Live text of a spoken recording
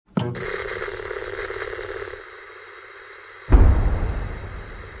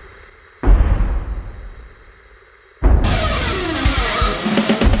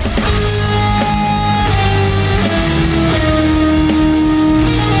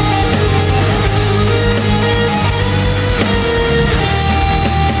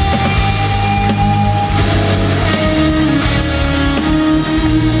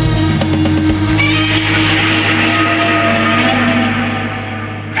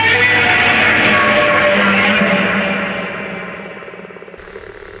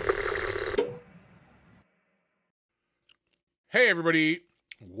everybody,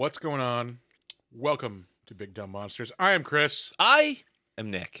 what's going on? Welcome to Big Dumb Monsters. I am Chris. I am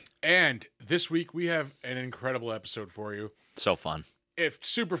Nick. And this week we have an incredible episode for you. So fun. If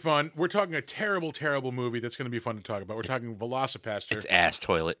super fun. We're talking a terrible, terrible movie that's going to be fun to talk about. We're talking Velocipastor. It's ass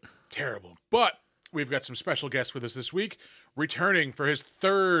toilet. Terrible. But we've got some special guests with us this week. Returning for his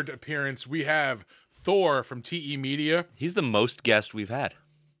third appearance, we have Thor from TE Media. He's the most guest we've had.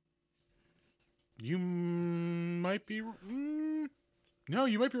 You might be... no,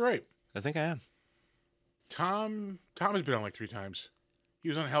 you might be right. I think I am. Tom has been on like 3 times. He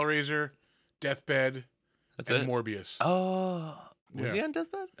was on Hellraiser, Deathbed, and Morbius. Oh. Was he on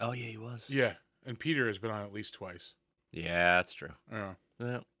Deathbed? Oh, yeah, he was. Yeah, and Peter has been on at least twice. Yeah, that's true. Yeah.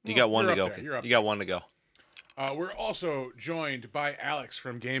 Well, you got one to go. You got one to go. We're also joined by Alex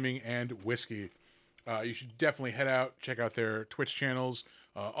from Gaming and Whiskey. You should definitely head out, check out their Twitch channels,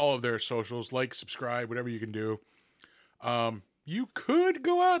 all of their socials, like, subscribe, whatever you can do. You could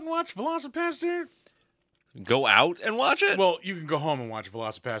go out and watch Velocipastor. Go out and watch it? Well, you can go home and watch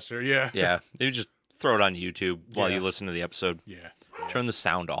Velocipastor, yeah. Yeah, you just throw it on YouTube while you listen to the episode. Yeah. Turn the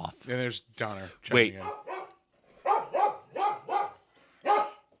sound off. And there's Donner Wait. in.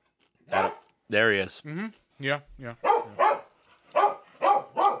 There he is. Mm-hmm. Yeah.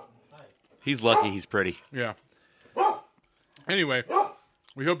 He's lucky he's pretty. Yeah. Anyway,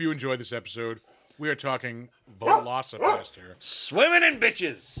 we hope you enjoyed this episode. We are talking Velocipastor. Swimming in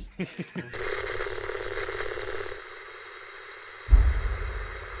bitches.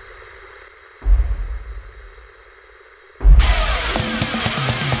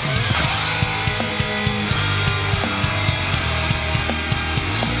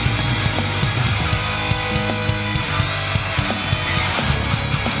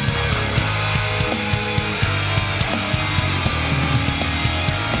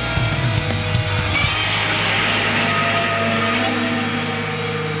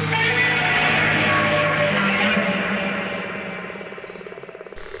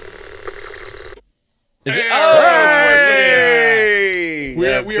 Is it? Hey! We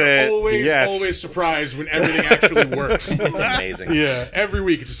are always surprised when everything actually works. It's amazing. Yeah, every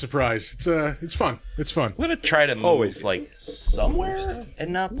week it's a surprise. It's fun. It's fun. I'm gonna try to move like somewhere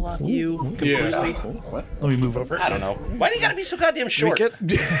and not block you completely. Yeah. What? Let me move over. I don't know. Why do you gotta be so goddamn short?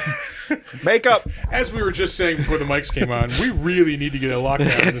 Makeup. As we were just saying before the mics came on, we really need to get a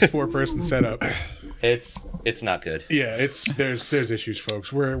lockdown in this 4-person setup. It's not good. Yeah, there's issues,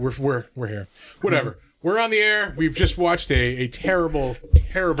 folks. We're here. Whatever. We're on the air. We've just watched a terrible,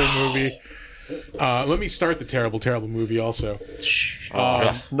 terrible movie. Let me start the terrible, terrible movie also.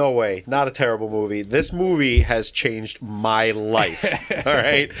 No way. Not a terrible movie. This movie has changed my life. All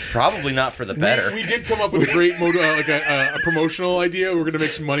right? Probably not for the better. We did come up with a great a promotional idea. We're going to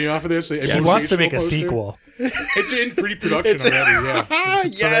make some money off of this. He wants to make a sequel. It's in pre-production already, yeah.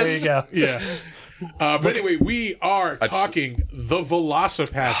 Yes. So there you go. Yeah. But anyway, we are talking the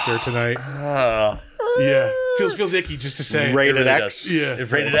Velocipastor tonight. Yeah, feels icky just to say. Rated really X. Does. Yeah,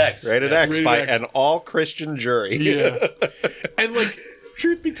 Rated X. Rated X Rated by X. an all-Christian jury. Yeah, and like,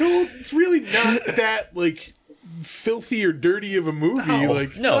 truth be told, it's really not that like filthy or dirty of a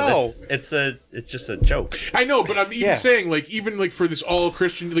movie. No. It's just a joke. I know, but I'm even saying even for this all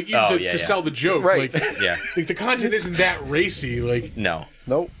Christian, like even to sell the joke, Right. Like, Yeah. like the content isn't that racy, like. No.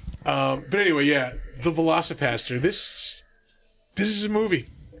 Nope. But anyway, yeah, the Velocipastor. This is a movie.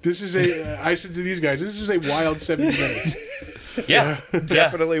 This is I said to these guys, this is a wild 70 minutes. Yeah.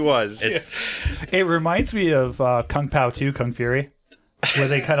 Definitely was. It reminds me of Kung Pao 2, Kung Fury, where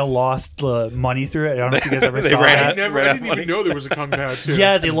they kind of lost the money through it. I don't know if you guys ever saw that. I didn't even know there was a Kung Pao 2.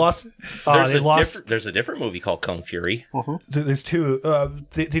 Yeah, they lost. There's a different movie called Kung Fury. There's 2.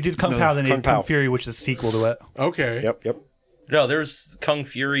 They did Kung Pao, then they did Kung Fury, which is a sequel to it. Okay. Yep. No, there's Kung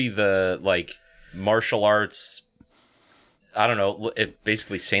Fury, the martial arts. I don't know. It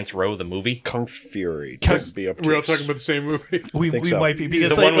basically Saints Row the movie. Kung Fury. Could be up to We're all talking about the same movie. We so. might be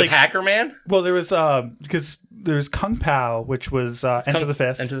because The one with Hacker Man. Well, there was because there's Kung Pao, which was Enter the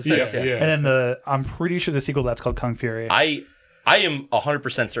Fist. Enter the Fist. Yeah. And then I'm pretty sure the sequel to that's called Kung Fury. I am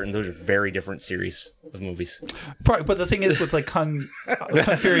 100% certain those are very different series of movies. But the thing is with Kung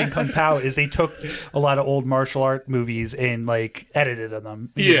Fury and Kung Pao is they took a lot of old martial art movies and edited them.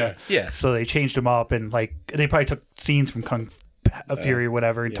 Yeah. So they changed them up and they probably took scenes from Kung Fury or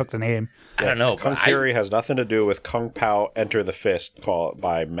whatever and took the name. I don't know. Kung Fury has nothing to do with Kung Pao Enter the Fist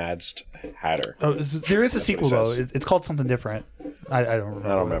by Mads Hatter. Oh, there is a sequel though. It's called something different. I don't remember.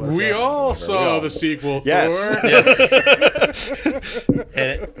 I don't remember. We all saw the sequel. Yes.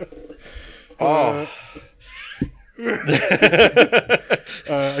 Thor.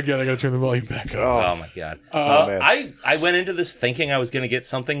 Again, I got to turn the volume back up. Oh my god. man. I went into this thinking I was going to get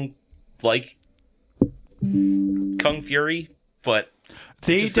something like Kung Fury, but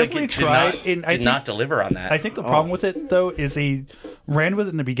They just, like, definitely it tried, did and not, did not deliver on that. I think the problem with it though is they ran with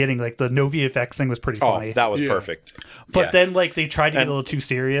it in the beginning. Like the no VFX thing was pretty funny, that was Yeah. perfect. but yeah. then like they tried to get a little too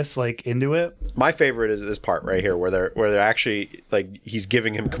serious, like into it. My favorite is this part right here, where they're actually like he's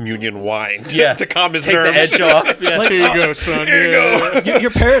giving him communion wine Yeah. to calm his Take nerves. the edge off. Yeah. Like, Here you go, son. Yeah.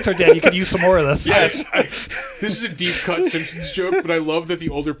 your parents are dead. You could use some more of this. Yes. This is a deep cut Simpsons joke, but I love that the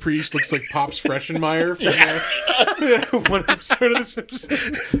older priest looks like Pops Freshenmeyer from one episode of The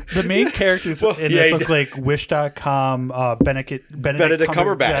Simpsons. The main characters in yeah, this he look like Wish.com, Benedict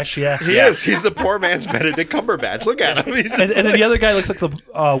Cumberbatch. Yeah. He is. He's the poor man's Benedict Cumberbatch. Look at him. He's And then the other guy looks like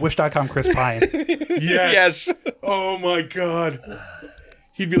the Wish.com Chris Pine. Yes. Yes. Oh my god.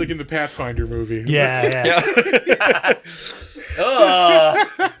 He'd be like in the Pathfinder movie. Yeah.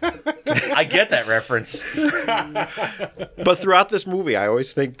 I get that reference. But throughout this movie, I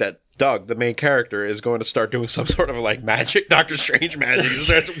always think that Doug, the main character, is going to start doing some sort of like magic, Doctor Strange magic. He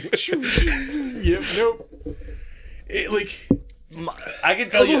starts- Yep. Nope. Like, I can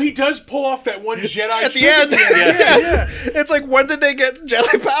tell although you. he does pull off that one Jedi At the trick end, at yes. It's like, when did they get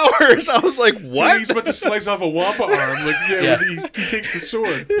Jedi powers? I was like, When what? he's about to slice off a Wampa arm. Like, Yeah. when he takes the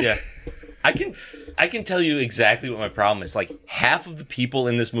sword. Yeah. I can tell you exactly what my problem is. Like, half of the people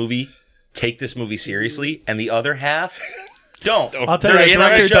in this movie take this movie seriously, and the other half don't. I'll tell you, They're the in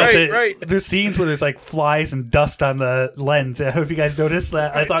on the director joke. does it. right. There's scenes where there's like flies and dust on the lens. I hope you guys noticed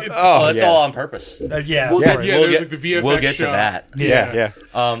that. I thought, Oh, that's yeah. all on purpose. yeah, We'll of get, course. Yeah, we'll there's get, like the VFX we'll get to shot. that. Yeah.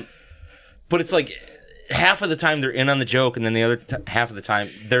 But it's like half of the time they're in on the joke, and then the other half of the time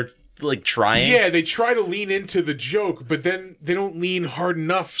they're like trying. Yeah, they try to lean into the joke, but then they don't lean hard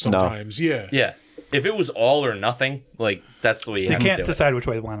enough sometimes. Yeah. Yeah. If it was all or nothing, like that's the way you They have to can't do decide which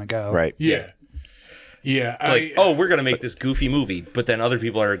way they want to go. Right. Yeah. Yeah. it. Like, we're gonna make this goofy movie, but then other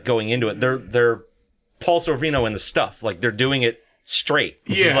people are going into it. They're Paul Sorvino and the stuff. Like they're doing it straight.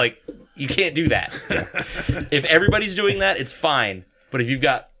 Yeah. Like you can't do that. If everybody's doing that, it's fine. But if you've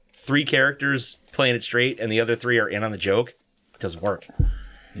got 3 characters playing it straight and the other 3 are in on the joke, it doesn't work.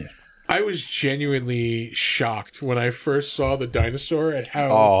 I was genuinely shocked when I first saw the dinosaur at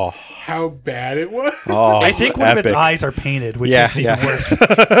how bad it was. Oh, I think one of its epic. eyes are painted, which Yeah, is even yeah. worse.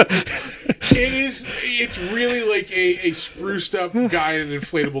 It's really like a spruced up guy in an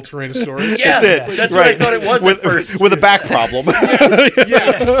inflatable Tyrannosaurus. Yeah, That's it. that's Right. what I thought it was with, at first. with a back problem.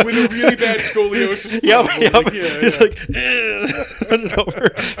 Yeah, with a really bad scoliosis. Yep. problem. Like, yeah, It's yeah. like, put it over.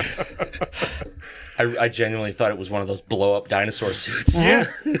 I genuinely thought it was one of those blow up dinosaur suits. Yeah.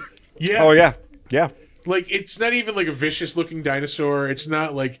 Yeah. Oh, yeah. Yeah. Like, it's not even like a vicious looking dinosaur. It's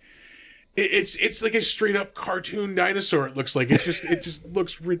not like it's like a straight up cartoon dinosaur. It looks like it just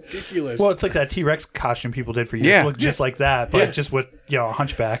looks ridiculous. Well, it's like that T-Rex costume people did for years. Yeah. It looked just like that, but just with a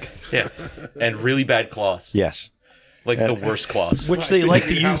hunchback, Yeah. And really bad claws. Yes. Like the worst claws. which they like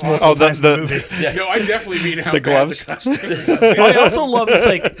to use multiple Oh, times in the movie. No, I definitely mean how The bad gloves? the costume is. I also love it's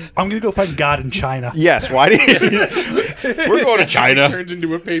like I'm gonna go find God in China. Yes. Why do you? We're going to China. Turns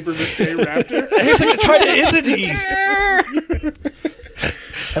into a paper mache raptor. And it's like China is in the east.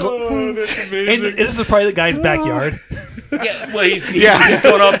 Oh, that's And amazing. this is probably the guy's backyard. Yeah, well, he's Yeah.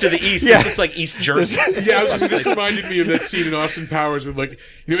 going off to the east. Yeah. This looks like East Jersey. Yeah, I was just, this reminded me of that scene in Austin Powers with, like,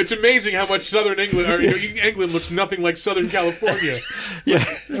 it's amazing how much Southern England, or England looks nothing like Southern California. Yeah.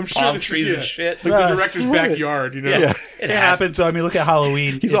 I'm sure Palm this is- trees yeah, and shit. like the director's backyard, you know. Yeah. It happens. So I mean, look at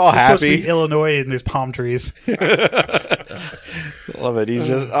Halloween. He's all supposed to happy. be Illinois, and there's palm trees. Love it. He's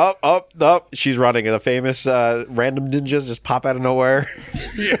just up. She's running, and the famous random ninjas just pop out of nowhere.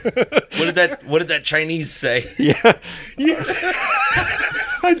 What did that Chinese say? Yeah.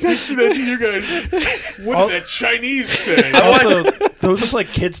 I texted that to you guys. What did that Chinese say? Also, those look like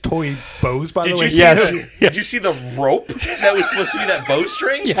kids' toy bows. By the Did way, you see Yes. did you see the rope that was supposed to be that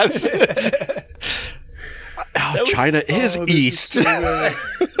bowstring? Yes. was- China is Oh, this east. so bad.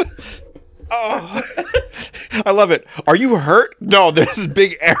 I love it. Are you hurt? No, there's this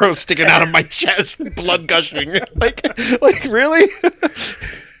big arrow sticking out of my chest, blood gushing. like really?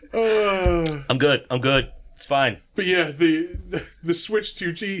 I'm good. It's fine. But yeah, the switch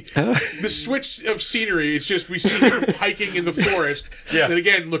to the switch of scenery. It's just we see her hiking in the forest. Yeah. That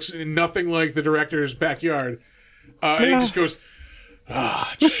again looks nothing like the director's backyard. And he just goes,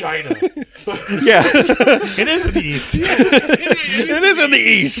 China. Yeah. it is in the east. It is in the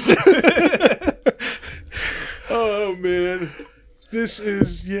east. Oh man, this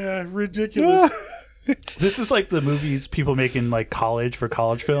is ridiculous. This is like the movies people make in like college for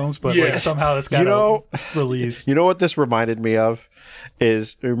college films, but Yeah. like somehow it's got release. You know what this reminded me of?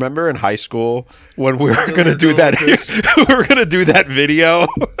 Is remember in high school when we were going to we're do going that? with this. We were going to do that video,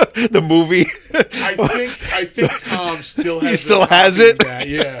 the movie. I think Tom still has. He still a copy has of it? that,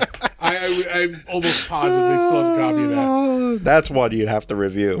 yeah, I'm almost positive he still has a copy of that. That's one you'd have to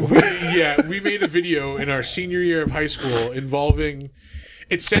review. Yeah, we made a video in our senior year of high school involving.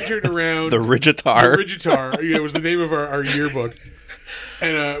 It centered around The Rigitar. The Rigitar. Yeah, it was the name of our yearbook.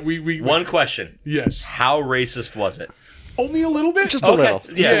 And we One question. yes, How racist was it? only a little bit. Just a little.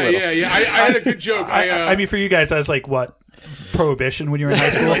 Yeah. Yeah. I had a good joke. I mean, for you guys, I was like, what? Prohibition when you were in high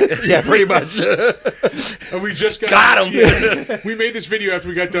school? Yeah, pretty much. and we just Got him. Yeah, we made this video after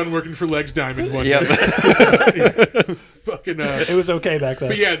we got done working for Legs Diamond one Yep. day. Fucking. It was okay back then.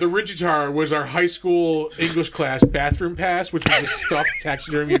 But yeah, the Rigitar was our high school English class bathroom pass, which was a stuffed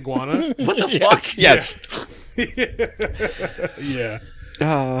taxidermy iguana. What the fuck? Yes. Yeah.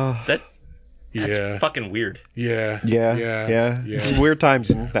 That's Yeah. fucking weird. Yeah. Yeah. It's weird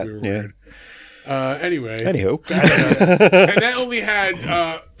times. In that, We were yeah. weird. Anyway. Anywho. And that only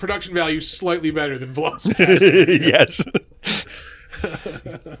had production value slightly better than Velocipastor. Yes.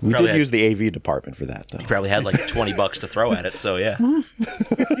 We Probably did had- use the AV department for that, though. You probably had like $20 to throw at it, so yeah.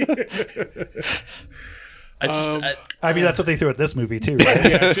 I mean, that's what they threw at this movie too, right?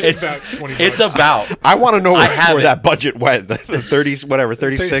 Yeah, It's about 20 it's bucks. about I want to know have where it. that budget went. The 30, whatever,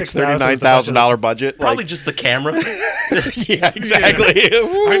 $36,000, $39,000 budget. probably just the camera. Yeah, exactly.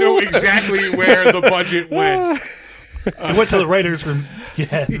 I know exactly where the budget went. I went to the writers' room.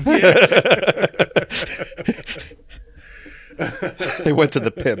 Yeah. They went to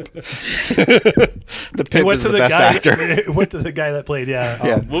the pimp. The It pimp went is to the the best guy. actor. It went to the guy that played. Yeah.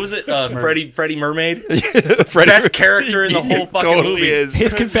 Yeah. What was it? Freddie Mermaid? Freddie- Best character in the whole fucking totally movie. is.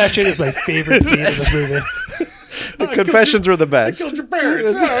 His confession is my favorite scene in this movie. The confessions were the best. Killed your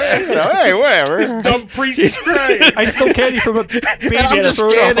parents. Hey, whatever. Dumb priest is crying. I stole candy from a baby and I just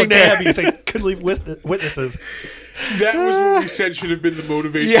threw it off a standing there. cab because I couldn't leave witnesses. That was what we said should have been the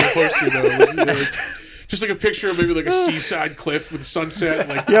motivational poster, though. Was, like, just like a picture of maybe like a seaside cliff with sunset.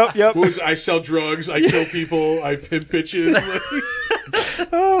 Like, Yep. what was I sell drugs, I kill people, I pimp bitches.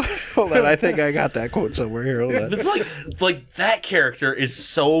 Hold on, I think I got that quote somewhere here. Hold on. It's like that character is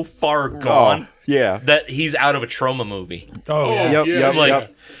so far gone Yeah. that he's out of a trauma movie Oh, yeah. Yep, yeah, yep, like-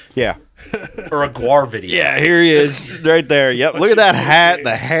 yep. Yeah. or a Guar video. Yeah, here he is. Right there. Yep. Look at that hat,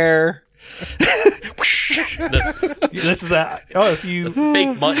 the hair. This is that. Oh, if you.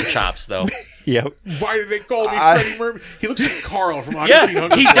 Fake mutton chops though. Yep. Why did they call me Freddie Mermaid? He looks like Carl from Yeah,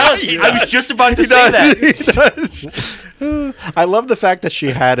 1900. he does. I was just about to He say does. that. He does. I love the fact that she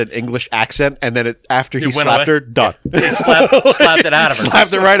had an English accent, and then after he It went slapped away. her, done. He slapped it out of her.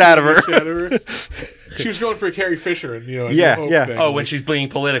 Slapped it right out of her. She was going for a Carrie Fisher, and a Yeah, New Hope yeah. thing. Oh, when she's being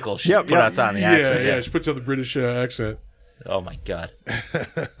political, she Yep, puts on the accent. yeah, she puts on the British accent. Oh my god.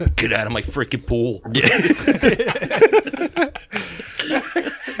 Get out of my freaking pool.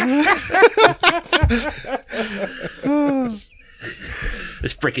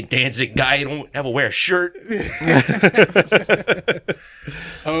 This freaking Danzig guy don't ever wear a shirt.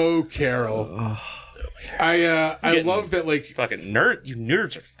 Oh, Carol. I love that, like, Fucking nerd. You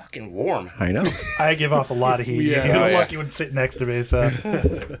nerds are fucking warm. I know. I give off a lot of heat. Yeah. You're Oh, yeah. lucky when sitting next to me. So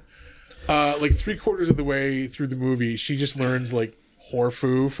like 3/4 of the way through the movie, she just learns, like,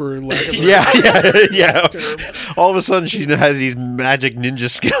 Horfu, for lack of a Yeah. All of a sudden, she has these magic ninja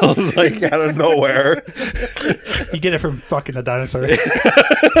skills, like, out of nowhere. you get it from fucking a dinosaur.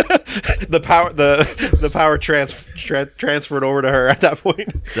 The power transferred over to her at that point.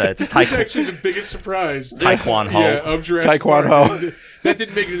 It's It's Taekwondo actually the biggest surprise. Ho. Yeah, of Jurassic Park. Taekwondo. That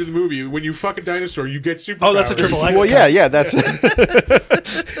didn't make it into the movie. When you fuck a dinosaur, you get superpowers. Oh, that's a triple X. Well, yeah, that's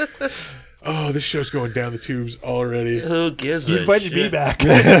Oh, this show's going down the tubes already. Who gives You a invited me shit? back.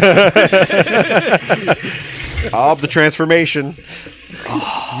 the transformation.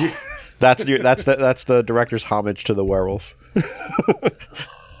 That's the director's homage to the werewolf.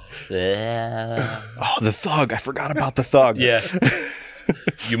 Yeah. Oh, the thug! I forgot about the thug. Yeah.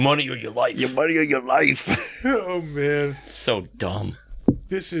 Your money or your life. Your money or your life. Oh man, So dumb.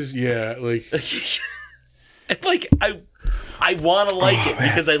 this is like Like I want to like it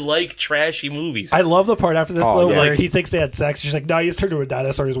because I like trashy movies. I love the part after this, Oh, though, yeah. where he thinks they had sex. She's like, no, you just turned into a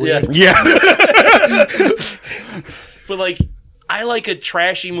dinosaur. Is weird. Yeah. Yeah. But like, I like a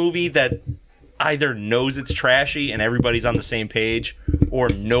trashy movie that either knows it's trashy and everybody's on the same page, or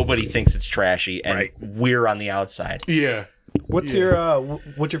nobody thinks it's trashy and we're on the outside. yeah. What's your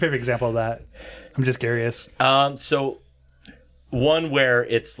favorite example of that? I'm just curious. So One where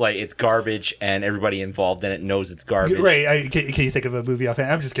it's like it's garbage and everybody involved in it knows it's garbage. Right. Can you think of a movie offhand?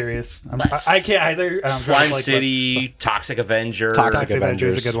 I'm just curious. I can't either. Slime City, Toxic Avenger. Toxic Avenger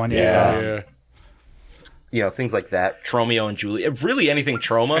is a good one. Yeah. You know, things like that. Tromeo and Juliet. Really anything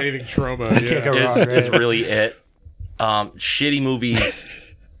Troma. Anything Troma. Can't go Yeah. wrong, is right? really it. Shitty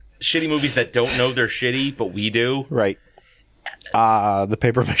movies. Shitty movies that don't know they're shitty, but we do. Right. The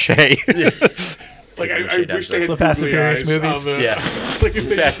paper mache. Like I wish they had The Fast and googly Furious eyes movies. on the, Yeah. like if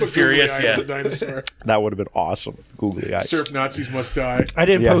they Fast just and put googly Furious, eyes yeah. on the dinosaur. That would have been awesome. Googly eyes. Surf Nazis must die. I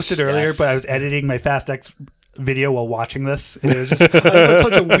didn't Yes. post it earlier, Yes. but I was editing my Fast X video while watching this. And it was just I was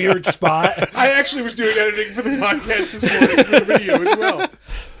in such a weird spot. I actually was doing editing for the podcast this morning for the video as well.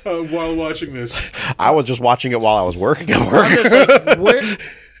 While watching this, I was just watching it while I was working at work. I'm just like,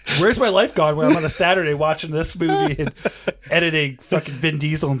 where's my life gone when I'm on a Saturday watching this movie and editing fucking Vin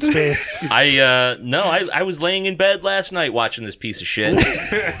Diesel in space? I was laying in bed last night watching this piece of shit.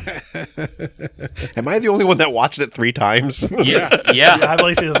 Am I the only one that watched it 3 times? Yeah. I've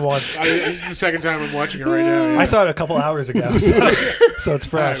only seen this once. this is the second time I'm watching it right now. Yeah. I saw it a couple hours ago, so it's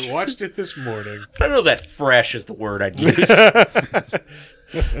fresh. I watched it this morning. I don't know that fresh is the word I'd use.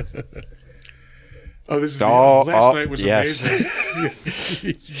 Oh, this is last night was amazing.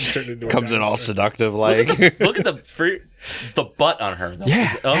 You just turned into a Comes in all dinosaur. seductive, like. Look at the butt on her. That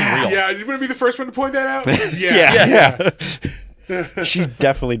Yeah. was unreal. Yeah, you want to be the first one to point that out? Yeah. She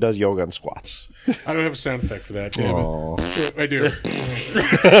definitely does yoga and squats. I don't have a sound effect for that. Damn Oh. it. I do.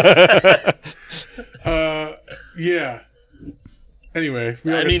 Yeah. Anyway,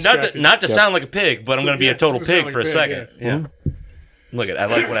 we all I got mean, distracted. not to sound like a pig, but I'm going to be a total to sound pig like for a pig, second. yeah. Yeah. Look at I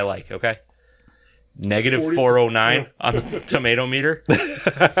like what I like, okay? Negative 40 409 on the tomato meter.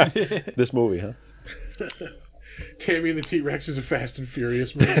 This movie, huh? Tammy and the T-Rex is a Fast and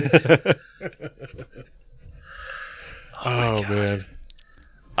Furious movie. Oh man,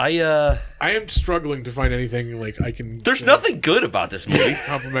 I am struggling to find anything like I can. there's nothing good about this movie.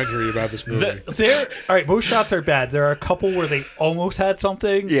 complimentary about this movie. All right, most shots are bad. There are a couple where they almost had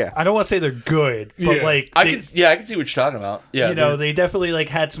something. Yeah. I don't want to say they're good, but Yeah. like I they, can see what you're talking about. Yeah, you know, they definitely like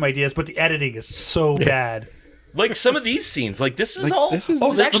had some ideas, but the editing is so bad. like some of these scenes, like this is Like, all. this is- it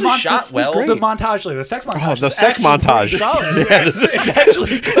was the actually mon- shot this is well. great. The montage, like the sex montage. Oh, the is sex actually montage. pretty solid. Yes. It's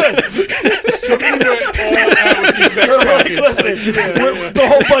actually good. Something went all out with the effects They're like, package. listen, the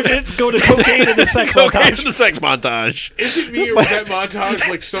whole budget's going to cocaine and the sex Okay, montage. the sex montage. Is it me or was that montage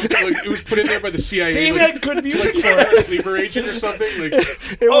like something like it was put in there by the CIA? They even like, had good to, music like, for track a it. sleeper agent or something? Like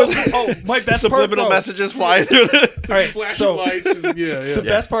It was My best subliminal part, though, messages flying through the. All right, flashing so lights and yeah. the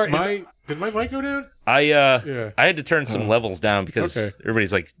best part is Did my mic go down? I Yeah. had to turn some levels down because Okay.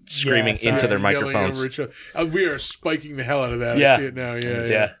 everybody's like screaming sorry. into their Yelling microphones. over each other. We are spiking the hell out of that. Yeah. I see it now. Yeah.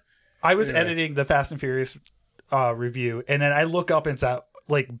 Yeah. I was editing the Fast and Furious review, and then I look up and it's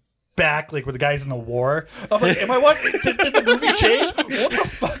like back, like where the guy's in the war. I'm like, am I watching? Did the movie change? What the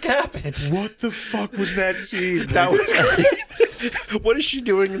fuck happened? What the fuck was that scene? That was. What is she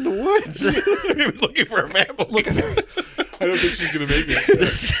doing in the woods? Looking for a family. I don't think she's gonna make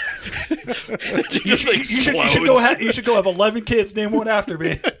it. She just like You should go. You should go have 11 kids. Name one after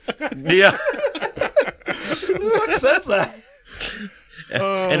me. Yeah, Who the fuck says that?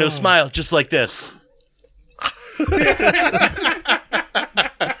 and he'll smile just like this.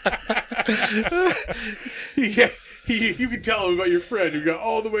 Yeah. You can tell him about your friend who got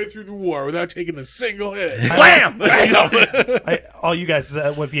all the way through the war without taking a single hit. Blam! All you guys, is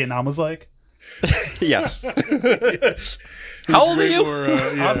that what Vietnam was like? Yes. How old are Way you? more,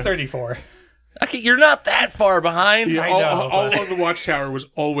 I'm 34. Okay, you're not that far behind. Yeah, I all, know, all but- along the Watchtower was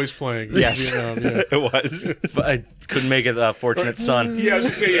always playing. Yes. Vietnam, yeah. It was. I couldn't make it a Fortunate Son. Yeah, I was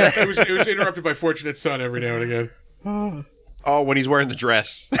gonna say it was interrupted by Fortunate Son every now and again. Oh, when he's wearing the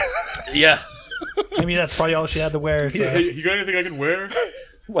dress. Yeah. I mean, that's probably all she had to wear. So. Hey, you got anything I can wear?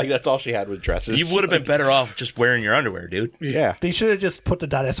 Like, that's all she had was dresses. You would have been better off just wearing your underwear, dude. Yeah. They should have just put the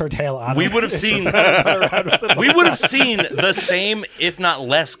dinosaur tail on. We it. would have seen Around we would have seen the same, if not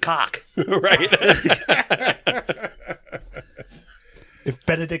less, cock. Right. If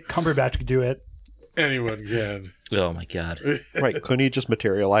Benedict Cumberbatch could do it. Anyone can. Oh my god. Right. Couldn't he just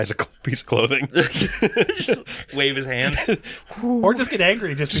materialize a piece of clothing? Just wave his hand. Or just get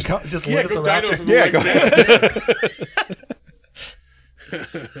angry, just Yeah, live as go the Dino raptor. from the Yeah, lights go- down.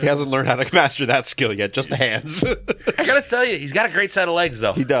 He hasn't learned how to master that skill yet, just the hands. I gotta tell you, he's got a great set of legs,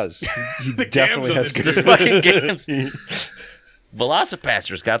 though. He does. He The definitely gams has on good. The fucking games.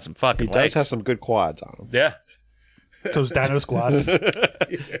 Velocipastor's got some fucking He legs. does have some good quads on him. Yeah. Those dino squads.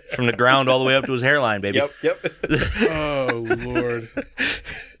 From the ground all the way up to his hairline, baby. Yep. Oh Lord.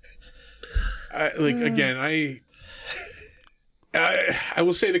 I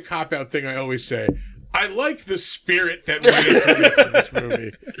will say the cop-out thing I always say. I like the spirit that went into making this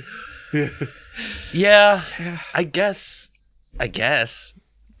movie. Yeah, I guess. I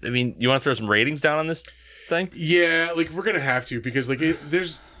mean, you want to throw some ratings down on this thing? Yeah, like we're gonna have to because like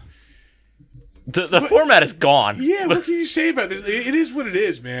there's the format is gone. Yeah, what can you say about this? It is what it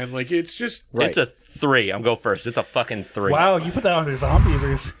is, man. Like it's just It's a 3. I'm go first. It's a fucking 3. Wow, you put that under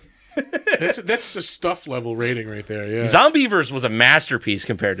Zombievers. that's a stuff level rating right there. Yeah, Zombievers was a masterpiece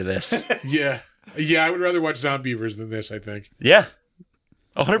compared to this. yeah. I would rather watch Zombievers than this. I think. Yeah,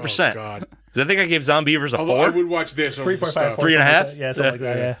 100%. Oh God. I think I gave Zombievers a 4. I would watch this over the 3.5, stuff. 3.5? Yeah, something like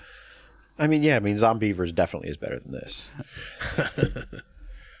that. Yeah. I mean, Zombievers definitely is better than this.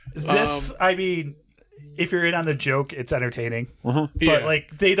 This, I mean, if you're in on the joke, it's entertaining. But Yeah. like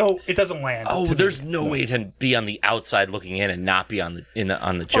it doesn't land. Oh, to there's me. no way to be on the outside looking in and not be on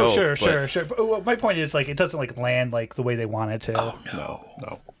the joke. Oh, sure. but But, well, my point is like it doesn't like land like the way they want it to. Oh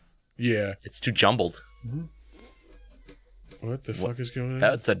No. Yeah. it's too jumbled. What the fuck is going on?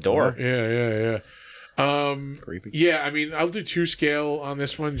 That's a door. Yeah. Creepy. Yeah, I mean, I'll do 2 scale on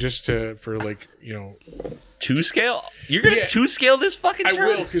this one just for like, 2 scale? You're gonna Yeah. 2 scale this fucking I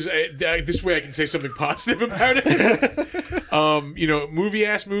turd? will because this way I can say something positive about it.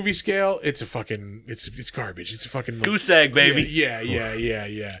 Movie scale, it's a fucking it's garbage. It's a fucking Goose egg, baby. Yeah.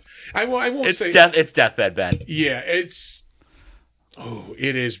 I won't It's say it's deathbed bad. Yeah, it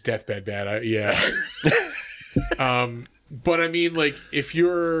is deathbed bad. Yeah. But I mean, like, if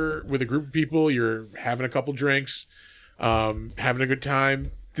you're with a group of people, you're having a couple drinks, having a good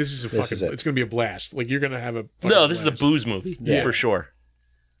time. This is it's gonna be a blast. Like, you're gonna have a No, this blast. is a booze movie for sure.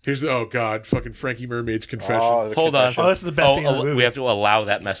 Here's fucking Frankie Mermaid's confession. Hold on. Oh, this is the best scene in the movie. We have to allow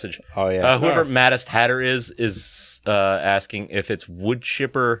that message. Oh, yeah. Whoever Maddest Hatter is asking if it's wood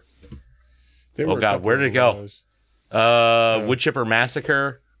chipper. There Oh were a God, couple where did of it go? those. Wood chipper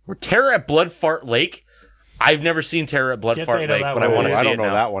massacre. Or Terror at Blood Fart Lake. I've never seen Terror at Blood Can't Fart say I know Lake, that but I one. want to see I don't it know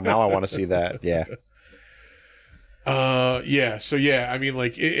now. that one. Now I want to see that. Yeah. So I mean,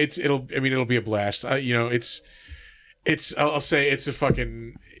 like, it'll be a blast. I'll say it's a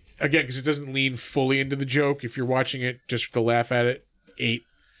fucking, again, because it doesn't lean fully into the joke. If you're watching it just to laugh at it, 8.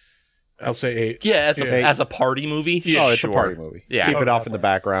 I'll say 8. Yeah, as a party movie. Oh, it's sure. a party movie. Yeah. Keep it off in the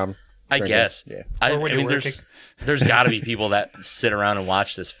background. I Drink guess. it. Yeah. I Or when mean, you're there's got to be people that sit around and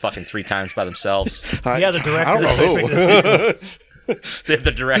watch this fucking 3 times by themselves. Yeah, the director. I don't know that's who. making the sequel.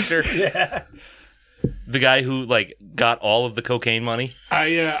 The director, Yeah. the guy who like got all of the cocaine money.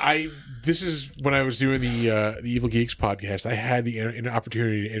 This is when I was doing the Evil Geeks podcast. I had an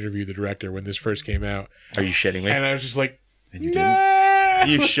opportunity to interview the director when this first came out, Are you shitting me? and I was just like, you nah.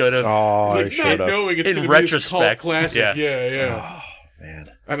 You should have. Oh, I Like, should not have. knowing it's In going to be this cult retrospect, classic. yeah. Yeah.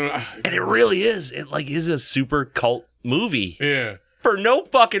 Man. I don't know. And it really is. It like is a super cult movie Yeah. for no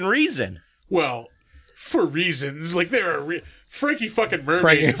fucking reason. Well, for reasons like there are Frankie fucking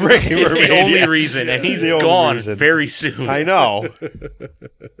Mermaid. Frankie It's the Mermaid, only yeah. reason, and he's The only gone reason. very soon. I know.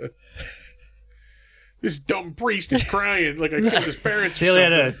 This dumb priest is crying like I killed his parents. They or only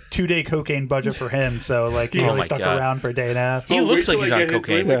had something. a 2-day cocaine budget for him, so like he Oh only my stuck God. around for a day and a half. He looks wait like till he's I on get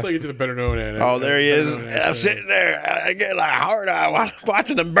cocaine. Wait till I get to the better known end. Oh, there he is. I'm sitting there. I get like hard on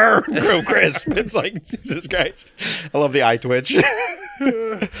watching him burn through crisp. It's like, Jesus Christ. I love the eye twitch.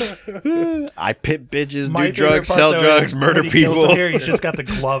 I pimp bitches, My do drugs, favorite part, sell though, drugs, is murder when he kills him people. Here, he's just got the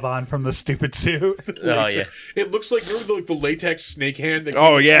glove on from the stupid suit. Oh yeah. It looks like remember the latex snake hand. That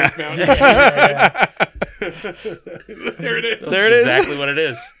Oh, came yeah. with Snake Mountain? Yeah. There it is. There it is. Exactly what it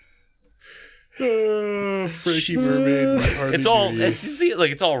is. Oh, Frankie Mermaid. my Harley It's all. Beauty. You see it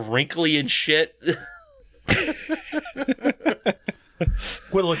like it's all wrinkly and shit.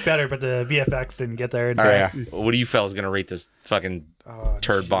 Would look better, but the VFX didn't get there. Oh, yeah. What are you fellas gonna rate this fucking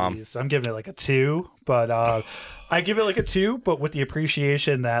turd bomb? So I'm giving it like a 2, but I give it like a 2, but with the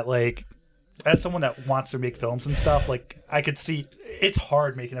appreciation that like as someone that wants to make films and stuff, like I could see it's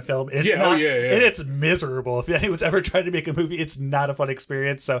hard making a film. It's Yeah, not, yeah. and it's miserable. If anyone's ever tried to make a movie, it's not a fun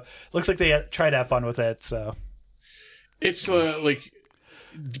experience. So it looks like they try to have fun with it. So It's like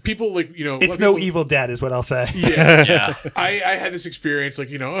people like it's no Evil Dead, is what I'll say. Yeah. Yeah. I had this experience like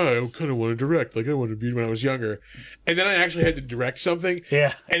I kind of want to direct like I wanted to be when I was younger, and then I actually had to direct something.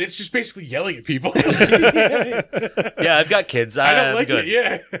 Yeah. And it's just basically yelling at people. Yeah, I've got kids. I don't like good. it.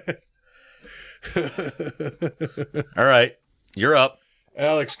 Yeah. All right, you're up.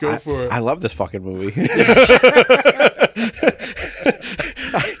 Alex, go for it. I love this fucking movie.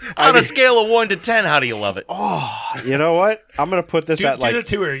 On a scale of 1 to 10, how do you love it? You know what? I'm gonna put this at do the like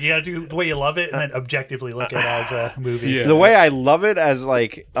tour. You gotta do the way you love it, and then objectively look at it as a movie. Yeah. the way I love it as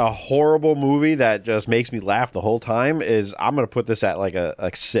like a horrible movie that just makes me laugh the whole time is I'm gonna put this at like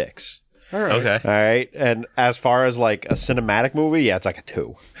a 6. All right. Okay. All right, and as far as like a cinematic movie, yeah, it's like a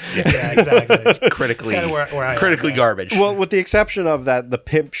 2. Yeah, exactly. Critically, Kinda where I am, critically yeah. garbage. Well, with the exception of that, the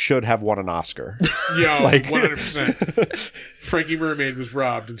pimp should have won an Oscar. Yeah, Like- 100%. Frankie Mermaid was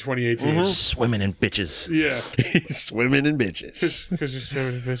robbed in 2018. Swimming in bitches. Yeah. He's swimming in bitches. Because you're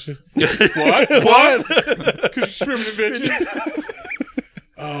swimming in bitches. What? Because you're swimming in bitches.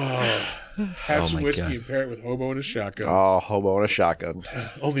 Oh. Have some my whiskey God. and pair it with hobo and a shotgun. Oh, hobo and a shotgun.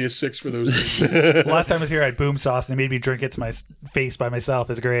 Only a 6 for those things. Last time I was here, I had boom sauce and it made me drink it to my face by myself.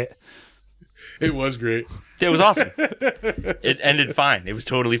 It's great. It was great. It was awesome. It ended fine. It was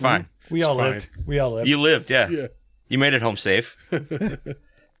totally fine. We all fine. lived. We all lived. You lived, yeah. Yeah. You made it home safe.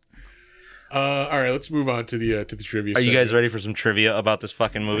 All right, let's move on to the trivia. Are you guys ready for some trivia about this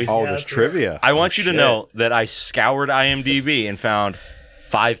fucking movie? Oh, Yeah, there's that's right. trivia. I want you to Shit. know that I scoured IMDb and found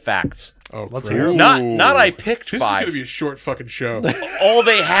 5 facts. Oh, Let's great. hear it. Not I picked This 5. is going to be a short fucking show. All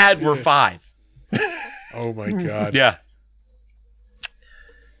they had were 5. Oh my god. Yeah.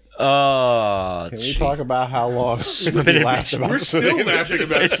 Can we talk about how long Swimming in laughed bitches. about We're still laughing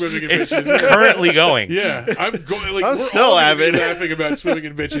about It's, swimming in it's bitches. currently going. Yeah, I'm going. Like I'm we're still all gonna be laughing. laughing about swimming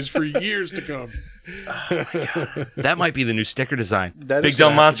in bitches for years to come. That might be the new sticker design. That Big is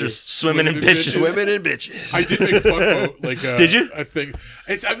Dumb exactly Monsters swimming in Swimming in bitches. bitches. Swimming in bitches. I did make a fuckboat. Like, Did you? I think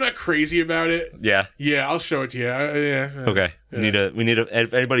it's. I'm not crazy about it. Yeah. Yeah, I'll show it to you. Yeah. Okay. We need a.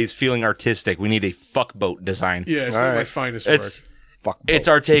 If anybody's feeling artistic, we need a fuck boat design. Yeah, it's All not my right. finest It's Fuck. it's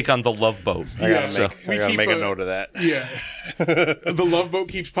our take on the Love Boat. I gotta yeah, make, so I we gotta keep make a a- note of that. work. Yeah. The Love Boat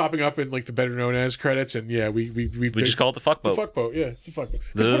keeps popping up in like the better known as credits, and yeah, we We just call it the fuck the boat. fuck boat. Yeah, it's the fuck boat.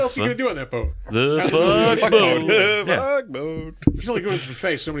 'Cause The what else are you fuck- gonna do on that boat? The fuck boat. Yeah. Fuck boat. You can only go to the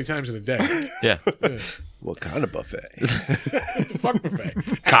buffet so many times in a day. Yeah. What kind of buffet? The fuck buffet.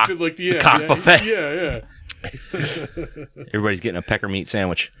 Cock- After, like, yeah, cock yeah, buffet. Yeah. Everybody's getting a pecker meat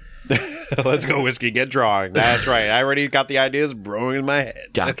sandwich. Let's go, whiskey. Get drawing. That's right. I already got the ideas brewing in my head.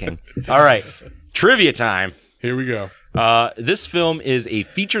 Docking. All right. Trivia time. Here we go. This film is a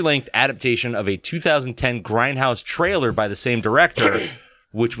feature-length adaptation of a 2010 Grindhouse trailer by the same director,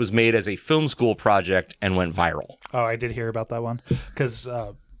 which was made as a film school project and went viral. Oh, I did hear about that one because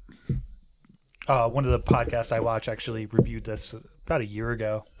one of the podcasts I watch actually reviewed this about a year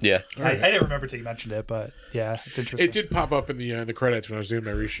ago. Yeah. I didn't remember till you mentioned it, but yeah, it's interesting. It did pop up in the credits when I was doing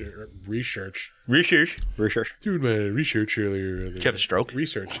my research. Research. Research. Doing my research earlier. Did you have a stroke?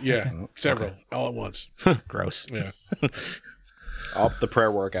 Research, yeah, several, all at once. Gross. Yeah, Up the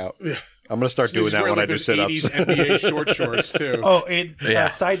prayer workout. I'm gonna start doing This is that where, when I like, do there's sit-ups. 80s NBA short shorts too. Oh, and Yeah.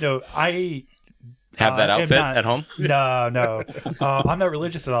 side note, I Have that am outfit not- at home? No. I'm not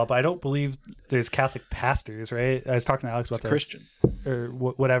religious at all, but I don't believe there's Catholic pastors, right? I was talking to Alex about that. Christian. Or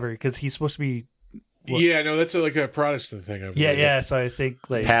whatever, because he's supposed to be. Yeah, no, that's like a Protestant thing. I believe. Yeah. So I think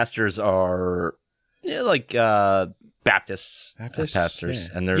like Pastors are like Baptists. Pastors.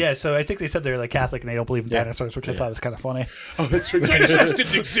 Yeah. And they're yeah. So I think they said they're like Catholic and they don't believe in dinosaurs, which I thought was kind of funny. Oh, that's right. Dinosaurs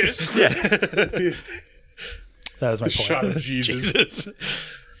didn't exist. yeah. That was my The shot point. of Jesus.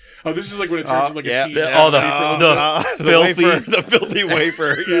 Oh, this is like when it turns into like a teen. The filthy. the filthy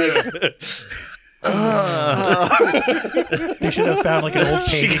wafer. Yes. They should have found like an old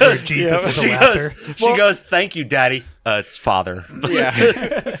painting where Jesus is a raptor. She goes, "Thank you, Daddy." It's Father. Yeah.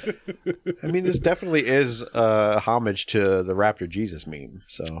 I mean, this definitely is homage to the Raptor Jesus meme.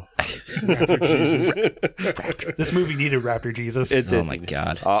 So This movie needed Raptor Jesus. it did. Oh my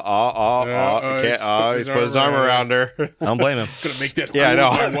God! He's put his arm around her. I don't blame him. Gonna make that. Yeah, I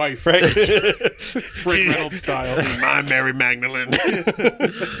know. My wife, Right? Frank Reynolds style. My Mary Magdalene.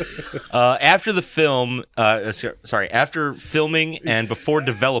 After the film, after filming and before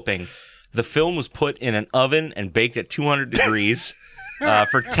developing, the film was put in an oven and baked at 200 degrees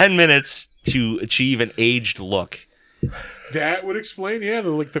for 10 minutes to achieve an aged look. That would explain, yeah,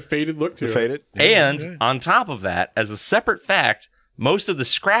 the faded look to it. Faded. And on top of that, as a separate fact, most of the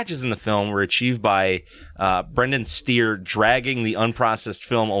scratches in the film were achieved by Brendan Steer dragging the unprocessed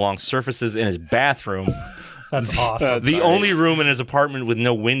film along surfaces in his bathroom. That's awesome. The only room in his apartment with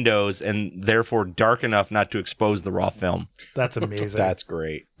no windows and therefore dark enough not to expose the raw film. That's amazing. That's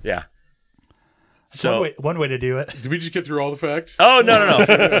great. Yeah. So, one way to do it. Did we just get through all the facts? oh no.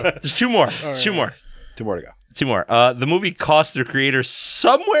 There's two more. Two more. 2 more to go. Two more. The movie cost the creator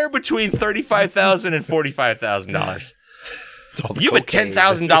somewhere between $35,000 and $45,000. You have a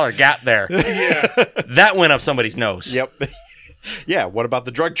 $10,000 gap there. Yeah. That went up somebody's nose. Yep. Yeah, what about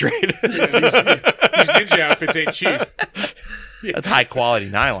the drug trade? These ninja outfits ain't cheap. That's high quality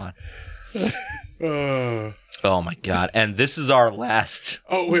nylon. Uh, Oh my god! And this is our last.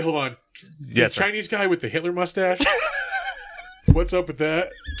 oh, wait, hold on. Yes, The sir. Chinese guy with the Hitler mustache? What's up with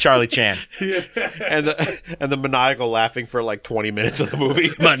that? Charlie Chan. and the maniacal laughing for like 20 minutes of the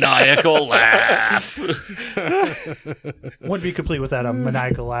movie. Maniacal laugh. Wouldn't be complete without a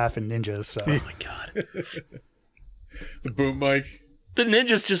maniacal laugh and ninjas. So. Oh my god! The boom mic. The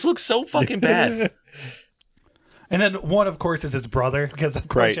ninjas just look so fucking bad. And then one, of course, is his brother because of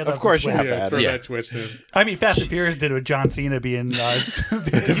course, Right, you of course you have Yeah, to throw add Yeah. that twist in. I mean, Fast and Furious did with John Cena being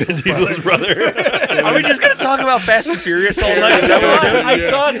Vin Diesel's brother. Are we just gonna talk about Fast and Furious all night? Is that what we're doing? I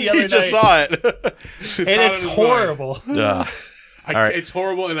saw it the other You night, just saw it. It's and hot on it's his horrible. Ugh. All right. It's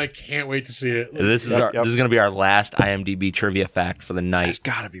horrible, and I can't wait to see it. This is Yep. this is gonna be our last IMDb trivia fact for the night. There's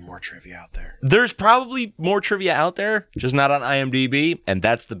got to be more trivia out there. There's probably more trivia out there, just not on IMDb, and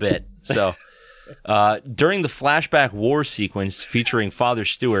that's the bit. So, during the flashback war sequence featuring Father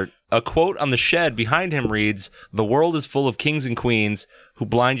Stewart, a quote on the shed behind him reads, "The world is full of kings and queens who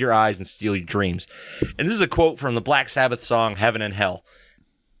blind your eyes and steal your dreams." And this is a quote from the Black Sabbath song "Heaven and Hell."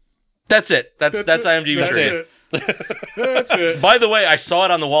 That's it. That's IMDb That's trivia. it. That's it. By the way, I saw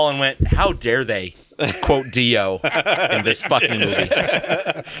it on the wall and went, "How dare they quote Dio in this fucking movie?"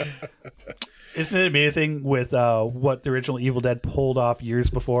 Isn't it amazing with what the original Evil Dead pulled off years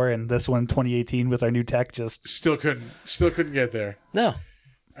before, and this one, 2018, with our new tech, just Still couldn't get there. No.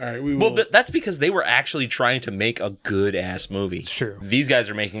 All right, we will. Well, but that's because they were actually trying to make a good ass movie. It's true. These guys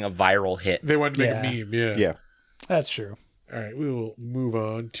are making a viral hit. They wanted to make Yeah. a meme, yeah. Yeah. that's true. All right, we will move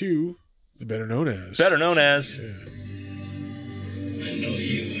on to the better known as. Better known as I know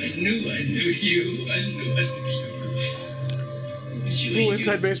you. I knew you. I knew you. But you Little ain't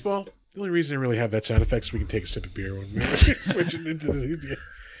inside you. baseball. The only reason I really have that sound effect is we can take a sip of beer when we're switching into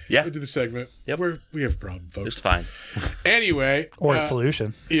the segment. Yep. We have a problem, folks. it's fine. Anyway, Or a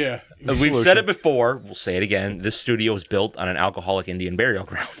solution. yeah, We've said it before. We'll say it again. This studio was built on an alcoholic Indian burial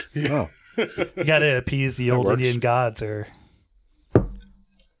ground. Oh. You got to appease the old works. Indian gods, or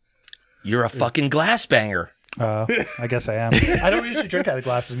You're a fucking glass banger. I guess I am. I don't usually drink out of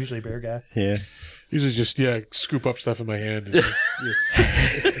glasses. I'm usually a beer guy. Yeah. usually just scoop up stuff in my hand. And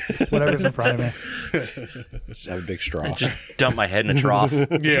Whatever's in front of me. Just have a big straw. Just dump my head in a trough.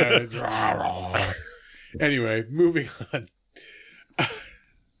 yeah. Anyway, moving on.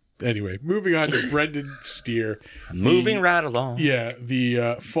 Moving on to Brendan Steer. Moving right along. Yeah,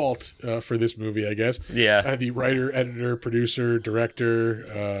 the fault for this movie, I guess. Yeah. The writer, editor, producer,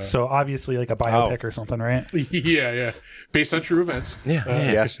 director. So obvioused like a biopic or something, right? Yeah. Based on true events. Yeah.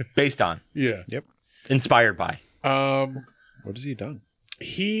 Yes. Based on. Yeah. Yep. Inspired by. What has he done?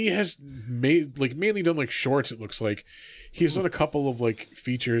 He has made mainly done shorts. It looks like he's done a couple of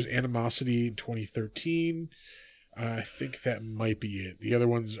features. Animosity in 2013. I think that might be it. The other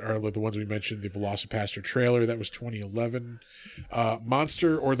ones are the ones we mentioned. The Velocipastor trailer, that was 2011.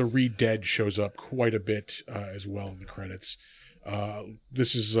 Monster or the Re-Dead shows up quite a bit as well in the credits.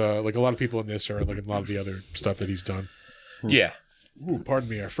 This is a lot of people in this are in a lot of the other stuff that he's done. Yeah. Ooh, pardon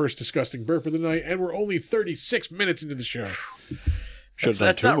me, our first disgusting burp of the night, and we're only 36 minutes into the show.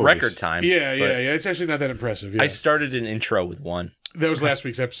 That's not record time. Yeah. It's actually not that impressive. Yeah. I started an intro with one. That was last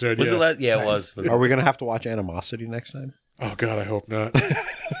week's episode. Was yeah. it? Yeah, it was. Are we going to have to watch Animosity next time? Oh, God, I hope not.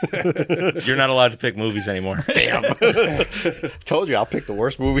 You're not allowed to pick movies anymore. Damn. Told you, I'll pick the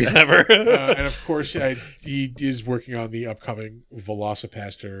worst movies ever. And of course, he is working on the upcoming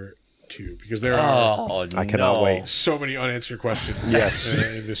Velocipastor 2 because there are I cannot wait. so many unanswered questions Yes.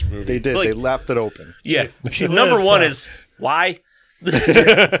 in this movie. They did. They left it open. Yeah. She Number lives, one so- is why?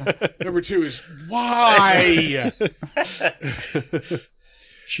 Number 2 is why?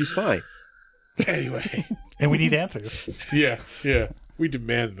 She's fine. Anyway. And we need answers. Yeah. We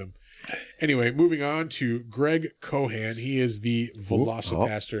demand them. Anyway, moving on to Greg Cohan. He is the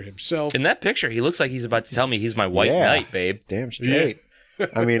Velocipastor himself. In that picture, he looks like he's about to tell me he's my white Yeah. knight, babe. Damn straight.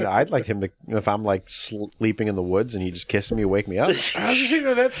 I mean, I'd like him to, if I'm sleeping in the woods and he just kisses me, wake me up. I was just saying,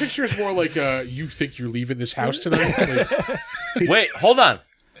 that picture is more like you think you're leaving this house tonight. Wait, hold on.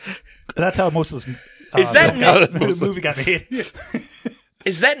 That's how most of this Is that movie got made.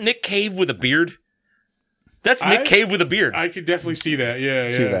 Is that Nick Cave with a beard? That's Nick Cave with a beard. I could definitely see that.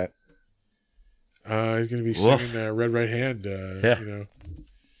 Yeah. See that? He's going to be singing Red Right Hand. Yeah.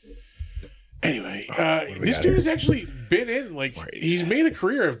 Anyway, this dude has actually been in he's made a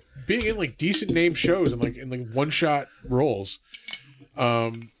career of being in decent name shows and in one shot roles.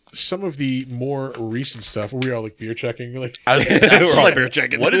 some of the more recent stuff. We all like beer checking. Like, I was just all like, beer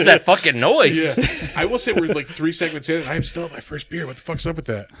checking. what is that fucking noise? yeah, I will say we're like 3 segments in, and I'm still at my first beer. What the fuck's up with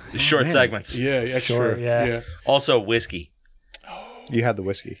that? Short segments. Yeah, yeah, Sure, true. yeah. Yeah, Also, whiskey. You had the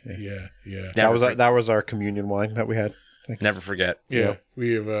whiskey. yeah, yeah. Never That was our communion wine that we had. Never forget. Yeah,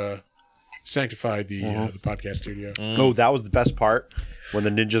 we have sanctified the podcast studio. Oh, that was the best part when the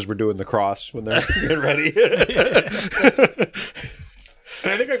ninjas were doing the cross when they're getting ready.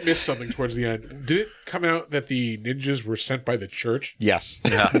 And I think I missed something towards the end. Did it come out that the ninjas were sent by the church? Yes.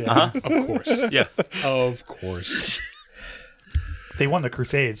 Yeah. Uh-huh. Of course. Yeah. Of course. They won the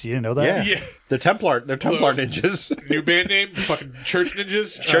Crusades. You didn't know that? Yeah. Yeah. They're Templar ninjas. New band name? Fucking Church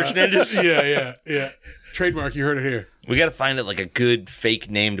Ninjas? Church Ninjas? Yeah. Trademark, you heard it here. We got to find it like a good fake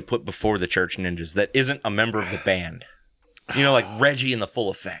name to put before the Church Ninjas that isn't a member of the band. You know, like Reggie in the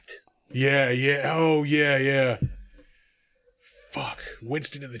Full Effect. Yeah. Oh, yeah. Fuck.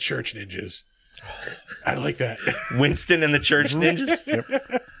 Winston and the Church Ninjas. I like that. Winston and the Church Ninjas?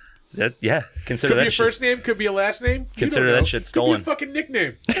 Yep. Consider Could that be a shit. first name, could be a last name. You Consider don't that know. shit Could stolen. be a fucking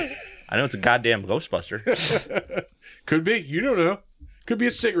nickname. I know it's a goddamn Ghostbuster. Could be. You don't know. Could be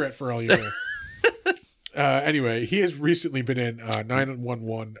a cigarette for all you know. Anyway, he has recently been in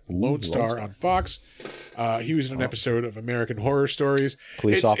 911 Lone Star on Fox. He was in an episode of American Horror Stories.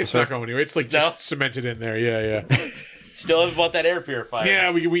 Police It's officer. not going anywhere. It's like just cemented in there. Yeah. Still haven't bought that air purifier.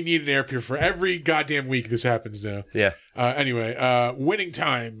 Yeah, we need an air purifier. Every goddamn week this happens now. Yeah. Anyway, Winning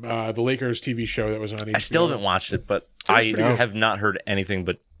Time, the Lakers TV show that was on HBO. I still haven't watched it, but was I pretty good. have not heard anything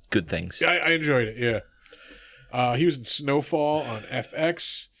but good things. I enjoyed it, yeah. He was in Snowfall on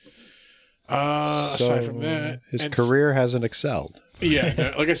FX. Aside from that, his and career hasn't excelled.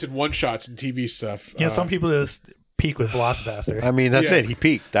 Yeah, like I said, one-shots and TV stuff. You know, some people just peak with Velocipastor. I mean, that's Yeah. it. He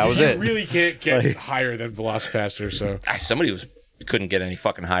peaked. That was you it. really can't get Like- higher than Velocipastor, so... Somebody couldn't get any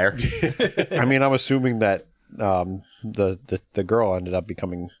fucking higher. I mean, I'm assuming that the girl ended up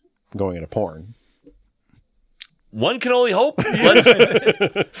going into porn. One can only hope.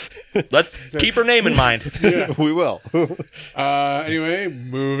 Let's keep her name in mind. We will. Anyway,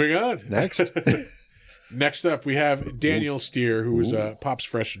 moving on. Next. Next up, we have Daniel Steer, who was Pops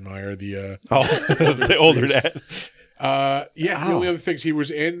Freshenmeyer, the... The older dad. The only other things he was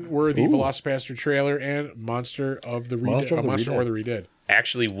in were the Velocipaster trailer and Monster of the Monster of the Monster Re-Dead. or the Re-Dead.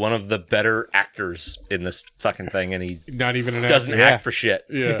 Actually, one of the better actors in this fucking thing, and he Not even an doesn't actor. act for shit.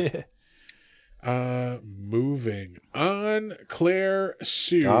 Yeah. Moving on, Claire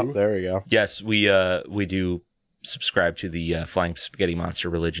Sue. Oh, there we go. Yes, we do subscribe to the flying spaghetti monster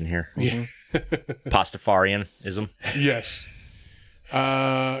religion here. Yeah. Pastafarianism. Yes.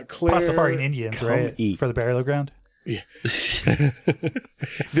 Claire. Pastafarian Indians, come right? eat. For the burial ground. That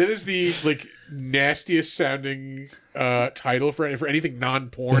is the nastiest sounding title for anything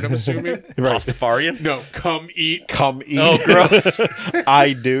non-porn. I'm assuming. Pastafarian? No, come eat. Come eat. Oh, gross.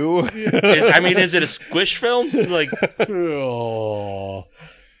 I do. Is it a squish film? Like, Oh.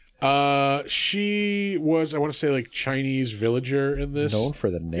 She was, I want to say, like Chinese villager in this. Known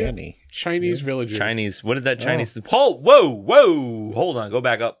for the nanny. Chinese villager. Chinese. What did that Chinese? Oh, whoa! Hold on, go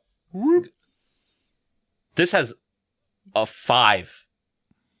back up. This has a 5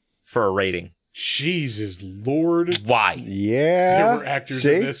 for a rating. Jesus Lord. Why? Yeah. There were actors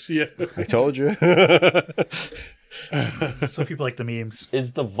See? in this. Yeah. I told you. So people like the memes.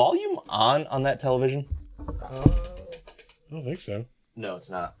 Is the volume on that television? I don't think so. No, it's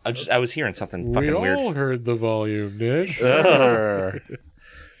not. I was hearing something We fucking all weird. heard the volume, Nick.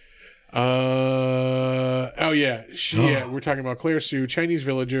 Oh yeah, we're talking about Claire Sue, Chinese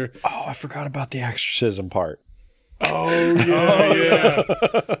villager. Oh, I forgot about the exorcism part. Oh yeah.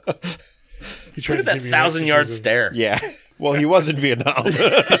 He tried Look at to that give me an 1,000-yard exorcism. stare. Yeah. Well, he was in Vietnam.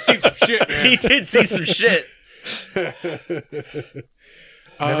 He's seen some shit, man. He did see some shit. Never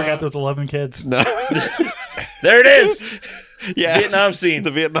got those 11 kids. No. There it is. Yeah. Vietnam scene.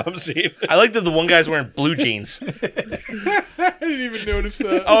 The Vietnam scene. I like that the one guy's wearing blue jeans. I didn't even notice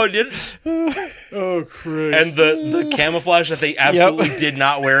that. Oh, it did? Oh, Christ. And the camouflage that they absolutely did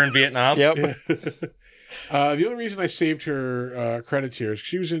not wear in Vietnam. Yep. The only reason I saved her credits here is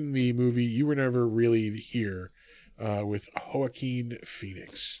she was in the movie You Were Never Really Here with Joaquin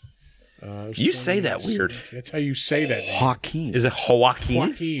Phoenix. You say that weird. That's how you say that name. Joaquin. Is it Joaquin?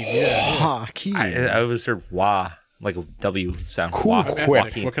 Joaquin, yeah. Joaquin. I always heard wah, like a W sound. Cool. Wah. I'm ethnic.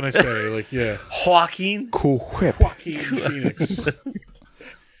 Joaquin. What can I say? Like, yeah. Joaquin? Cool whip. Joaquin Phoenix.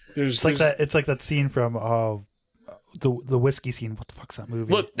 It's like that. It's like that scene from the whiskey scene. What the fuck's that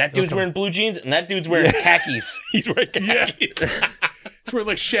movie? Look, that dude's wearing blue jeans and that dude's wearing khakis. He's wearing khakis. It's wearing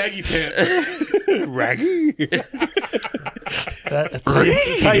like shaggy pants. Raggy.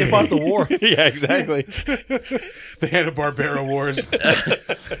 That's how you fought the war. Yeah, exactly. The Hanna-Barbera Wars.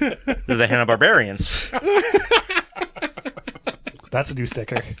 They're the Hanna-Barbarians. That's a new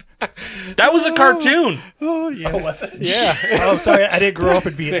sticker. That was a cartoon. Oh yeah. Oh, was it? Yeah. Oh, sorry. I didn't grow up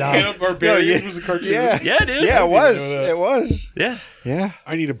in Vietnam. Hanna-Barbera was a cartoon. Yeah. Yeah, dude. Yeah, it was. know that. It was. Yeah. Yeah.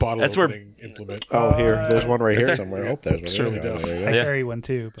 I need a bottle That's where- opening implement. Oh, here. There's one right here there. somewhere. Oh, there's one. Certainly There you go. does. There you I go. Yeah. carry one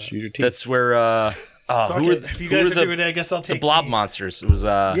too. But... Shoot your teeth. That's where Fuck who it. were, If you who guys were are the, doing it, I guess I'll the take blob Steve. monsters? It was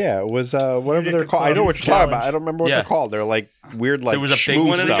Yeah, it was whatever Unique they're called. I know Club what you're talking about. Challenge. I don't remember what Yeah. they're called. They're like weird, like There was a big schmoo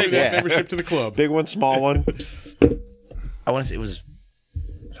one and a stuff. big They one. got Yeah, membership to the club. big one, small one. I want to say it was.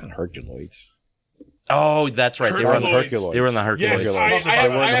 Not Herculoids. Oh, that's right. They were on the Herculoids. They were on the Yes, Herculoids. I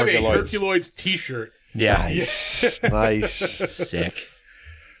have, They were in I have a Herculoids. Herculoids T-shirt. Yeah. Nice. Nice. Sick.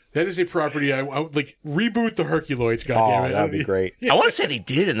 That is a property I would like reboot the Herculoids. Oh, Goddammit, that'd be great. I want to say they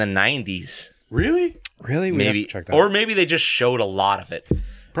did in the 90s. Really? Really? We have Maybe. to check that Or out. maybe they just showed a lot of it.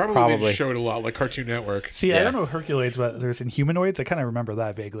 Probably. They Probably. just showed a lot, like Cartoon Network. See, I Yeah. don't know Herculoids, but there's Inhumanoids. I kind of remember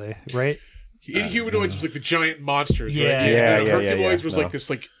that vaguely, right? Inhumanoids was like the giant monsters, Yeah. right? Yeah, And yeah, yeah, Herculoids yeah. was No. like this,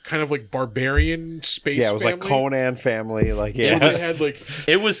 like kind of like barbarian space. Yeah, it was like family. Conan family. Like, Yeah, yeah. they had like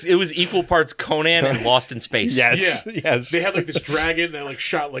It was equal parts Conan and Lost in Space. Yes. Yeah. Yes. they had like this dragon that like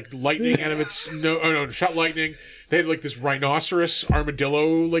shot like lightning out of its shot lightning. They had like this rhinoceros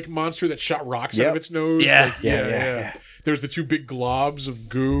armadillo like monster that shot rocks out Yep. of its nose. Yeah. Like, Yeah. There was the two big globs of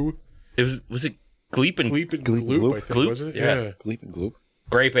goo. Was it Gleep and Gleep and Gleep and Gloop, Gloop. I think, Gloop? wasn't it? Yeah. Yeah. Gleep and Gloop.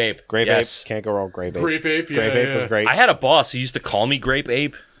 Grape Ape? Grape Yes. Ape. Can't go wrong. Grape Ape. Grape Ape, yeah. Grape Ape yeah. was great. I had a boss who used to call me Grape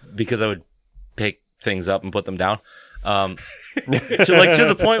Ape because I would pick things up and put them down. So like to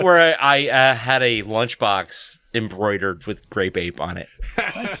the point where I had a lunchbox embroidered with Grape Ape on it.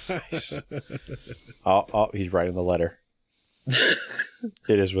 Oh, he's writing the letter.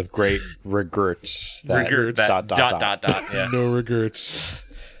 It is with great regrets. That Regrets. That dot. Yeah. No regrets.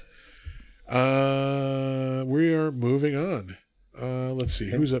 We are moving on. Let's see.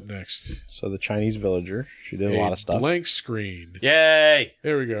 Who's up next? So the Chinese villager. She did a lot of stuff. Blank screen. Yay!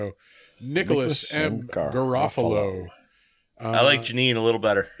 There we go. Nicholas M. Garofalo. I like Janine a little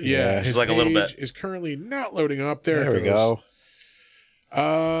better. Yeah, She's his like a little page bit. is currently not loading up. There, There it we goes. go.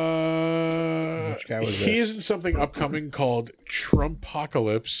 Which guy was He this? is in something upcoming called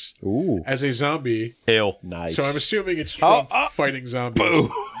Trumpocalypse Ooh, as a zombie. Ew. nice. So I'm assuming it's Trump fighting zombies.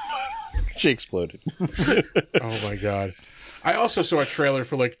 She exploded. Oh my god. I also saw a trailer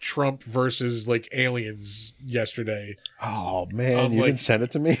for like Trump versus like aliens yesterday. Oh man, you like- didn't send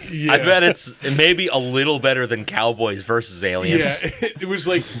it to me. Yeah. I bet it's maybe a little better than Cowboys versus Aliens. Yeah, it was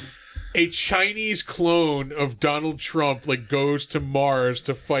like a Chinese clone of Donald Trump like goes to Mars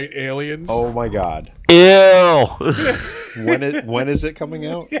to fight aliens. Oh my god. Ew. When is it coming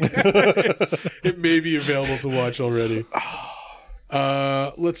out? It may be available to watch already.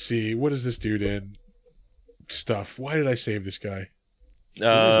 Let's see. What is this dude in? Stuff. Why did I save this guy?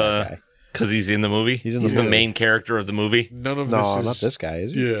 guy? Because he's in the movie. He's in the the movie. main character of the movie. None of No, this is not this guy,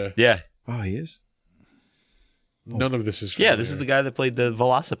 is he? Yeah. Yeah. Oh, he is. None of this is Yeah, this is the guy that played the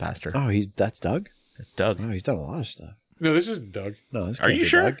Velocipastor. Oh, that's Doug. That's Doug. Oh, he's done a lot of stuff. No, this isn't Doug. No, this Are can't you be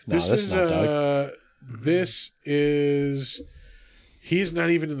sure? Doug. No, this is not Doug. This is he's not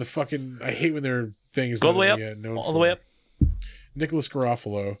even in the fucking I hate when their thing is Go all the way not up. yet known All for. the way up. Nicholas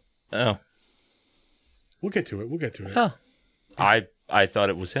Garofalo. Oh. We'll get to it. We'll get to it. Oh. I thought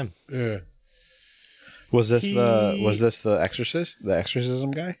it was him. Yeah. Was this the Exorcist? The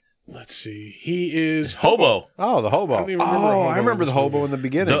exorcism guy? Let's see. He is Hobo. Oh, the hobo. I don't even remember Oh, Hobo I in remember this the hobo movie. in the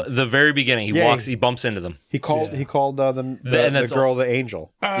beginning. The very beginning. He Yeah, walks. He bumps into them. he called And the that's girl the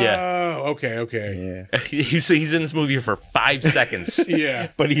angel. Yeah. Oh, okay. Yeah. He's in this movie for 5 seconds. Yeah.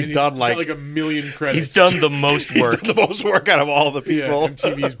 But he's And done, got like- a million credits. He's done the most He's work. done the most work out of all the Yeah, people.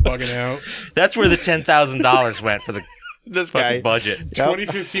 MTV's bugging out. That's where the $10,000 went for the This fucking guy. budget. Yep.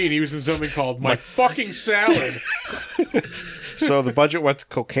 2015, he was in something called My Fucking Salad. So the budget went to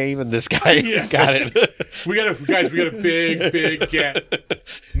cocaine, and this guy Yeah. got it. We got a big get.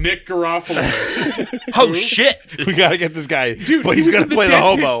 Nick Garofalo. Oh shit! We got to get this guy. Dude, but he he's was gonna in the play the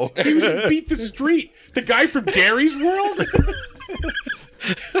hobo. Dentist. He was in Beat the Street. The guy from Gary's World.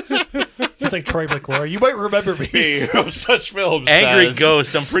 It's like Troy McClure. You might remember me. Of such films. Angry says-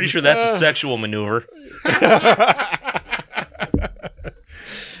 Ghost. I'm pretty sure that's a sexual maneuver.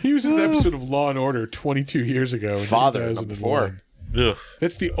 He was in an episode of Law and Order 22 years ago. In Father, 2001. number 4. Ugh.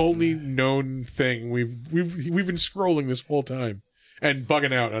 That's the only known thing we've been scrolling this whole time and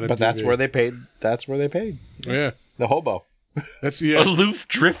bugging out on it. But that's where they paid. That's where they paid. Yeah, The hobo. that's Aloof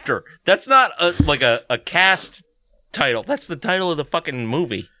Drifter. That's not like a cast title. That's the title of the fucking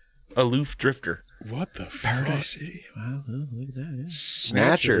movie. Aloof Drifter. What the fuck? Paradise City. Wow, look at that. Yeah.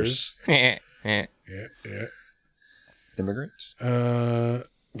 Snatchers. Snatchers. Yeah. Immigrants.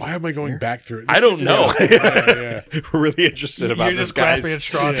 Why am I going back through it? I don't know. Yeah. We're really interested about You're this, just guys. grasping at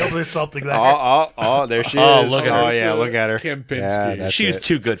straws. Hope there's something there. Oh, there she Oh, is. look at her. Oh, yeah, look at her. Kempinski. Yeah, that's She's it.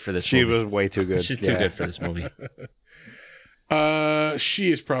 too good for this She movie. was way too good. She's too good for this movie.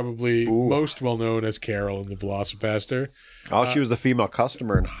 She is probably most well known as Carol in the Velocipastor. Oh, she was the female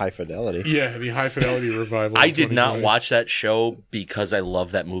customer in High Fidelity. Yeah, the High Fidelity revival. I in did not 2020. watch that show because I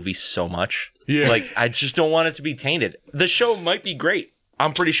love that movie so much. Yeah. Like, I just don't want it to be tainted. The show might be great.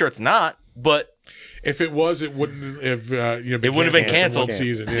 I'm pretty sure it's not, but If it was, it wouldn't have. It wouldn't have been canceled. One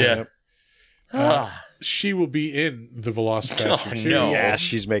season. yeah. Yeah. She will be in the Velocipastor Oh, too. no. Yeah,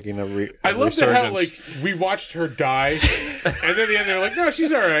 she's making a I love that how resurgence. we watched her die, and then at the end they're like, no,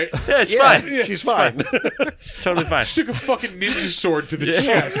 she's all right. Yeah, it's fine. Yeah, she's fine. It's totally fine. She took a fucking ninja sword to the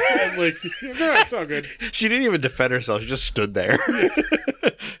chest, and like, no, it's all good. She didn't even defend herself. She just stood there.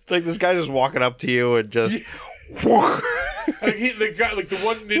 It's like this guy just walking up to you and just... Like the guy, like the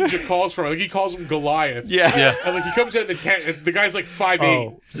one ninja calls for him, like he calls him Goliath. Yeah. Yeah. And like he comes out in the tent, and the guy's like 5'8".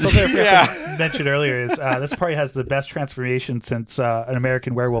 Oh, something I forgot Yeah. to mention earlier is this probably has the best transformation since An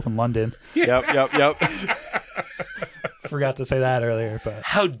American Werewolf in London. Yep. Forgot to say that earlier, but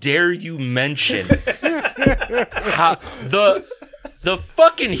How dare you mention how the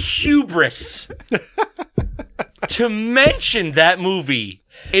fucking hubris to mention that movie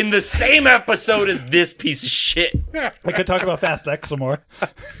in the same episode as this piece of shit. I could talk about Fast X some more.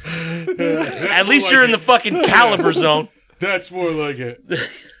 At least you're in the fucking caliber zone. That's more like it.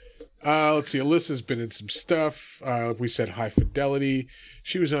 Let's see. Alyssa's been in some stuff. We said High Fidelity.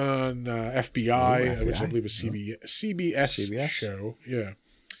 She was on FBI, which I believe is CBS show.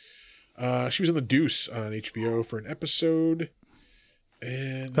 Yeah. She was on The Deuce on HBO for an episode.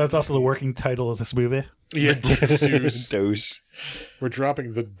 And That's also the working title of this movie. yeah, Deuce. Dose. We're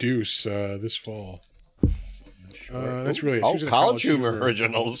dropping The Deuce this fall. That's really it. She Oh, was in College Humor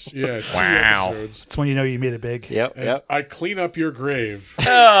originals. Yeah. 2 Wow. episodes. It's when you know you made it big. Yep, And yep. I Clean Up Your Grave.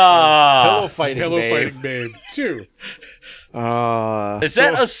 Pillow fighting, Pillow babe. Fighting Babe 2. Is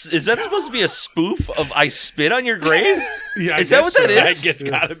that supposed to be a spoof of I Spit on Your Grave? Yeah, Is that what that I is? guess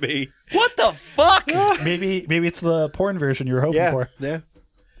gotta be. What the fuck? Maybe it's the porn version you were hoping Yeah, for. yeah.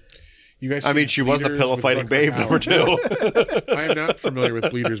 You guys I mean, seen she was the Bleeders pillow with fighting Rutger babe Hauer? number 2. I am not familiar with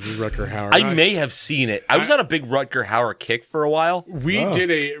Bleeders with Rutger Hauer. I may have seen it. I was on a big Rutger Hauer kick for a while. We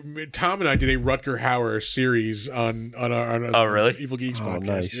did Tom and I did a Rutger Hauer series on our Oh, really? Evil Geeks podcast.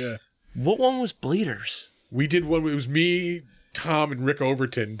 nice. Yeah, What one was Bleeders? we did one. It was me, Tom, and Rick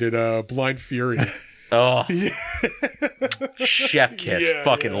Overton did Blind Fury. Oh, Chef Kiss. Yeah,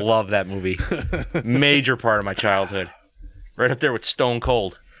 Fucking yeah. love that movie. Major part of my childhood. Right up there with Stone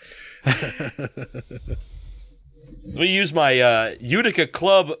Cold. We use my Utica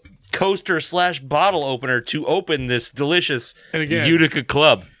Club coaster / bottle opener to open this delicious And again- Utica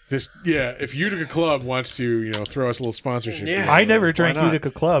Club. If Utica Club wants to, throw us a little sponsorship. Yeah. I never drank not? Utica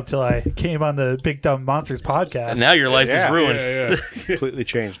Club till I came on the Big Dumb Monsters podcast. And now your life Yeah. is ruined. Yeah. Completely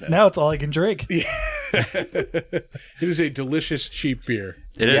changed now. Now it's all I can drink. It is a delicious cheap beer.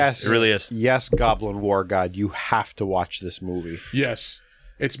 It is. Yes. It really is. Yes, Goblin War God, you have to watch this movie. Yes,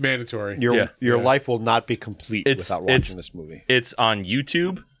 it's mandatory. Your Yeah. life will not be complete It's- without it's- watching this movie. It's on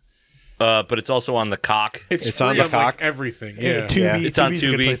YouTube, but it's also on the Cock. It's It's free on the like, cock. everything. Yeah, Yeah. Tubi, It's on Tubi's a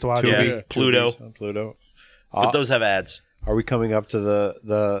good Tubi. place to watch Yeah. it. Yeah. Pluto. Pluto. But those have ads. Are we coming up to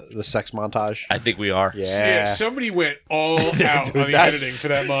the sex montage? I think we are. Yeah. Somebody went all out on the that's- editing for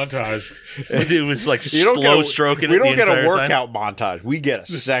that montage. The dude was like You don't slow get a, stroking We it the don't get a entire time. workout montage. We get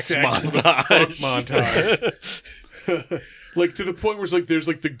a sex with the fuck montage. montage. Like to the point where it's like there's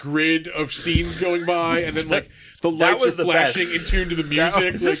like the grid of scenes going by, and then like the That lights are was the best. flashing in tune to the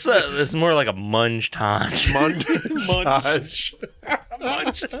music. Is this this is more like a munge taunt. Montage.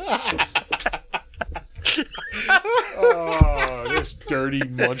 Oh, this dirty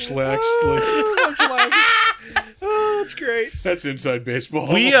munchlax. Oh, that's great. That's inside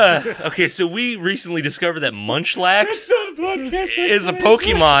baseball. We okay, so we recently discovered that Munchlax It's not a podcast. is a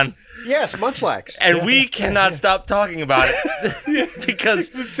Pokemon, Yes, Munchlax. and we cannot stop talking about it because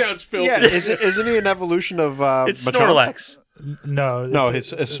It sounds filthy. Yeah, isn't he an evolution of it's Machamp? Snorlax. No. No,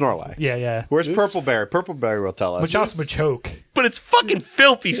 it's Snorlax. Yeah. Where's Purple Berry? Purple Berry will tell us. Which also Machoke. But it's fucking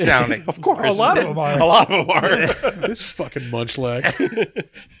filthy sounding. Of course. A lot of them are. A lot of them are. This fucking munchlax.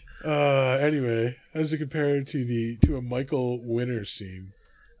 Anyway, how does it compare to a Michael Winner scene?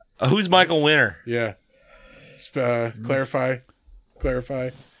 Who's Michael Winner? Yeah. Clarify.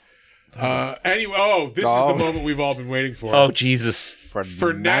 Anyway, this is the moment we've all been waiting for. Oh, Jesus.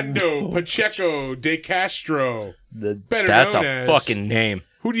 Fernando Pacheco de Castro. Better That's known a as... fucking name.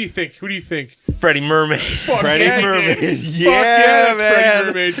 Who do you think? Freddie Mermaid. Freddie Mermaid. Yeah, Yeah, that's Freddie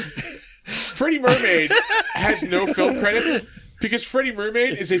Mermaid. Freddie Mermaid has no film credits because Freddie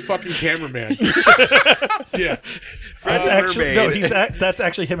Mermaid is a fucking cameraman. Yeah. That's actually that's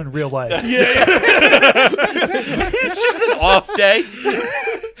actually him in real life. Yeah. It's just an off day.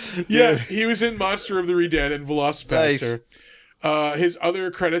 Yeah, he was in Monster of the Re-Dead and Velocipastor. His other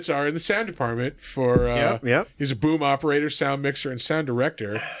credits are in the sound department for he's a boom operator, sound mixer, and sound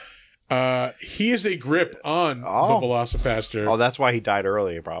director. He is a grip on the Velocipastor. Oh, that's why he died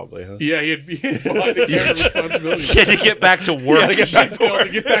early, probably. Huh? Yeah, he had behind the camera responsibility. He had to get back to work. To get back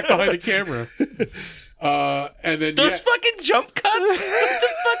behind the camera. And then Those fucking jump cuts. What the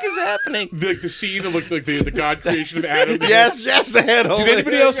fuck is happening? the scene of like the God creation of Adam. Yes, the handle. Did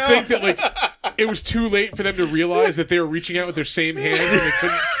anybody else think that like it was too late for them to realize that they were reaching out with their same hands and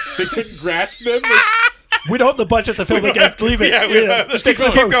they couldn't grasp them? Like, We don't have the budget to film again. Leave it. Yeah, just keep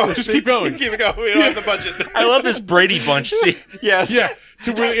going. Just keep going. Keep it going. We don't have the budget. I love this Brady Bunch scene. Yes. Yeah.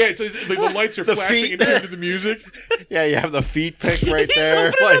 To really, it's like the lights are flashing feet. and tuned to the music. Yeah, you have the feet pick right there.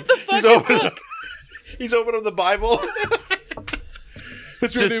 opening up the fucking book. He's opening the Bible.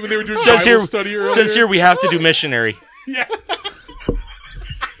 That's when they were doing Says Bible here, study earlier. says here we have to do missionary. Yeah.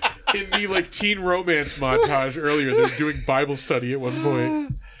 In the like teen romance montage earlier, they were doing Bible study at one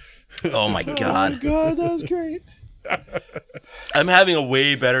point. Oh my god. God, that was great. I'm having a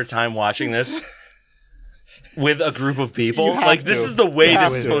way better time watching this with a group of people. You have Like this to. is the way You this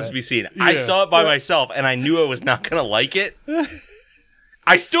have is to. supposed to be seen. I Yeah. saw it by myself and I knew I was not gonna like it.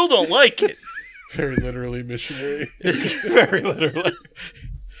 I still don't like it. Very literally missionary. Very literally.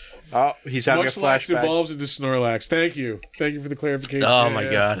 Oh, he's having a Munchlax flashback. evolves into Snorlax. Thank you for the clarification. Oh Yeah, my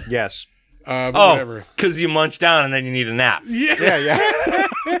yeah. god. Yes. But Oh, whatever. because you munch down and then you need a nap. Yeah.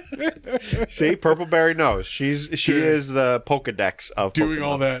 See, Purpleberry knows. She is the Pokedex of Doing Pokemon.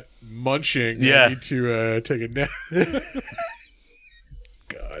 all that munching. Yeah. I need to take a nap.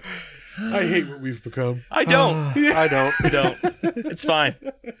 God. I hate what we've become. I don't. I don't. I don't. It's fine.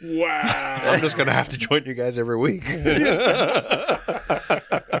 Wow. I'm just gonna have to join you guys every week.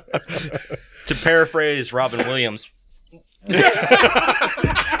 To paraphrase Robin Williams.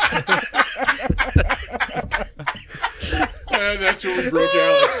 And that's where we broke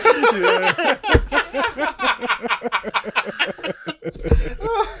Alex. Yeah.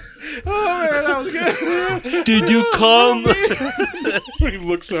 Oh man, that was good. Did you come? When he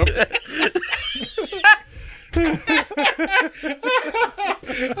looks up.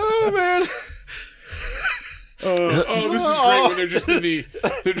 Oh man. This is great when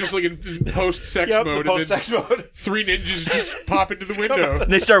they're just like in post-sex Yep, mode, the post-sex and then mode. three ninjas just pop into the window.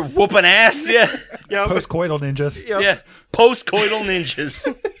 And they start whooping ass. Yeah. Yep. Post-coital ninjas. Yep. Yeah. Post-coital ninjas.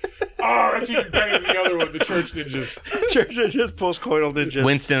 Oh, that's even better than the other one, the church ninjas. Church ninjas, post-coital ninjas.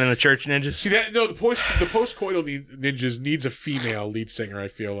 Winston and the church ninjas. See that? No, the post-coital ninjas needs a female lead singer. I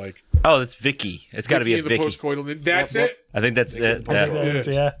feel like Oh, that's Vicky. It's got to be a the Vicky. post-coital ninja. That's it. I think that's it. I think Yeah. that is,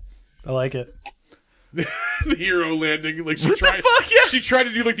 yeah. I like it. The hero landing. Like she What the tried. fuck? Yeah. She tried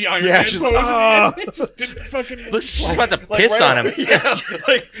to do like the Iron Yeah, Man she's pose. like, and it just didn't fucking. Look, she's about to piss right on him. Yeah,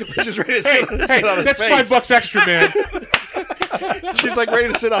 like she's ready to sit, Hey, sit on his that's face. $5 extra, man. She's like ready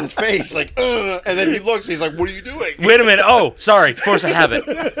to sit on his face, like, and then he looks. He's like, "What are you doing?" Wait a minute. Oh, sorry. Force of habit.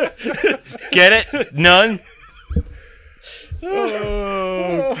 Get it? None?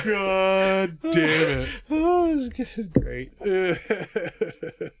 Oh god damn it! Oh, this is great.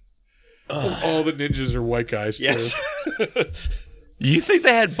 All the ninjas are white guys too. Yes. You think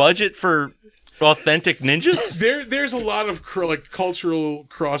they had budget for authentic ninjas? There's a lot of cultural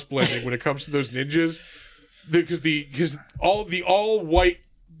cross blending when it comes to those ninjas, because all white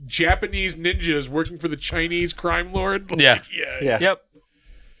Japanese ninjas working for the Chinese crime lord. Like, Yeah. Yeah. Yep.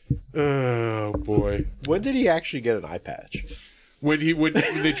 Oh boy. When did he actually get an eye patch? When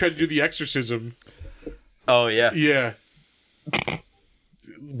they tried to do the exorcism. Oh, yeah. Yeah.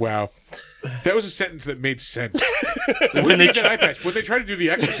 Wow. That was a sentence that made sense. When they Get that eye patch. When they tried to do the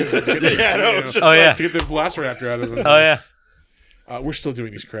exorcism to get Oh, yeah. to get the Velociraptor out of them. Oh, yeah. We're still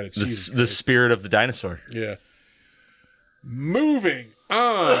doing these credits. Jesus The Christ. spirit of the dinosaur. Yeah. Moving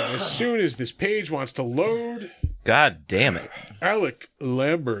on. As soon as this page wants to load, God damn it. Alec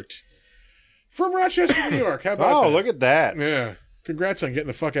Lambert from Rochester, New York. How about that? Oh, look at that. Yeah. Congrats on getting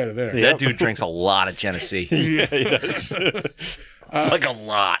the fuck out of there. That dude drinks a lot of Genesee. Yeah, he does. Like a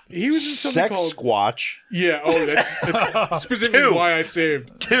lot. He was in something Sex called Squatch. Yeah. Oh, that's specifically Two. why I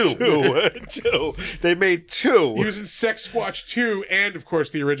saved. Two. They made two. He was in Sex Squatch 2 and, of course,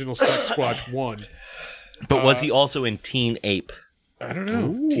 the original Sex Squatch 1. But was he also in Teen Ape? I don't know.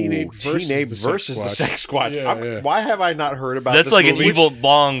 Ooh, Teen Ape versus, the Sex Squatch. Yeah. Why have I not heard about That's this like movie? an Evil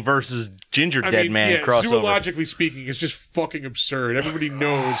Bong versus Ginger Dead Man crossover. Zoologically speaking, it's just fucking absurd. Everybody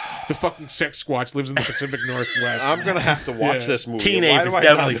knows the fucking Sex Squatch lives in the Pacific Northwest. I'm going to have to watch Yeah. this movie. Teen Why Ape do is I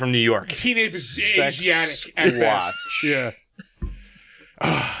definitely not- from New York. Teen Ape is Sex Asiatic at best. Squatch. Yeah.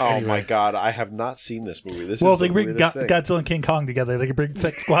 Oh my god, I have not seen this movie. This Well, is they the bring weirdest thing. Godzilla and King Kong together. They can bring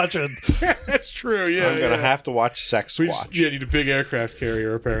Sex Squatch and That's true. Yeah. I'm going to have to watch Sex We just Squatch. need a big aircraft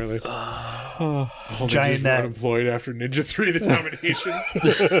carrier, apparently. All Giant ninjas were net. unemployed after Ninja 3, the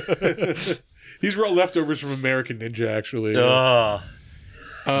domination. These were all leftovers from American Ninja, actually.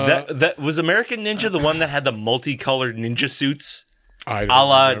 That was American Ninja the one that had the multicolored ninja suits, I a don't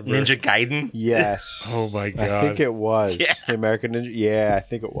la remember. Ninja Gaiden? Yes. Oh my god! I think it was. Yeah. The American Ninja. Yeah, I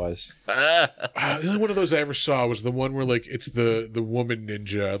think it was. The only one of those I ever saw was the one where like it's the woman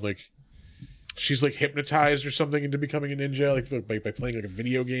ninja, like she's like hypnotized or something into becoming a ninja, like by playing like a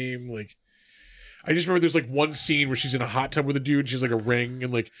video game. Like I just remember there's like one scene where she's in a hot tub with a dude, and she's like a ring,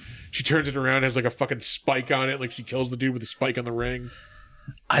 and like she turns it around, and has like a fucking spike on it, like she kills the dude with the spike on the ring.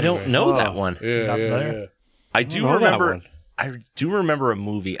 I don't know that one. Yeah, Not yeah, familiar. yeah. I do know that remember. one. I do remember a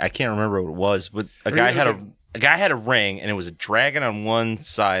movie. I can't remember what it was, but a Or guy it was had like- a guy had a ring, and it was a dragon on one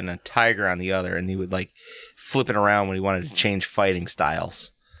side and a tiger on the other, and he would like flip it around when he wanted to change fighting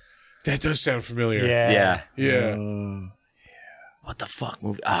styles. That does sound familiar. yeah. Yeah. Yeah. What the fuck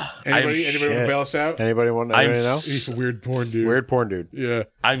movie? Ah, Anybody want to shit. bail us out? Anybody want to I'm know? He's a weird porn dude. Weird porn dude. Yeah.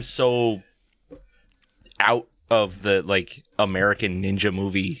 I'm so out of the like American Ninja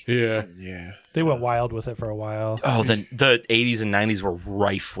movie. Yeah. Yeah. They went wild with it for a while. Oh, the 80s and 90s were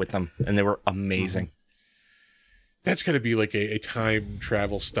rife with them, and they were amazing. That's got to be like a time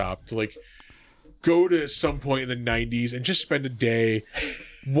travel stop to like go to some point in the 90s and just spend a day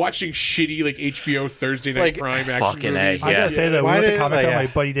watching shitty like HBO Thursday night Like, prime action fucking A, movies. I yeah. gotta say that we Why went to did- Comic Con. yeah. My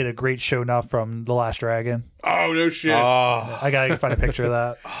buddy did a great show enough from The Last Dragon. Oh no shit. Oh, I gotta find a picture of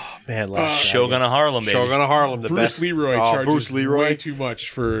that. man. Last Shogun of Harlem, baby. Shogun of Harlem, the Bruce best. Leroy Oh, charges Bruce Leroy. way too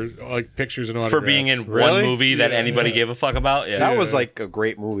much for like pictures and autographs. For being in Really? one movie that Yeah, anybody yeah. gave a fuck about. Yeah. That was like a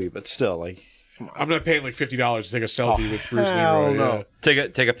great movie, but still, like, I'm not paying like $50 to take a selfie with Bruce hell Leroy. no.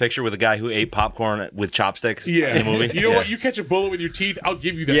 Take a picture with a guy who ate popcorn with chopsticks Yeah. in the movie. You know Yeah. what? You catch a bullet with your teeth, I'll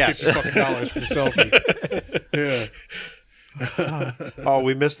give you that Yes. $50 fucking dollars for the selfie. Yeah. Oh,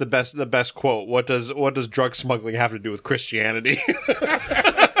 we missed the best quote. What does drug smuggling have to do with Christianity?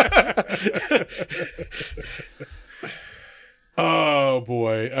 Oh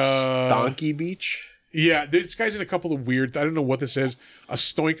boy. Donkey Beach. Yeah, this guy's in a couple of weird. I don't know what this is. A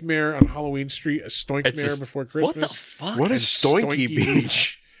stoink mare on Halloween Street. A stoink It's mare just- before What Christmas. the fuck? What is Stoinky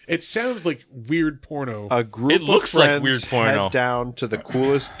Beach? It sounds like weird porno. A group It looks of like friends weird porno. head down to the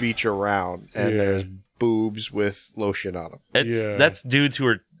coolest beach around, and Yeah. there's boobs with lotion on them. Yeah. That's dudes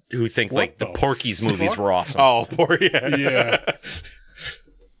who think like the the Porky's movies fuck? were awesome. Oh, poor yeah. Yeah.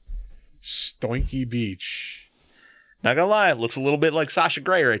 Stoinky Beach. Not gonna lie, it looks a little bit like Sasha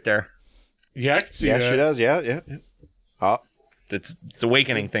Grey right there. Yeah, I can see Yeah, that. she does. Yeah. Oh, It's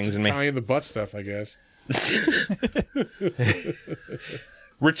awakening things in me. Tying the butt stuff, I guess.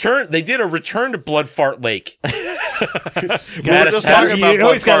 They did a Return to Blood Fart Lake. we were Gotta just start- talking about you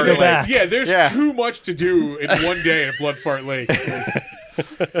always gotta Blood go Fart back. Yeah, there's Yeah. too much to do in one day at Blood Fart Lake.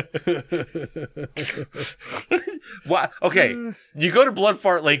 Why? Okay, you go to Blood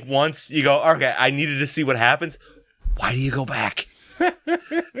Fart Lake once. You go, okay, I needed to see what happens. Why do you go back?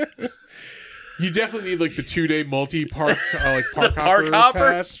 You definitely need like the 2-day multi-park like park park hopper hopper?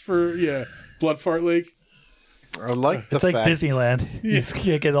 pass for Blood Fart Lake. I like the It's like fact. Disneyland. You just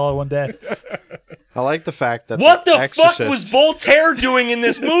can't get it all in one day. I like the fact that What the Exorcist, fuck was Voltaire doing in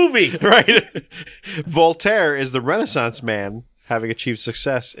this movie? right? Voltaire is the Renaissance man, having achieved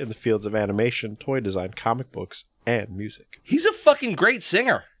success in the fields of animation, toy design, comic books, and music. He's a fucking great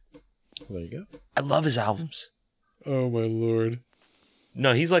singer. There you go. I love his albums. Oh my lord.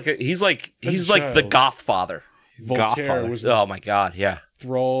 No, he's like As a the child. goth father. Voltaire Godfather. was Oh my god, yeah.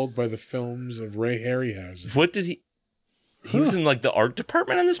 enthralled by the films of Ray Harryhausen. What did he was in like the art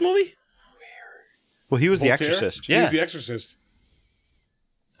department in this movie? Well, he was Voltaire? the Exorcist. He Yeah. was the Exorcist.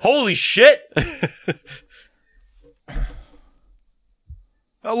 Holy shit!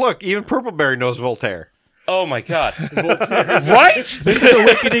 Oh, look, even Purpleberry knows Voltaire. Oh my god. Right? This is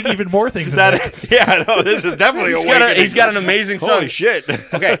awakening even more things. In there. Yeah, no, this is definitely He's got an amazing song. Holy shit.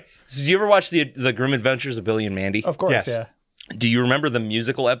 Okay. So did you ever watch the Grim Adventures of Billy and Mandy? Of course, Yes. yeah. Do you remember the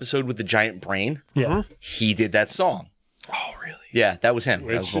musical episode with the giant brain? Yeah. He did that song. Oh, really? Yeah, that was him.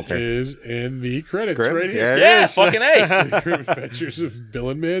 That was Which Voltaire. is in the credits Grim? right here. Yeah, fucking A. The Grim Adventures of Bill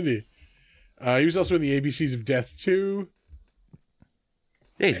and Mandy. He was also in the ABCs of Death 2.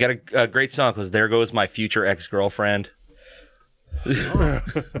 Yeah, he's got a great song because There Goes My Future Ex-Girlfriend.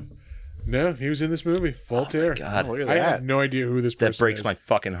 No, he was in this movie. Voltaire. God, Look at I that. have no idea who this person that breaks is. my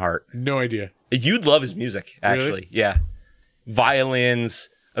fucking heart. No idea. You'd love his music, actually. Really? Yeah. Violins,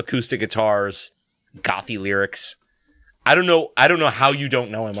 acoustic guitars, gothy lyrics. I don't know how you don't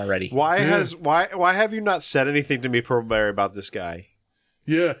know him already. Why have you not said anything to me, Purple Berry, about this guy?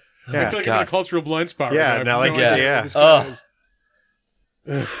 Yeah. Yeah, I feel like I'm in a God. cultural blind spot. Yeah, right now, I have like, no idea yeah. who this guy is.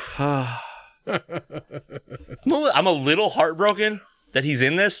 I'm a little heartbroken that he's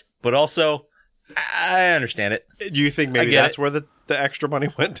in this, but also I understand it. Do you think maybe get that's it. where the extra money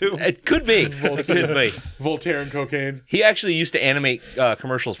went to? It could be. It could be. Voltaire and cocaine. He actually used to animate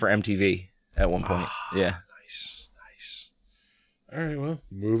commercials for MTV at one point. Yeah. Nice. All right, well,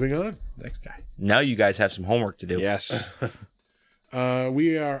 moving on. Next guy. Now you guys have some homework to do. Yes.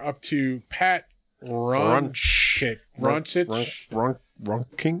 We are up to Pat Ronchich.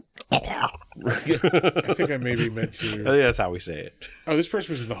 Ronking. I think I maybe meant I to. think that's how we say it. Oh, this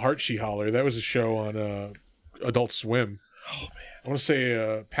person was in the Heart She Holler. That was a show on Adult Swim. Oh man, I want to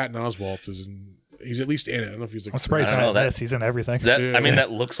say Patton Oswalt is in. He's at least in it. I don't know if he's like. I'm surprised I don't know, not that- this. He's in everything. That Yeah. I mean, that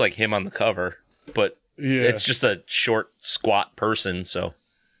looks like him on the cover, but Yeah, it's just a short, squat person. So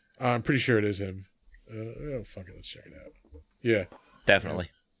I'm pretty sure it is him. Oh fuck it, let's check it out. Yeah. definitely.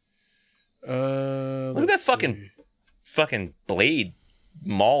 Look at that fucking blade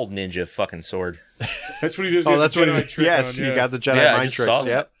mauled ninja fucking sword. That's what he does. Oh, that's what Jedi he. trick Yes, on, he yeah. got the Jedi Yeah, I mind just saw tricks. that.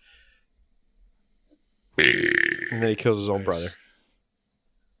 Yep. And then he kills his own brother.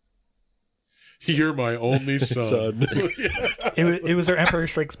 You're my only son. It was their Emperor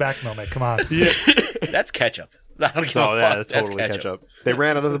Strikes Back moment. Come on. Yeah. That's ketchup. I don't give Oh, a yeah, fuck. that's That's totally ketchup. catch up. They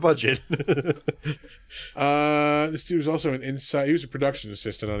ran out of the budget. This dude was also an inside. He was a production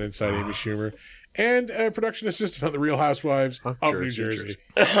assistant on Inside Amy Schumer, and a production assistant on The Real Housewives of New Jersey.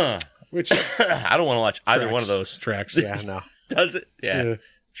 Which I don't want to watch either tracks. one of those. Tracks. Yeah, no. Does it? Yeah, Yeah.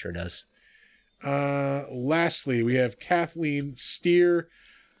 sure does. Lastly, we have Kathleen Steer.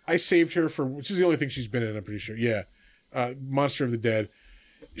 I saved her for, which is the only thing she's been in, I'm pretty sure. Yeah. Monster of the Dead.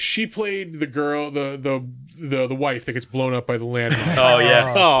 She played the girl, the wife that gets blown up by the landmine. Oh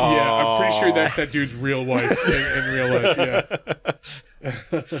yeah. Yeah, I'm pretty sure that's that dude's real wife in real life. Yeah.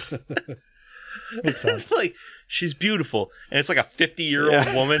 Makes sense. It's like she's beautiful, and it's like a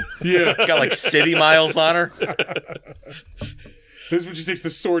 50-year-old woman. Yeah. Got like city miles on her. This is when she takes the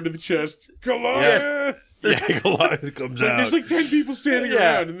sword to the chest. Goliath! Yeah, Goliath comes Like, out. there's like 10 people standing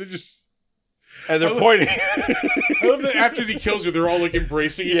Yeah. around, and they're just. And they're pointing. I love that after he kills her, they're all like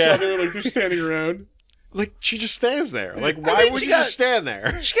embracing each Yeah. other, like they're standing around. Like, she just stands there. Like, why mean, would she you got- just stand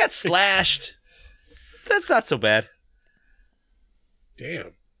there? She got slashed. That's not so bad.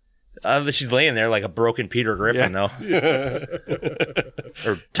 Damn. She's laying there like a broken Peter Griffin, though,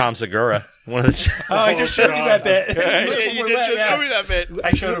 or Tom Segura. One of the. Oh, I just showed you that bit. Yeah, you did just show me that bit.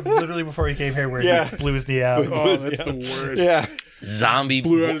 I showed him literally before he came here where Yeah. he blew his knee out. Oh, that's the worst. Yeah. Zombie.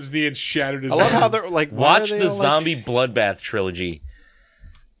 Blew out his knee and shattered his I love arm. how they're like, why Watch are they the all, like- Zombie Bloodbath trilogy.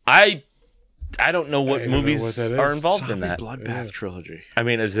 I don't know what don't know movies what that is. are involved in that. Bloodbath trilogy. I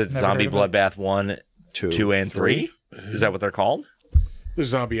mean, is it Never Zombie heard of it. Bloodbath 1, 2, and 3? Is that what they're called? The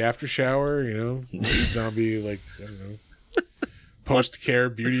zombie after shower, zombie, like, I don't know, post-care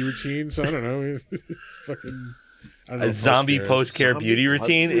beauty routine. So I don't know. Fucking, I don't know. A zombie post-care. post-care Zombie beauty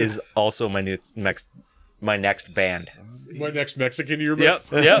routine bloodbath. is also my next band. My next Mexican year Yep,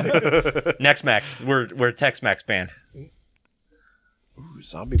 mix. yep. Next Max. We're Tex-Mex band. Ooh,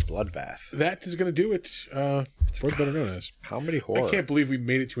 Zombie Bloodbath. That is going to do it for the Better Known As. Comedy horror. I can't believe we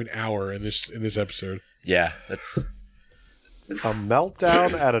made it to an hour in this episode. Yeah, that's A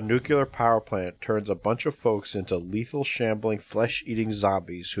meltdown at a nuclear power plant turns a bunch of folks into lethal, shambling, flesh-eating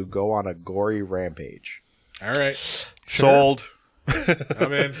zombies who go on a gory rampage. All right. Sold.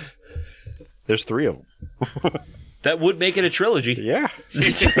 I'm in. There's 3 of them. that would make it a trilogy. Yeah.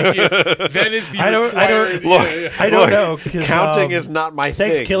 That is the I don't- required- Look. yeah, yeah. I don't know. 'Cause, Counting is not my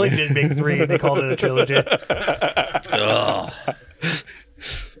thing. Thanksgiving did make 3 and they called it a trilogy. Ugh.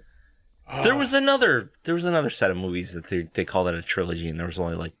 There was another set of movies that they called it a trilogy, and there was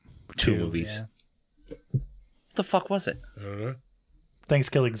only like 2 movies. Yeah. What the fuck was it? I don't know.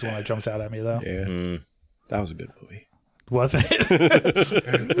 Thanksgiving is one that jumps out at me though. Yeah. That was a good movie. Was it? Was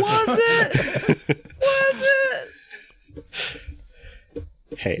it? Was it?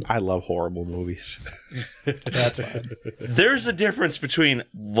 Hey, I love horrible movies. That's fine. There's a difference between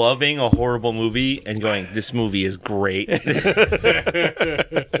loving a horrible movie and going, this movie is great. It's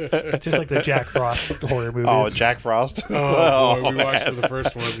just like the Jack Frost horror movies. Oh, Jack Frost. Oh, boy, we watched for the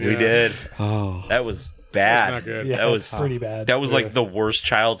first one. We yeah. did. Oh, That was bad. Not good. Yeah, that was pretty bad. That was like the worst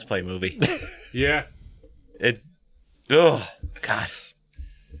Child's Play movie. Yeah. It's, oh, God.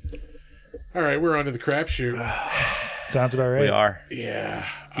 All right, we're on to the crapshoot. Sounds about right. We are. Yeah.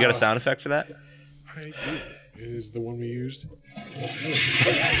 You got a sound effect for that? I do. It is the one we used.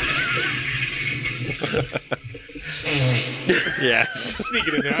 yes. Sneak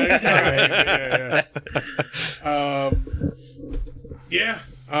it in there. Yeah.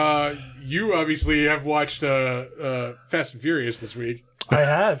 You obviously have watched Fast and Furious this week. I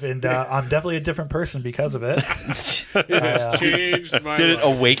have, and I'm definitely a different person because of it. It has changed my Did it life.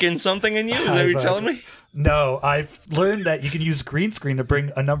 awaken something in you? Is that what you're telling me? No, I've learned that you can use green screen to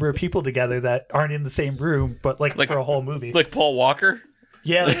bring a number of people together that aren't in the same room, but like for a whole movie. Like Paul Walker?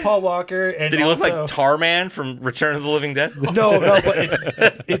 Yeah, like Paul Walker. And Did he look also, like Tarman from Return of the Living Dead? No,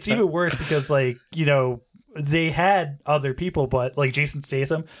 but it's even worse because, like, you know, they had other people, but like Jason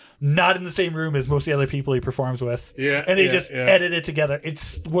Statham, not in the same room as most of the other people he performs with. Yeah, and they yeah, just yeah. edit it together.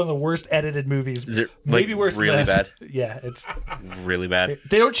 It's one of the worst edited movies. Is it maybe like, worse really than bad? this. Yeah, it's Really bad.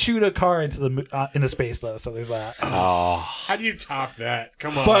 they don't shoot a car into the space though, so there's that. How do you top that?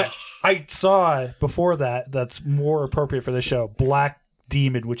 Come on. But I saw before that's more appropriate for the show. Black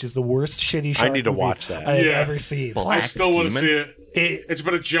Demon, which is the worst shitty shark I need to movie watch that. I've Yeah. ever seen. I Black still want to Demon? see it. It, It's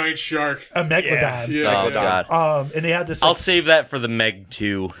about a giant shark. a megalodon. Yeah. Oh, God. And they had this. I'll like, save that for the Meg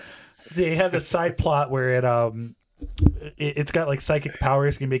 2. They had this side plot where it's got like psychic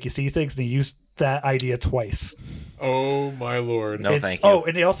powers, can make you see things, and they used that idea twice. Oh my lord. No, thank you. Oh,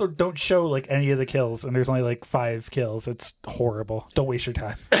 and they also don't show like any of the kills, and there's only like 5 kills. It's horrible. Don't waste your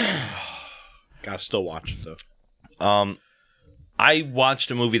time. Gotta still watch it though. I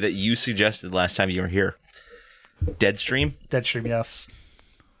watched a movie that you suggested last time you were here. Deadstream. Deadstream, yes.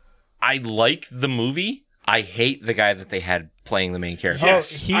 I like the movie. I hate the guy that they had playing the main character.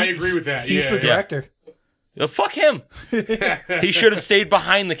 Yes, Oh, I agree with that. He's yeah, the yeah. director. Fuck him. He should have stayed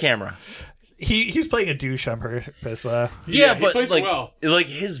behind the camera. He's playing a douche on purpose. Yeah, he but plays like, well. like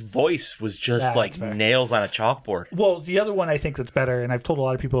his voice was just That's like fair. nails on a chalkboard. Well, the other one I think that's better, and I've told a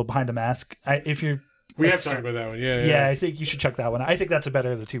lot of people behind the mask. If you're We have talked about that one. Yeah. yeah, I think you should check that one. I think that's a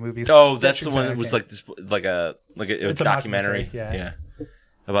better of the two movies. Oh, that's the Deadstream's one that was entertaining. like this, like a It's a documentary. documentary, yeah.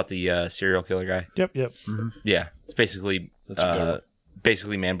 About the serial killer guy. Yep. Yeah, it's basically a good one.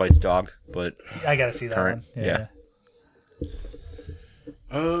 basically Man Bites Dog, but I gotta see that Current, one. yeah.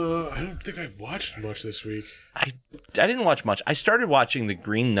 I don't think I've watched much this week. I didn't watch much. I started watching The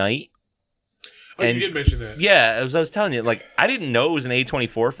Green Knight. Oh, And- you did mention that. Yeah, as I was telling you, like I didn't know it was an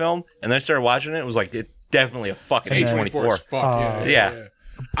A24 film, and then I started watching it. It was like it's definitely a fucking Yeah. A24. Fuck, yeah, Yeah.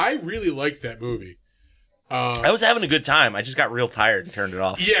 I really liked that movie. I was having a good time. I just got real tired and turned it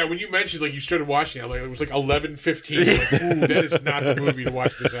off. Yeah, when you mentioned like you started watching it, like it was like 11:15. Like, ooh, that is not the movie to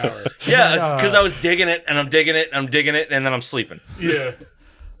watch this hour. Yeah, because I was digging it, and I'm digging it, and I'm digging it, and then I'm sleeping. Yeah.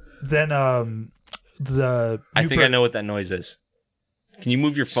 Then the I think I know what that noise is. Can you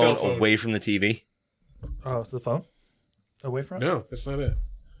move your Cell phone phone. away from the TV? Oh, the phone away from it. No, that's not it.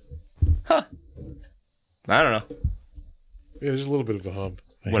 I don't know. Yeah, there's a little bit of a hump.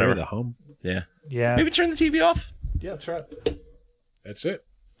 I hear Whatever. the hum. Yeah. Yeah. Maybe turn the TV off. Yeah, that's right. That's it.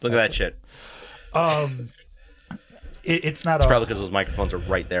 Look at that shit. It's not It's a probably because those microphones are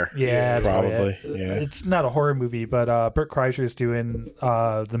right there. yeah, that's Probably. it. Yeah. It's not a horror movie, but Burt Kreischer's doing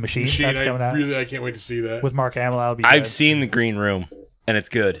the Machine. Machine, That's coming out I can't wait to see that. with Mark Hamill. That'll be I've good. seen The Green Room, and it's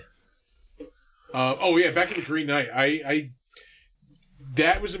good. Oh yeah, back in the Green Knight. I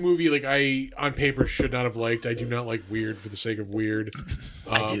that was a movie like I on paper should not have liked. I do not like weird for the sake of weird.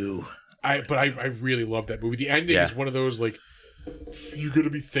 I do. But I really love that movie. The ending Yeah. is one of those like you're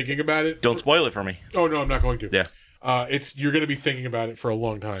gonna be thinking about it. Don't spoil it for me. Oh no, I'm not going to. Yeah. You're gonna be thinking about it for a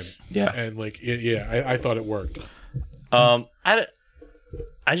long time. Yeah. And like I thought it worked. I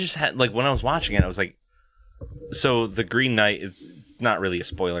just had like when I was watching it, I was like, so the Green Knight is it's not really a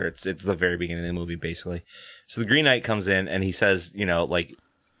spoiler. It's the very beginning of the movie, basically. So the Green Knight comes in and he says, you know, like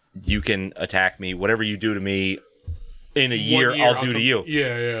you can attack me, whatever you do to me in a year, 1 year, I'll do to you.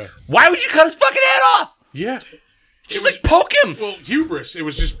 Yeah. Why would you cut his fucking head off? Yeah. Just It was- like poke him. Well, hubris. It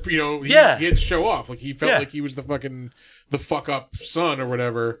was just he Yeah. he had to show off. Like he felt Yeah. like he was the fuck up son or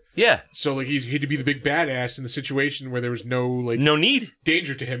whatever. Yeah. So like he had to be the big badass in the situation where there was no like No need.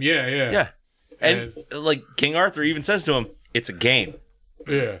 danger to him. Yeah. Yeah. And like King Arthur even says to him, it's a game.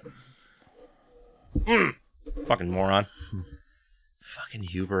 Yeah. Fucking moron. Fucking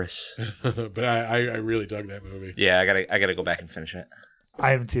hubris. But I really dug that movie. Yeah, I gotta go back and finish it.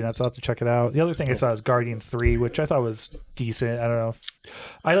 I haven't seen that, so I'll have to check it out. The other thing I saw is Guardians 3, which I thought was decent. I don't know.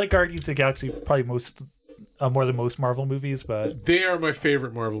 I like Guardians of the Galaxy probably more than most Marvel movies, but They are my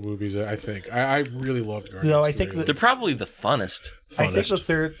favorite Marvel movies, I think. I really loved Guardians. No, I think 3. They're probably the funnest. I think the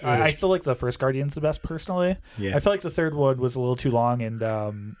third. I still like the first Guardians the best personally. Yeah. I feel like the third one was a little too long, and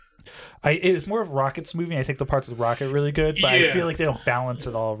it was more of Rocket's movie. I think the parts with Rocket are really good, but Yeah. I feel like they don't balance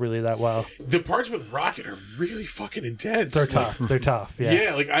it all really that well. The parts with Rocket are really fucking intense. They're tough. They're tough. Yeah.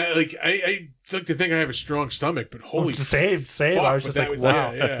 Yeah, I like to think I have a strong stomach, but holy Same. fuck, I was but just that like, was-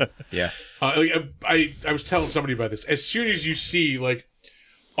 wow. Yeah. Yeah. I was telling somebody about this. As soon as you see like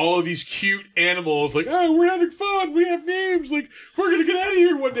all of these cute animals, like, oh, we're having fun, we have names, like, we're gonna get out of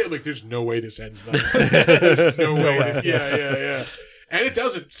here one day. I'm like, there's no way this ends nice. There's no way. Yeah. And it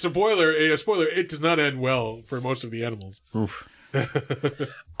doesn't. Spoiler, it does not end well for most of the animals. Oof.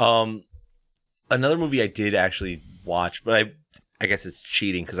 Another movie I did actually watch, but I guess it's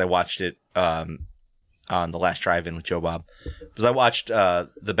cheating because I watched it on the last drive-in with Joe Bob. Was I watched The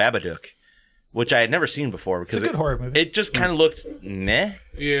Babadook, which I had never seen before because It's a good horror movie. It just kind of looked meh.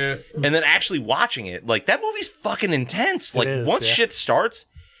 Yeah. And then actually watching it, like that movie's fucking intense. Like is, once yeah. shit starts,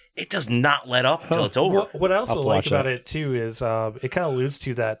 it does not let up until it's over. What I also I'll like watch about that. it too is it kind of alludes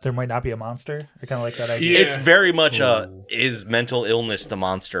to that there might not be a monster. I kind of like that idea. Yeah. It's very much is mental illness the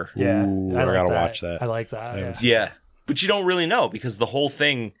monster? Yeah, Ooh, I I like gotta that. watch that. I like that. Yeah. Yeah. But you don't really know because the whole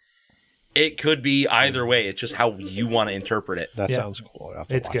thing, it could be either way. It's just how you want to interpret it. That Yeah. sounds cool. I'll have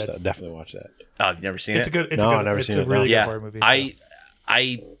to It's watch good. that. Definitely watch that. Oh, you've never seen It's it? a good. It's No, a I've good, never it's seen a it, really no. good Yeah, horror movie.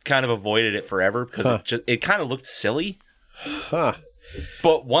 I kind of avoided it forever because it kind of looked silly. Huh.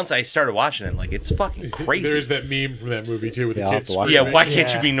 But once I started watching it, like it's fucking crazy. There's that meme from that movie too with Yeah, the I'll kids. have to watch Yeah, screaming. why can't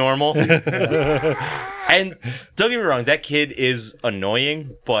Yeah. you be normal? And don't get me wrong, that kid is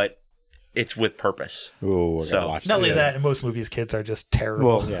annoying, but it's with purpose. Ooh, we're So, gonna watch Not that. only that, in most movies, kids are just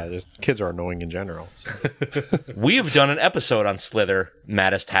terrible. Well, yeah, kids are annoying in general. So. We have done an episode on Slither,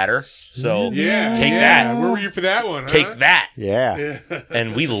 Maddest Hatter. So Yeah. Take yeah. that. Where were you for that one? take huh? that. Yeah.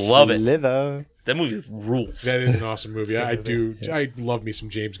 And we love it. Slither. That movie rules. That is an awesome movie. I movie. do. I love me some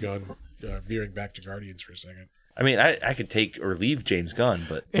James Gunn. Veering back to Guardians for a second. I mean, I could take or leave James Gunn,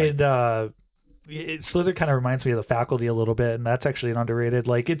 but And Slither kind of reminds me of The Faculty a little bit, and that's actually an underrated.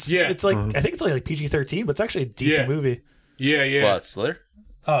 Like it's Yeah. it's like I think it's only like PG-13, but it's actually a decent Yeah. movie. Yeah, yeah, what, Slither?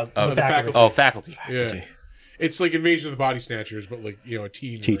 The The Faculty. Faculty. Oh, Faculty. yeah. It's like Invasion of the Body Snatchers, but like a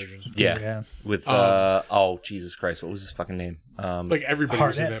teen version. Yeah. With oh Jesus Christ, what was his fucking name? Like everybody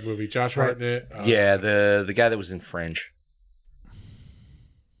was in Hartnett. that movie. Josh Right. Hartnett. Yeah, the guy that was in Fringe.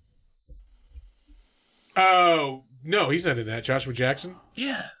 Oh no, he's not in that. Joshua Jackson.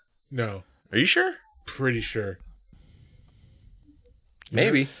 Yeah. No, Are you sure? pretty sure.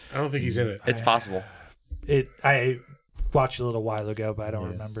 Maybe. I don't think he's in it. It's possible. I watched it a little while ago, but I don't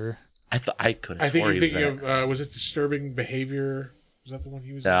remember. I thought I could I have think swore you're he was in thinking it. of was it Disturbing Behavior? Was that the one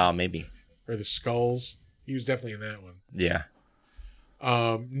he was in? Oh, maybe. Or the Skulls? He was definitely in that one. Yeah.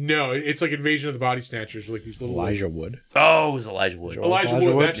 No, it's like Invasion of the Body Snatchers, like these little Elijah Wood. Oh, it was Elijah Wood. Elijah Elijah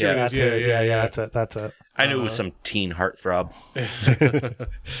Wood. Wood? That's Yeah, who it is. That's Yeah, it. yeah. That's it. That's it. I knew it was some teen heartthrob.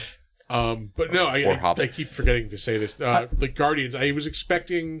 But no, Or Hobbit. I keep forgetting to say this. Like Guardians, I was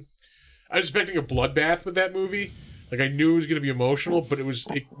expecting a bloodbath with that movie. Like I knew it was going to be emotional, but it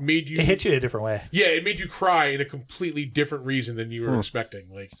made you. It hits you in a different way. Yeah, it made you cry in a completely different reason than you were expecting.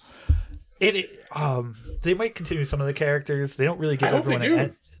 Like They might continue some of the characters. They don't really give I hope they everyone.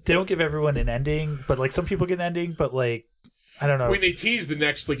 do. They don't give everyone an ending, but like some people get an ending. But like, I don't know. I mean, they tease the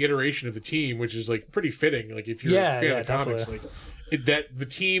next like iteration of the team, which is like pretty fitting. Like if you're Yeah, a fan yeah, of comics, definitely. that the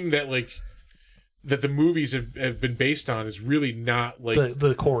team that the movies have been based on is really not like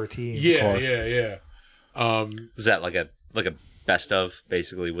the core team. yeah. Was that like a best of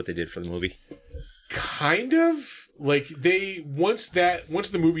basically what they did for the movie? Kind of like once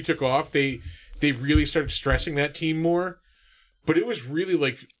the movie took off, they really started stressing that team more. But it was really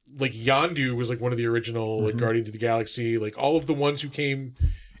like Yondu was like one of the original like Guardians of the Galaxy. Like all of the ones who came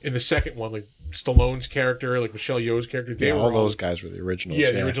in the second one, like Stallone's character, like Michelle Yeoh's character, they were all those guys were the originals.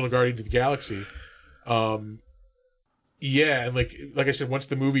 yeah, the original Guardians of the Galaxy. Yeah, and like I said, once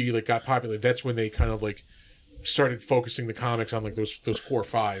the movie like got popular, that's when they kind of like started focusing the comics on like those core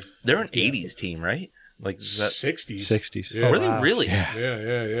five. They're an 80s team, right? Like is that 60s. 60s. Yeah. Were they wow. really?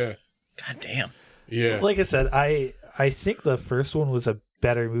 Yeah. God damn. Yeah. Like I said, I think the first one was a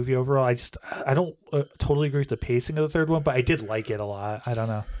better movie overall. I don't totally agree with the pacing of the third one, but I did like it a lot. I don't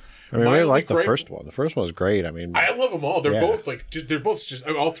know. I mean, I My really only like the gripe- first one. The first one was great. I mean, I love them all. They're Yeah. both like they're both just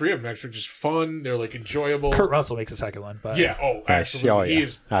all three of them actually just fun. They're like enjoyable. Kurt Russell makes the second one, but Yeah. Oh, nice. absolutely. Oh, yeah. He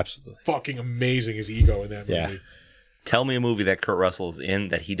is Absolutely. fucking amazing as Ego in that movie. Yeah. Tell me a movie that Kurt Russell is in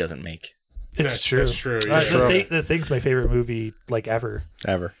that he doesn't make. it's true. That's true. Yeah. The Thing's my favorite movie like ever.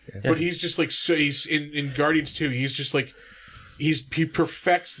 Ever. Yeah. But he's just like so. He's in Guardians 2. He's just like he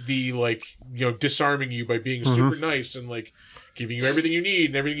perfects the like disarming you by being super nice and like giving you everything you need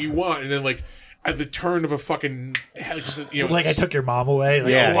and everything you want, and then like at the turn of a fucking Like I took your mom away.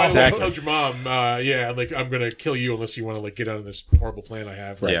 Like, Yeah, I exactly. killed your mom. Yeah, like I'm gonna kill you unless you want to like get out of this horrible plan I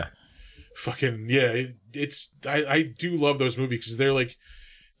have. Yeah. Fucking yeah. I do love those movies because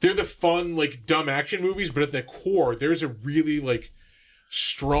they're the fun like dumb action movies, but at the core there's a really like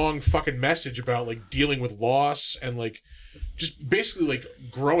strong fucking message about like dealing with loss and like just basically like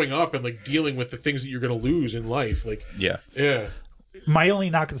growing up and like dealing with the things that you're gonna lose in life. Like Yeah. yeah. my only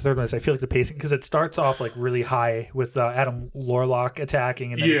knock on the third one is I feel like the pacing, because it starts off like really high with Adam Warlock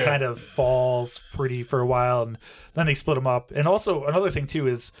attacking, and then it kind of falls pretty for a while, and then they split them up. And also another thing too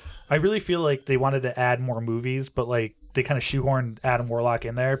is I really feel like they wanted to add more movies, but like they kind of shoehorned Adam Warlock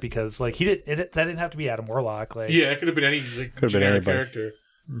in there because like that didn't have to be Adam Warlock. Like Yeah, it could have been any like generic character.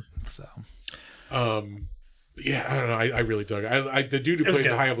 so. Yeah, I don't know. I really dug it. I the dude who was played the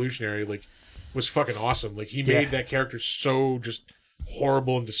good. High Evolutionary like was fucking awesome. Like he made that character so just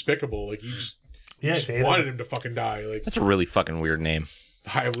horrible and despicable. Like you just wanted him to fucking die. Like That's a really fucking weird name.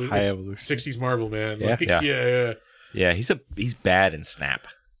 High Evolution, 60s Marvel man. Yeah. Like, Yeah. yeah. Yeah, he's bad in Snap.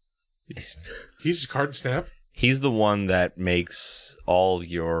 He's Card and Snap. He's the one that makes all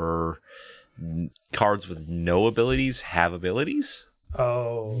your cards with no abilities have abilities.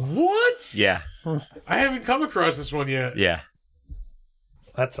 Oh, What? Yeah, I haven't come across this one yet. yeah,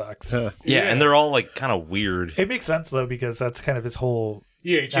 that sucks. yeah, and they're all like kind of weird. It makes sense though because that's kind of his whole.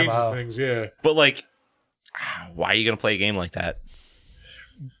 Yeah, he changes MO. things. Yeah. But like, why are you gonna play a game like that?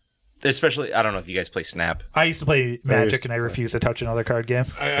 Especially, I don't know if you guys play Snap, I used to play Magic and I refuse to touch another card game.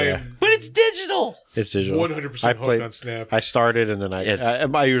 I am but it's digital. It's digital. 100% hooked on Snap. I started and then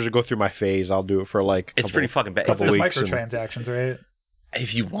I usually go through my phase. I'll do it for like It's pretty fucking bad. couple There's weeks and- microtransactions, right?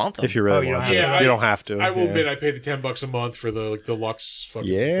 If you want them, if you really you want don't to. have to. You don't have to. I will yeah. admit I pay the $10 a month for the like deluxe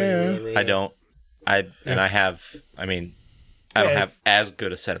fucking Yeah. thing. I don't. I have. I mean, I don't have as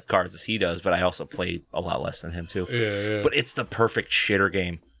good a set of cards as he does, but I also play a lot less than him too. Yeah. But it's the perfect shitter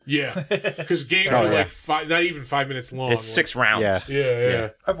game. Yeah, because games Oh, are yeah. like not even 5 minutes long. It's 6 rounds. Yeah. Yeah.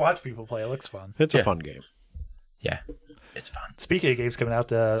 I've watched people play. It looks fun. It's a fun game. Yeah. It's fun. Speaking of games coming out,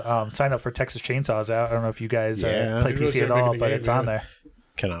 the sign up for Texas Chainsaw is out. I don't know if you guys Yeah. play Maybe PC they'll at start all, making a but game, it's on yeah. there.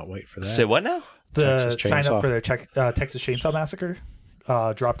 Cannot wait for that. Say what now? The Texas sign Chainsaw. up for their Texas Chainsaw Massacre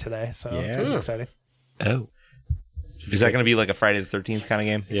dropped today, so it's gonna be exciting. Oh. Is that going to be like a Friday the 13th kind of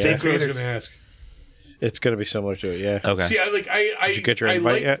game? Yeah. That's what I was creators. going to ask. It's going to be similar to it, yeah. Okay. See, Did you get your I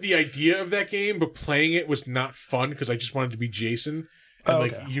invite liked yet? the idea of that game, but playing it was not fun because I just wanted to be Jason.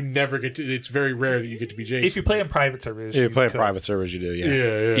 And okay. you never get to. It's very rare that you get to be Jason. If you play in private servers, If you play in could. private servers, you do, yeah.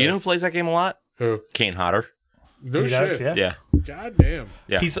 yeah. You know who plays that game a lot? Who? Kane Hodder. No He shit. does, yeah. Yeah. God damn.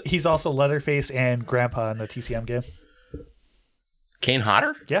 Yeah. He's also Leatherface and Grandpa in the TCM game. Kane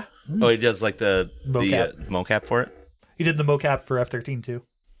Hodder? Yeah, Oh, he does like the Mocap. mocap for it? he did the mocap for F-13 too.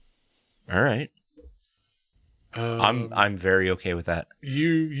 All right. I'm very okay with that.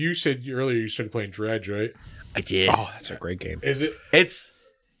 You said earlier you started playing Dredge, right? I did. Oh, that's a great game. Is it?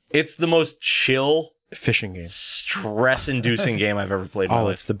 It's the most chill, Fishing game. stress-inducing game I've ever played in my Oh,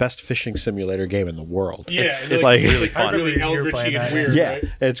 life. it's the best fishing simulator game in the world. Yeah, It's and, like- really fun. Really I remember you were eldritchy playing and that, weird. Yeah, Right?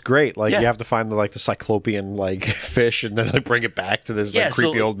 it's great. Like Yeah. you have to find the cyclopean like fish and then like bring it back to this like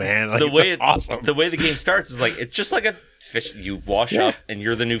creepy old man. Like it's awesome. The way the game starts is like it's just like a fish. You wash Yeah. up and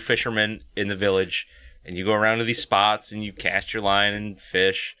you're the new fisherman in the village, and you go around to these spots and you cast your line and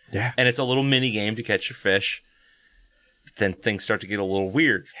fish. Yeah. And it's a little mini game to catch your fish. But then things start to get a little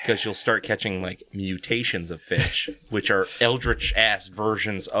weird because you'll start catching like mutations of fish, which are eldritch ass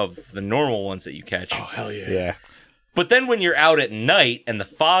versions of the normal ones that you catch. Oh hell yeah. Yeah. But then when you're out at night and the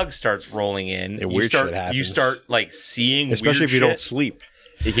fog starts rolling in, And weird shit happens. you start like seeing Especially weird if you shit. don't sleep.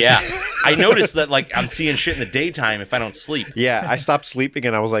 Yeah. I noticed that like I'm seeing shit in the daytime if I don't sleep. Yeah, I stopped sleeping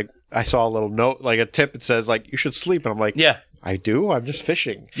and I was like, I saw a little note, like a tip. It says like you should sleep, and I'm like, Yeah. I do. I'm just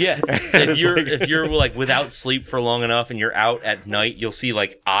fishing. Yeah. If you're like without sleep for long enough and you're out at night, you'll see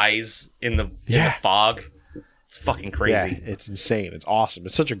like eyes in the fog. It's fucking Yeah, crazy. it's insane. It's awesome.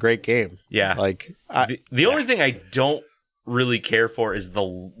 It's such a great game. Yeah. Like The only thing I don't really care for is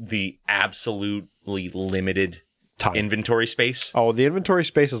the absolutely limited Time. inventory space. Oh, the inventory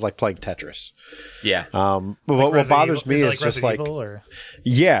space is like playing Tetris. Yeah. But what bothers me is just like, Evil, or?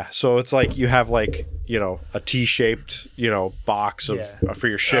 yeah. So it's like you have like a T-shaped box of for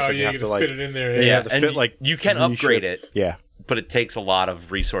your ship, and you have to like fit it in there. you Yeah, have to and fit like you can 3 upgrade ship- it, Yeah. but it takes a lot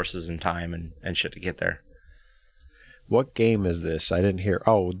of resources and time and shit to get there. What game is this? I didn't hear.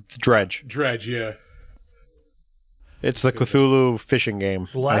 Oh, Dredge. Dredge, yeah. It's the Cthulhu fishing game.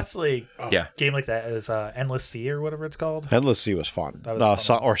 The last Yeah. game like that is Endless Sea or whatever it's called. Endless Sea was fun. That was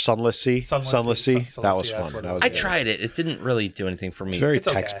fun. Or Sunless Sea. Sunless Sea. Sea. That was Sunless Sea, fun. that's That was I good. tried it. It didn't really do anything for me. It's very It's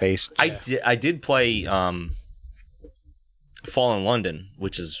okay. text-based. I did play Fallen London,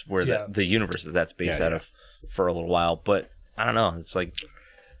 which is where the universe that's based out of for a little while. But I don't know. It's like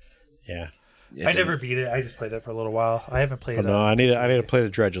Yeah. I never beat it. I just played it for a little while. I haven't played But it. no, I need to play the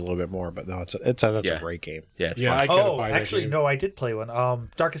Dredge a little bit more. But no, that's a great game. Yeah, it's Yeah, fun. I gotta Oh, buy that actually, game. no, I did play one.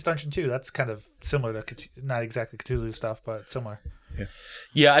 Darkest Dungeon 2. That's kind of similar to not exactly Cthulhu stuff, but similar.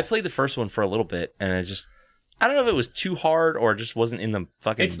 Yeah, I played the first one for a little bit, and I don't know if it was too hard or just wasn't in the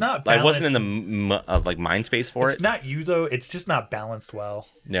fucking. It's not I wasn't in the like mind space for It's it. not you though. It's just not balanced well.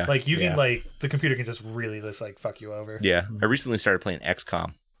 Yeah, Like you Yeah. can like the computer can just really just like fuck you over. yeah. I recently started playing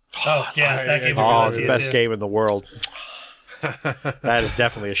XCOM. Oh yeah, that game. Oh, was the good best too. game in the world. That is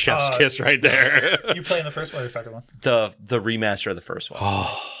definitely a chef's kiss right there. You playing the first one or the second one? The remaster of the first one.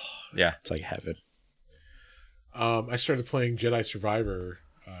 Oh, Yeah, it's like heaven. I started playing Jedi Survivor.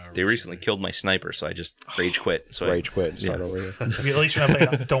 they recently killed my sniper, so I just rage quit. So Rage quit and start over here. I mean, at least you're not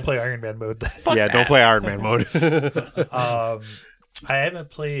playing. Don't play Iron Man mode. Don't play Iron Man mode. I haven't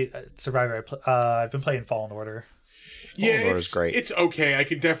played Survivor. I've been playing Fallen Order. Yeah, Fallen Order's it's great. It's okay. I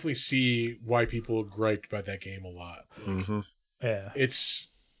can definitely see why people griped about that game a lot. Yeah, It's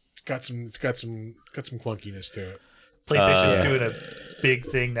got some clunkiness to it. PlayStation's Yeah. doing a big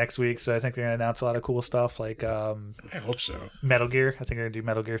thing next week, so I think they're gonna announce a lot of cool stuff like I hope so. Metal Gear. I think they're gonna do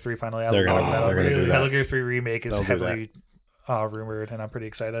Metal Gear 3 finally. They're gonna do that. Metal Gear 3 remake is They'll do heavily rumored, and I'm pretty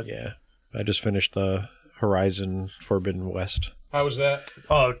excited. Yeah, I just finished the Horizon Forbidden West, How was that?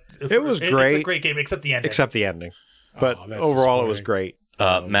 Oh, It was It's a great. great game, except the ending. except the ending. But Oh, that's overall, it was disappointing.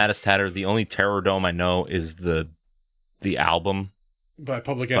 great. Mattis Tatter, the only Terror Dome I know is the album. By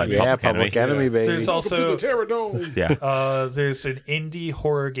Public By Enemy. Yeah, Public Public Enemy, baby. There's Welcome to also the Terror Dome. Yeah. there's an indie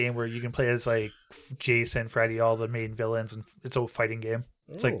horror game where you can play as like Jason, Freddy, all the main villains, and it's a fighting game.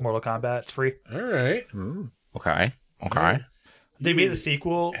 It's like Mortal Kombat. It's free. All right. Okay. They made a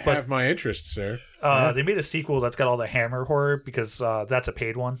sequel, but Have my interest, sir. they made a sequel that's got all the Hammer horror because that's a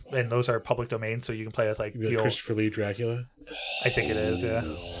paid one, and those are public domain, so you can play as like You mean the old. Christopher Lee Dracula. I think it is, yeah.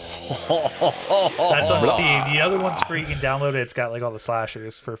 That's on Steam. The other one's free. You can download it. It's got like all the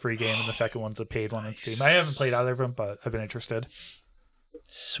slashers for a free game, and the second one's a paid one on Steam. I haven't played either of them, but I've been interested.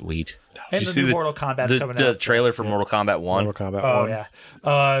 Sweet. And the new Mortal Kombat's coming the out. trailer for Mortal Kombat 1? Mortal Kombat Oh 1. yeah,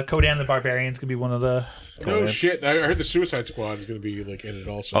 Codan the Barbarian's gonna be one of the. No shit. I heard the Suicide Squad is going to be like in it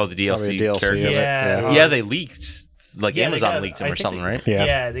also. Oh, the DLC, Probably a DLC character. of it. Yeah. Yeah, they leaked. Like Yeah, they Amazon got- leaked I them or think something, they- right? Yeah.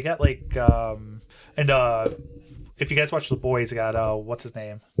 Yeah, they got like if you guys watch The Boys, they got what's his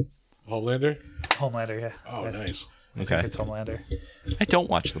name, Homelander. Homelander. Yeah. Oh, nice. I think Okay. it's Homelander. I don't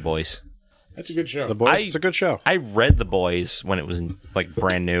watch The Boys. That's a good show. The Boys. I- It's a good show. I read The Boys when it was like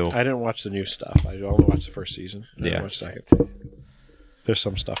brand new. I didn't watch the new stuff. I only watched the first season. I didn't Yeah. watch the second. There's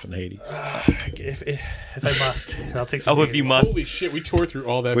some stuff in Hades. If I must, I'll take some. Oh, if you must. Holy shit, we tore through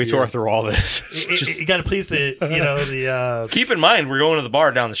all that. We beer. tore through all this. You got to please the the Keep in mind, we're going to the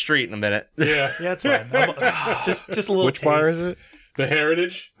bar down the street in a minute. Yeah. yeah, it's fine. Just a little. Which bar taste. is it? The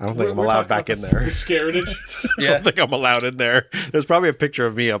Heritage. I don't think I'm We're allowed talking back in about there. The Scaritage. I don't think I'm allowed in there. There's probably a picture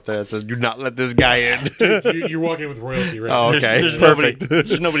of me up there that says, "Do not let this guy in." You're walking with royalty, right? Oh, There's, okay. there's Perfect. nobody.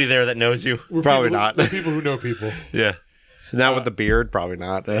 There's nobody there that knows you. We're probably people- not. we're people who know people. Yeah. Not with the beard, probably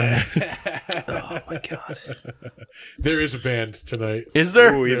not. There is a band tonight. Is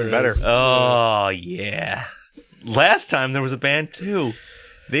there? Ooh, even There better. is. Oh yeah. Last time there was a band too.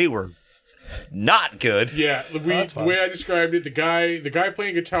 They were not good. Yeah, the way I described it, the guy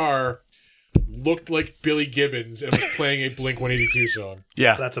playing guitar looked like Billy Gibbons and was playing a Blink 182 song.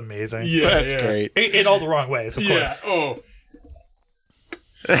 Yeah. That's amazing. Yeah, That's yeah. great. In all the wrong ways, of Yeah. course. Oh.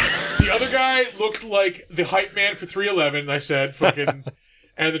 The other guy looked like the hype man for 311. I said, fucking,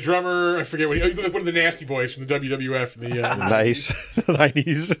 and the drummer, I forget what he looked like. One of the Nasty Boys from the WWF. Nice.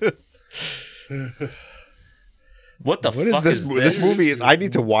 90s. What the What fuck is this? This movie is. I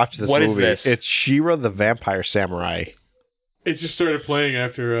need to watch this What movie. is this? It's She-Ra the Vampire Samurai. It just started playing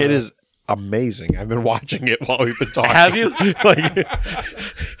after. It is amazing. I've been watching it while we've been talking. Have you? Like,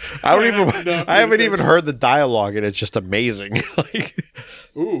 I don't even. No, I haven't it's- even heard the dialogue, and it's just amazing. Like,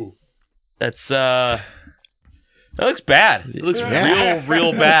 Ooh. That's It looks bad. It looks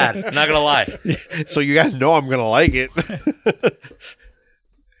real bad. I'm not gonna lie. So you guys know I'm gonna like it.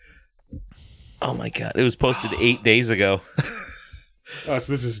 Oh my god! It was posted 8 days ago. Oh,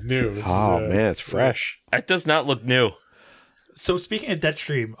 so this is new. Man, it's fresh. It does not look new. So speaking of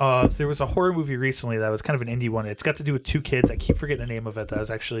Deadstream, there was a horror movie recently that was kind of an indie one. It's got to do with two kids. I keep forgetting the name of it. That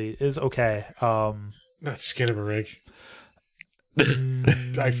was actually is okay. Not Skinamarink.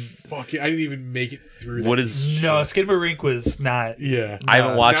 I didn't even make it through. What is no Skinamarink was not. Yeah, I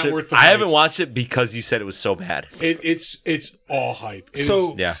haven't watched not it. worth the I hype. haven't watched it because you said it was so bad. It's all hype. It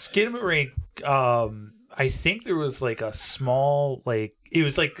So is- Yeah. Skinamarink, I think there was like a small it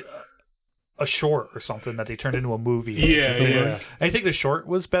was like a short or something that they turned into a movie. yeah. I think the short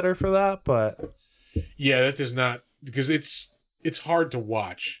was better for that, but Yeah, that does not, because it's hard to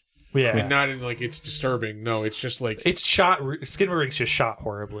watch. yeah. And not in like it's disturbing. No, it's just like It's shot. Skinamarink just shot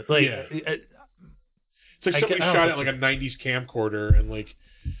horribly. Like, Yeah. It's like I somebody don't know shot if it like a 90s camcorder and like,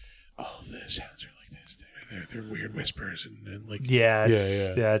 oh, the sounds are like this. They're weird whispers and like yeah,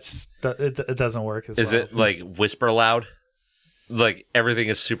 Yeah. It's it doesn't work as Is well. it like whisper loud? Like everything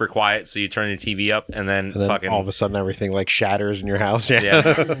is super quiet, so you turn the TV up and then, And then fucking all of a sudden everything like shatters in your house. Yeah.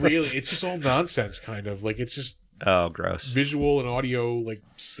 yeah. not really. It's just all nonsense, kind of like it's just Oh, gross. visual and audio like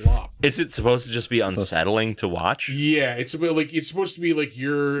slop. Is it supposed to just be unsettling to watch? Yeah, it's about like it's supposed to be like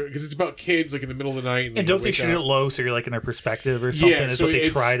because it's about kids like in the middle of the night. And don't they wake shoot it up. low so you're like in their perspective or something? Yeah, is so what they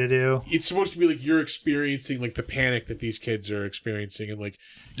it's- try to do. It's supposed to be like you're experiencing like the panic that these kids are experiencing, and like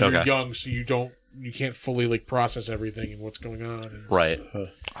you're Okay. young, so you can't fully like process everything and what's going on. And it's Right.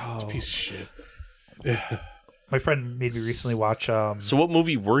 just, it's a piece of shit. My friend made me recently watch. So what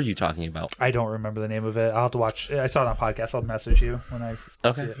movie were you talking about? I don't remember the name of it. I'll have to watch. I saw it on a podcast. I'll message you when I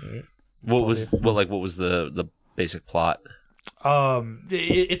see Okay. it. What was the basic plot?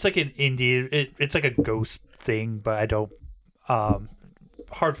 It's like an indie. It's like a ghost thing, but I don't.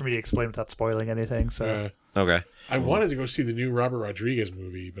 Hard for me to explain without spoiling anything. So, Okay. I wanted to go see the new Robert Rodriguez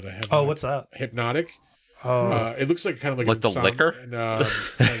movie, but I haven't. oh, what's that? Hypnotic? Oh, It looks like kind of like Like the liquor? not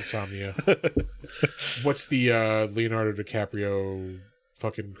Insomnia. What's the Leonardo DiCaprio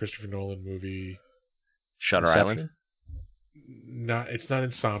fucking Christopher Nolan movie? Shutter Inception? Island. It's not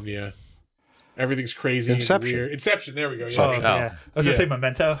Insomnia. Everything's crazy. Inception. And weird. Inception. There we go. Yeah. oh, Inception. yeah. I was gonna Yeah. say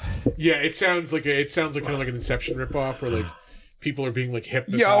Memento. Yeah, it sounds like kind of like an Inception ripoff where like people are being like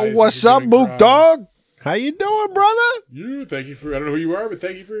hypnotized. Yo, and what's they're up, doing Mook drugs. Dog? How you doing, brother? Thank you for. I don't know who you are, but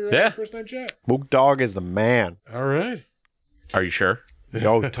thank you for your Yeah. first time chat. Mook Dog is the man. All right. Are you sure?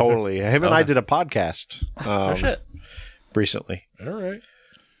 Yo, totally. Him and I did a podcast Oh shit. recently. All right.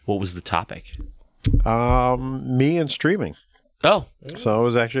 What was the topic? Me and streaming. Oh, So it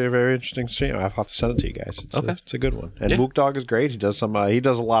was actually a very interesting stream. I'll have to send it to you guys. It's a good one. And Yeah. Mook Dog is great. He does a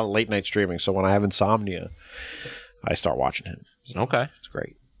lot of late night streaming. So when I have insomnia, I start watching him. So okay. it's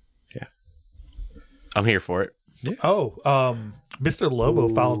great. I'm here for it. Oh, Mr. Lobo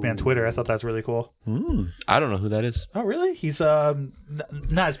followed me on Twitter. I thought that was really cool. I don't know who that is. Oh, really? He's not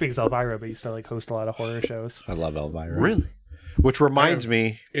as big as Elvira, but he used to like host a lot of horror shows. I love Elvira. Really? Which reminds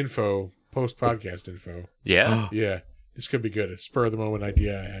me, Info, post podcast info. Yeah. Yeah, this could be good. A spur of the moment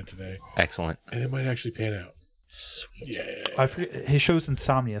idea I had today, Excellent. and it might actually pan out. Sweet. Yeah. I forget his show's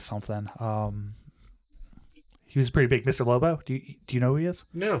Insomnia something. He was pretty big. Mr. Lobo. Do you know who he is?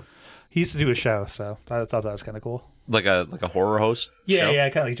 No. He used to do a show, so I thought that was kind of cool. Like a horror host? Yeah, show? yeah,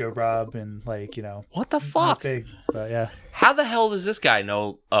 kind of like Joe Rob and What the not fuck? big, but yeah. How the hell does this guy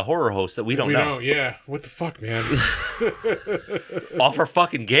know a horror host that we don't know? Yeah. What the fuck, man? Off our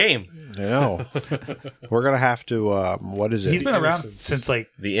fucking game. we're gonna have to. What is it? He's been around Innocence. since like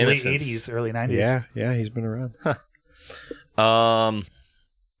The late Innocence. 80s, early 90s. yeah, he's been around. Um,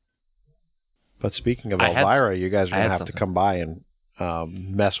 But speaking of I had Elvira, you guys are I gonna had have something. to come by and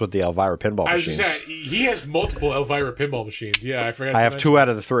mess with the Elvira pinball I was machines. just saying, he has multiple Elvira pinball machines. Yeah, I forgot. I to have mention 2 out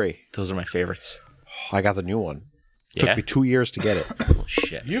of the 3. those are my favorites. I got the new one. Yeah. Took me 2 years to get it. Oh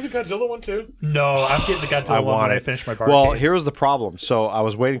shit. You have a Godzilla one too? No, I'm getting the Godzilla I one want when I it. finish my bar. Well, here's the problem. So I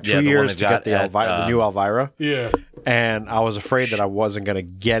was waiting 2 Yeah, the one years they've to get got the at, Elvira, the new Elvira, Yeah. and I was afraid that I wasn't going to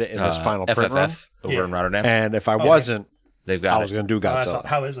get it in this final print run. FFF over Yeah. in Rotterdam. And if I wasn't, They've I got was it. going to do Godzilla.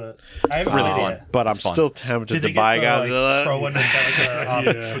 How is it? I haven't Really played it fun. yet. But I'm It's fun. still tempted Did they to get buy the, Godzilla. Pro one that's got,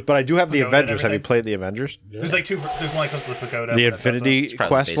 like, Yeah. But I do have the Pagoda and Avengers. Have you everything? played the Avengers? There's like two. There's one that comes with Pagoda. The but that's Infinity probably the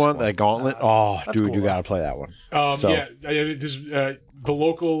Quest basic one, one. the Gauntlet. Oh, That's dude, cool, you though. got to play that one. So- Yeah. The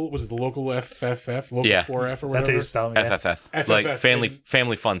local, was it the local FFF? Local Yeah. 4F or That's what whatever? he's telling me. Yeah. FFF. FFF. Like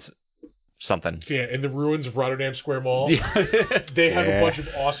family fun something. Yeah, in the ruins of Rotterdam Square Mall, they have a bunch of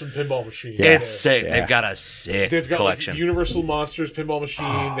awesome pinball machines. It's sick. Yeah. They've got a sick They've got collection. like, Universal Monsters pinball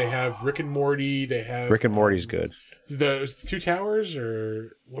machine. They have Rick and Morty. They have Rick and Morty's good. the Two Towers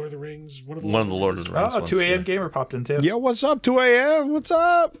or Lord of the Rings. One of the Lord of the Rings. Oh, ones, 2 a.m. yeah. gamer popped in too. Yo, what's up? 2 a.m. What's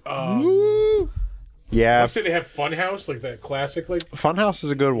up? Woo. Yeah, Let's say they have Funhouse, like that classic, like Funhouse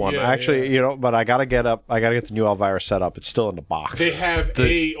is a good one. Yeah, Actually, but I gotta get the new Elvira set up. It's still in the box. they have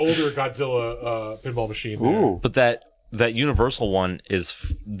a older Godzilla pinball machine. There. Ooh. But that Universal one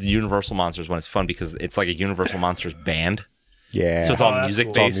is the Universal Monsters one is fun because it's like a Universal Monsters band. Yeah. So it's all that's music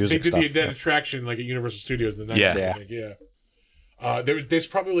cool. based. It's all They music did stuff, that yeah. attraction like at Universal Studios in the 90s. Yeah. I think, yeah. There's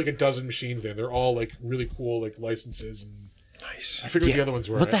probably like a dozen machines there. They're all like really cool, like licenses. And Nice. I forget what the other ones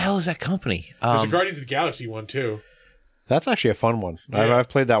were. What the hell is that company? There's a Guardians of the Galaxy one too. That's actually a fun one. Yeah. I've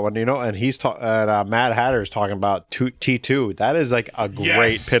played that one, and he's Mad Hatter's talking about T2. That is like a great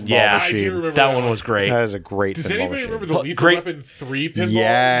Yes. pinball Yeah, I do machine. remember that one was great. That is a great Does pinball anybody machine. remember the Lethal Great. Weapon 3 pinball?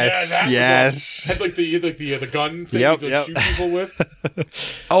 Yes, that was yes. awesome. Had like the gun thing Yep, to yep. shoot people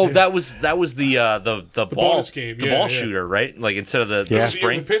with. Oh, that was the ball bonus game, the yeah, ball yeah. shooter, right? Like instead of the Yeah. It was a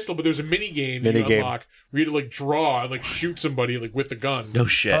spring. pistol, but there was a mini game you unlock where you had to like draw and like shoot somebody like with the gun. No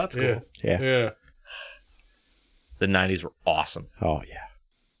shit. Oh, that's cool. Yeah. Yeah. Yeah. The 90s were awesome. Oh yeah.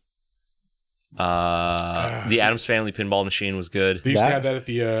 The Addams Family pinball machine was good. They used That- to have that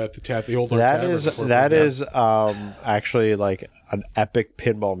at the old Dark That Tavern is before it that burned is actually like an epic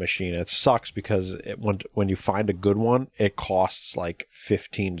pinball machine. It sucks because when you find a good one, it costs like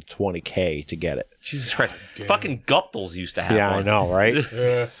 15 to 20K to get it. Jesus Christ. damn. Fucking Guptals used to have Yeah, one. I know, right? down.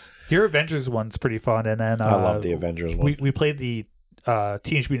 Yeah. Your Avengers one's pretty fun, and then I love the Avengers one. We played the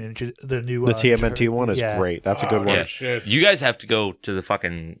Teenage Mutant Ninja, the new The TMNT one is yeah. great. That's a good Oh, one. Yeah. shit. You guys have to go to the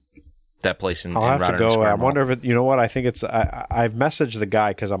fucking that place in I'll have to Rotterdam go. Square I Mall. wonder if it. You know what? I think it's. I've messaged the guy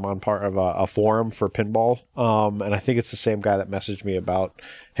because I'm on part of a forum for pinball. And I think it's the same guy that messaged me about,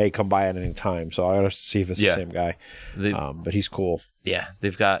 hey, come by at any time. So I gotta see if it's the Yeah. same guy. They- But he's cool. Yeah,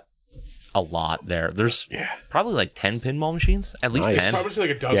 they've got a lot there. There's probably like 10 pinball machines, at least Nice. 10. Probably say like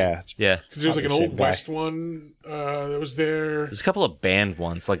a dozen. Yeah. It's, Yeah, Because there's like an Probably the old same guy. West one that was there. there's a couple of banned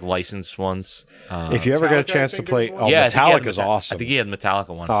ones, like licensed ones. if you ever get a Metallica, I chance to think play, there's one. I think he had Metallica's the awesome. I think he had the Metallica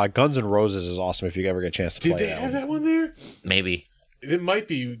one. Guns N' Roses is awesome if you ever get a chance to Did play they that have one. that one there? Maybe. It might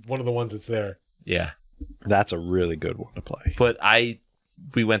be one of the ones that's there. Yeah, That's a really good one to play. but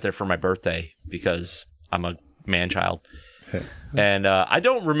we went there for my birthday because I'm a man child, and I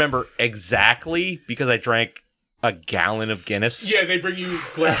don't remember exactly because I drank a gallon of Guinness. Yeah, they bring you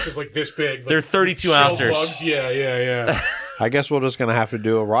glasses like this big. Like They're 32 shell ounces. bugs. Yeah. I guess we're just gonna have to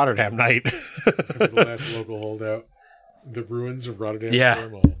do a Rotterdam night. The last local holdout. The ruins of Rotterdam Yeah. Square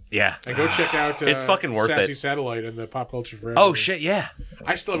Mall. Yeah. And go check out It's fucking worth Sassy it. Satellite and the Pop Culture Forever. Oh shit! Yeah,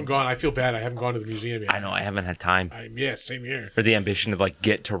 I still haven't gone. I feel bad. I haven't gone to the museum yet. I know. I haven't had time Yeah, same here. or the ambition to like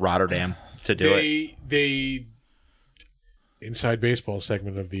get to Rotterdam to do it. They inside baseball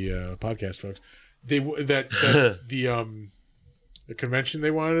segment of the podcast, folks. The convention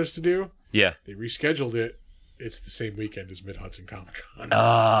they wanted us to do. Yeah. They rescheduled it. It's the same weekend as Mid Hudson Comic Con.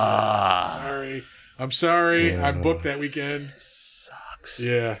 Sorry. I'm sorry. I'm booked that weekend. Sucks.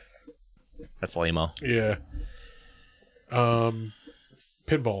 Yeah. That's lame-o. Yeah.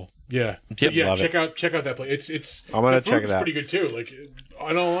 Pinball. Yeah. Yep. Yeah. Love Check out that place. It's. I'm gonna the food check was it out. pretty good too. Like,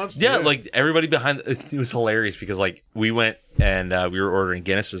 I don't want. Yeah, like everybody behind it was hilarious because like we went and we were ordering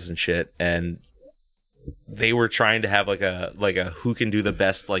Guinnesses and shit, and they were trying to have like a who can do the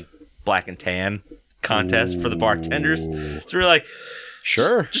best like black and tan contest for the bartenders. So we were like,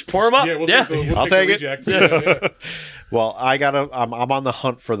 Sure. just pour them up. Yeah, we'll yeah. we'll take the it. rejects. Yeah. Well, I'm on the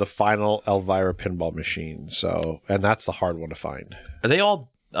hunt for the final Elvira pinball machine. So, and that's the hard one to find. Are they all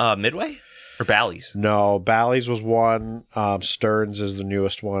Midway or Bally's? No, Bally's was one. Stearns is the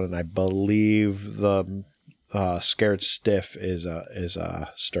newest one, and I believe the Scared Stiff is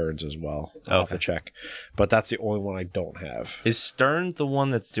Stearns as well. I'll have to check, but that's the only one I don't have. Is Stern the one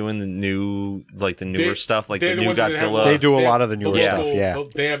that's doing the new newer stuff, like they're the new ones that have, Godzilla? They do a they lot have of the newer local- stuff, yeah.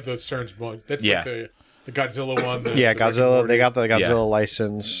 They have the Stearns one. That's Yeah. like the Godzilla one. The Yeah, Rick and Godzilla. Morty. They got the Godzilla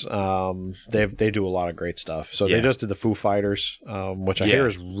license. They do a lot of great stuff. So Yeah. they just did the Foo Fighters, which I Yeah. hear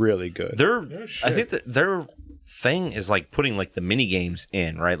is really good. Oh, shit. I think that their thing is like putting like the mini games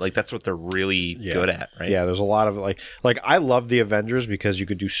in, right? Like that's what they're really good at, right? Yeah, there's a lot of like I love the Avengers because you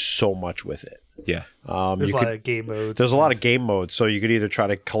could do so much with it. Yeah. There's You a lot could- of game modes. There's a lot of game modes, so you could either try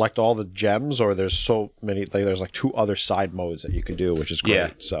to collect all the gems, or there's so many. Like, there's like 2 other side modes that you could do, which is great. Yeah.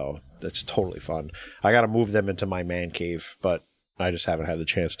 So that's totally fun. I got to move them into my man cave, but I just haven't had the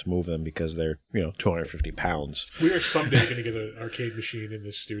chance to move them because they're 250 pounds. We are someday going to get an arcade machine in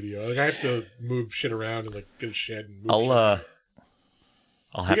this studio. Like I have to move shit around and like get a shed and move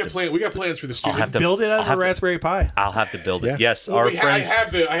shit. We got plans for the studio. I'll have to build it out of a Raspberry Pi. I'll have to build it. Yeah. Yes, Well, our friends.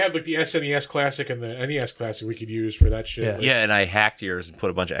 I have like the SNES Classic and the NES Classic we could use for that shit. Yeah. Like, Yeah, and I hacked yours and put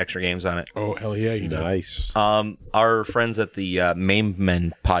a bunch of extra games on it. oh hell yeah, you know. Nice. Our friends at the Mame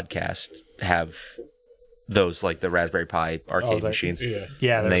Men podcast have those, like the Raspberry Pi arcade machines. Yeah.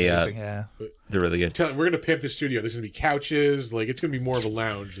 Yeah, They, yeah. They're really good. Tell them, we're gonna pimp the studio. There's gonna be couches. Like it's gonna be more of a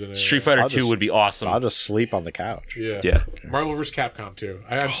lounge than a Street Fighter I'll 2 just- would be awesome. I'll just sleep on the couch. Yeah. Yeah. Marvel vs. Capcom 2.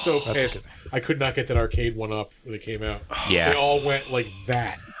 I'm so pissed. I could not get that arcade one up when it came out. Yeah. They all went like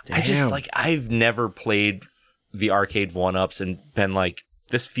that. Damn. I've never played the arcade 1-ups and been like,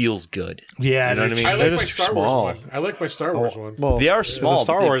 this feels good. Yeah, You know what I mean? I They're like my just Star small. Wars one. I like my Star Wars one. Well, They are 'cause small, the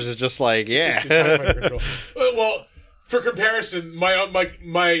Star but they- Wars is just like, The yeah. TIE Fighter control. Well, for comparison,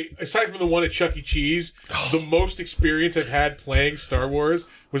 my aside from the one at Chuck E. Cheese, the most experience I've had playing Star Wars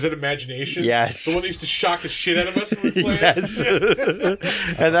was at Imagination. Yes. The one that used to shock the shit out of us when we played. Yes.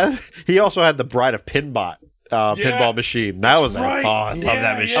 And then he also had the Bride of Pinbot pinball machine. That was right. Oh, I love Yeah,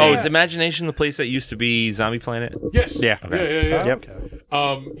 that machine. Oh, is Imagination the place that used to be Zombie Planet? Yes. Yeah. Yeah. Yep.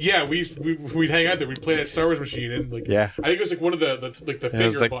 Yeah, we'd hang out there. We'd play that Star Wars machine, and like, Yeah. I think it was like one of the It was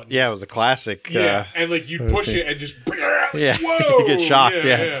finger like, buttons. yeah, it was a classic. Yeah, and like you'd push it and just Yeah. whoa, You get shocked,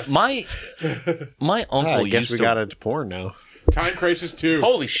 yeah. My uncle I guess used we to. got into porn now. Time Crisis 2.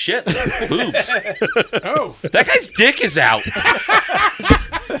 Holy shit! Boobs. Oh, That guy's dick is out.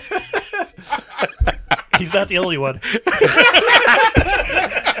 He's not the only one.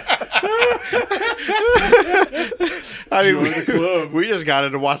 I mean, join the club. we just got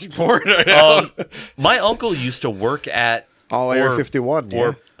into watching porn right now. My uncle used to work at All Air 51,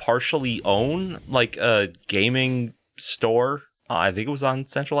 or partially own like a gaming store. I think it was on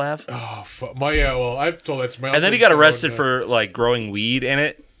Central Ave. Oh, fuck. Well, I've told that's my. And then he got arrested for like growing weed in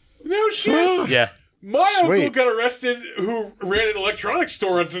it. no shit. Yeah. My uncle Sweet. got arrested who ran an electronics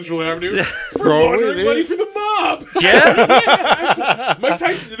store on Central Avenue for Throwing laundering it money in. for the mob. Yeah. Mike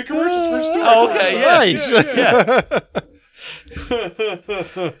Tyson did the commercials for his store. Oh, okay. Yeah. Nice. Yeah.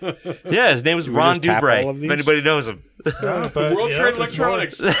 Yeah. His name was Ron just tap Dubray. all of If these? anybody knows him. But, World you know, Trade there's more.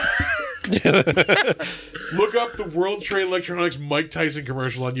 Electronics. Look up the World Trade Electronics Mike Tyson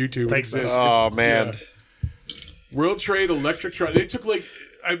commercial on YouTube. It Thanks, exists. Oh, It's- man. yeah. World Trade Electric. They took like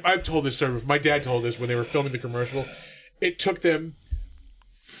I've told this story. My dad told this when they were filming the commercial. It took them.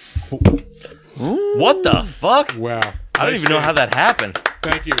 What the fuck? Wow. I don't even know how that happened.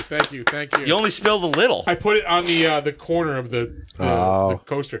 Thank you. You only spilled a little. I put it on the corner of the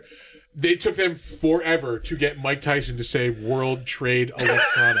coaster. They took them forever to get Mike Tyson to say World Trade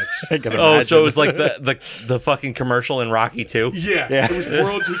Electronics. I can Oh, so it was imagine. like the fucking commercial in Rocky 2? Yeah, Yeah. it was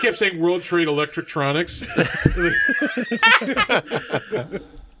World. He kept saying World Trade Electronics.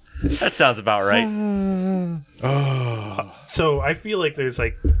 That sounds about right. So I feel like there's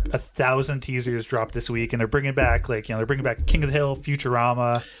like 1,000 teasers dropped this week, and they're bringing back they're bringing back King of the Hill,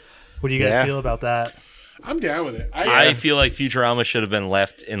 Futurama. What do you guys Yeah. feel about that? I'm down with it. I feel like Futurama should have been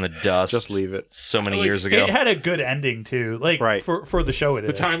left in the dust. Just leave it. So many Like, years ago. It had a good ending too, like Right. for the show. It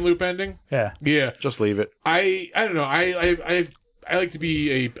the is time loop ending. Yeah, Yeah, Just leave it. I don't know. I like to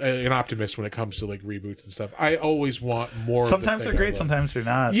be an optimist when it comes to like reboots and stuff. I always want more. sometimes of the they're thing I great, love. sometimes they're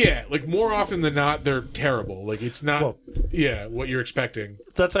not. Yeah, like more often than not, they're terrible. Like it's not. Well- what you're expecting.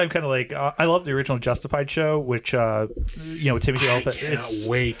 That's why I'm kind of like I love the original Justified show, which Timothy I Olyphant. cannot It's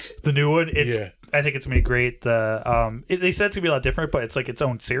wait. the new one. It's Yeah. I think it's gonna be great. They said it's gonna be a lot different, but it's like its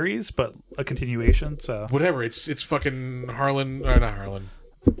own series, but a continuation. So Whatever. It's fucking Harlan. Not Harlan.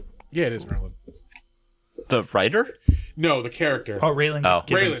 Yeah, it is Harlan. The writer? No, the character. Raylan. Oh.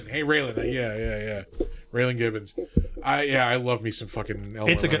 Gibbons. Raylan. Hey, Raylan. Yeah. Raylan Gibbons. I love me some fucking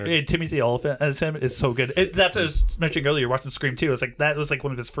Elmer It's a Leonard. good Timothy Olyphant as him. It's so good. That's as I was mentioning earlier. Watching Scream 2, it's like that was like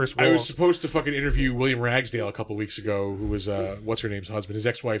one of his first I was roles. supposed to fucking interview William Ragsdale a couple weeks ago, who was what's her name's husband, his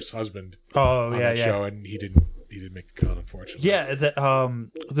ex-wife's husband, Oh on yeah, that yeah, show, and he didn't make the cut, unfortunately. yeah. The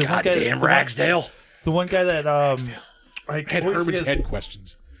one guy, Goddamn Ragsdale. the one guy that I Had always Herman's forget his- head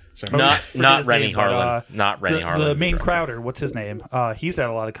questions. Sorry. forget Not his Rennie name, but, Harlan. Not Rennie Harlan. The main Crowder. What's his name? He's had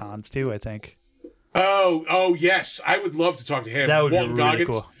a lot of cons too. I think Oh yes, I would love to talk to him. that would Walton be really Goggins.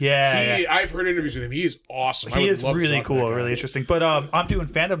 cool. Yeah, I've heard interviews with him. He is awesome. I he would is love to really talk to that cool, guy. really interesting. But I'm doing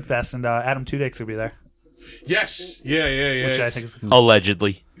Fandom Fest, and Adam Tudyk's will be there. Yes, yeah. Which I think is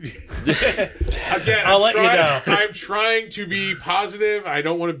Allegedly. Again, I'll let you know. I'm trying to be positive. I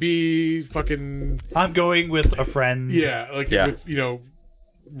don't want to be fucking I'm going with a friend. with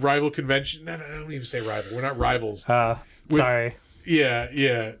rival convention. No, I don't even say rival. We're not rivals. Sorry.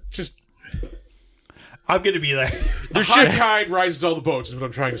 Yeah. Just I'm going to be there. the high tide rises all the boats is what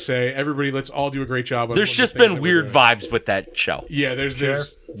I'm trying to say. Everybody, let's all do a great job. On There's one of just the things been that weird we're doing. vibes with that show. Yeah, there's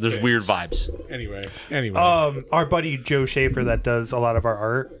There's weird vibes. Anyway. Our buddy Joe Schaefer that does a lot of our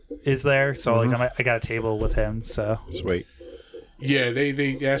art is there. So like I got a table with him. So Sweet. Yeah,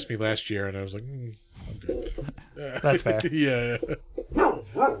 they asked me last year, and I was like, I'm good. that's fair. Yeah.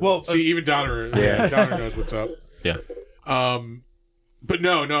 Well, See, even Donner knows what's up. Yeah. But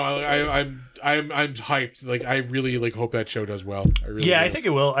no, I'm hyped. Like, I really hope that show does well. I really do. I think it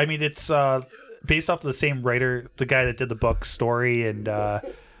will. I mean, it's based off the same writer, the guy that did the book story, and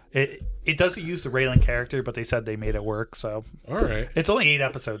it doesn't use the Raylan character, but they said they made it work. So All right. it's only 8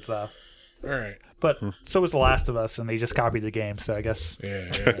 episodes though. All right. But so was The Last of Us, and they just copied the game. So I guess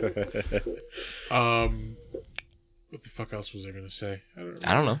Yeah. What the fuck else was I gonna say?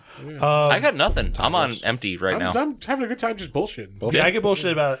 I don't know. I got nothing. I'm on empty right now. I'm having a good time just bullshitting. yeah, I get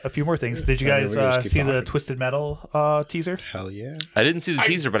bullshit about a few more things. Did you guys we just keep see the talking. Twisted Metal teaser? Hell yeah. I didn't see the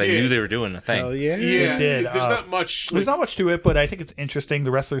teaser, but I did. knew they were doing a thing. Hell yeah. Yeah, did, there's not much. There's not much to it, but I think it's interesting.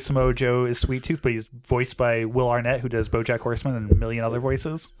 The wrestler Samoa Joe is Sweet Tooth, but he's voiced by Will Arnett, who does BoJack Horseman and a million other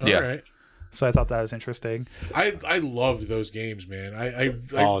voices. Yeah. All right. So I thought that was interesting. I loved those games, man. I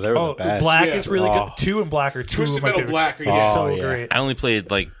Oh, they were the best. Black Yeah. is really good. 2 and Black are 2 Twisted of my Metal favorite. Black. It's Yeah. so yeah. great. I only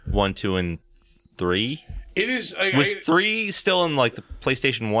played like 1, 2, and 3. It is. Was 3 still in like the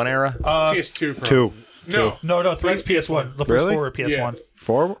PlayStation 1 era? PS2 probably. 2. No. No, 3 is PS1. The first Really? 4 were PS1.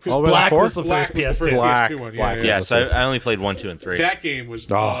 4? All the way to Black 4? was the first Black was the PS2. first Black. PS2 one. Black. Yeah. Yeah, so I only played 1, 2, and 3. That game was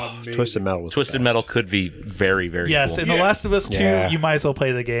Oh, amazing. Twisted Metal was the Twisted best. Metal could be very, very Yes, cool. in The Yeah. Last of Us 2, Yeah. you might as well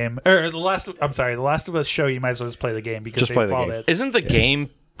play the game. Or The Last of Us show, you might as well just play the game because Just they play the followed game. it. Isn't the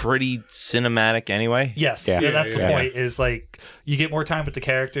game pretty cinematic anyway? Yes, Yeah. yeah, that's the Yeah. point. Is like you get more time with the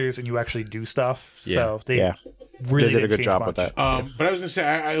characters and you actually do stuff. Yeah. So they Yeah. really They did a didn't good change job much. with that. But I was gonna say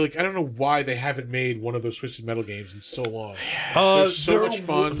I don't know why they haven't made one of those Twisted Metal games in so long. They're so they're- much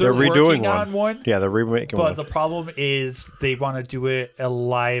fun. They're They're redoing working one. on one. Yeah, they're remaking But one. the problem is they want to do it a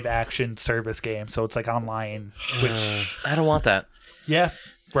live action service game, so it's like online. Which I don't want that. yeah,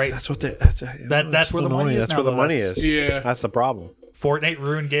 right. That's what they. That's where the money is That's now, where the though. money That's- is. Yeah. That's the problem. Fortnite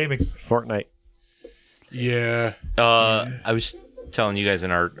ruined gaming. Fortnite. Yeah. I was telling you guys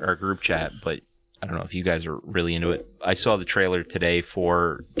in our group chat, but I don't know if you guys are really into it. I saw the trailer today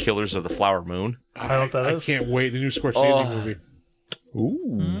for Killers of the Flower Moon. I don't know what that I is. can't wait. The new Scorsese movie.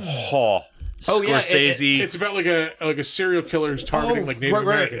 Ooh. Oh, Oh, yeah, Scorsese. It's about like a serial killer who's targeting like Native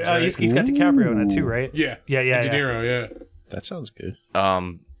Americans. Right? He's got DiCaprio in it too, right? Yeah. Yeah. And De Niro. Yeah. That sounds good.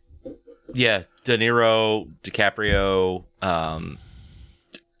 Yeah, De Niro, DiCaprio,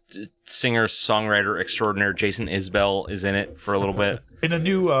 singer songwriter extraordinaire Jason Isbell is in it for a little bit. In a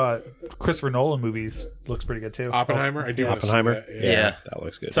new Christopher Nolan movies, looks pretty good too. Oppenheimer. I do want to see Oppenheimer. that. Yeah. That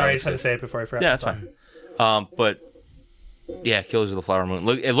looks good. Sorry, I just had to say it before I forgot. Yeah, that's fine. But yeah, Killers of the Flower Moon.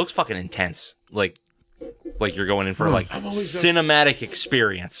 Look, it looks fucking intense. Like you're going in for like always cinematic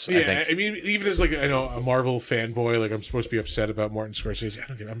experience. I Yeah, think. I mean, even as like I know a Marvel fanboy, like I'm supposed to be upset about Martin Scorsese. I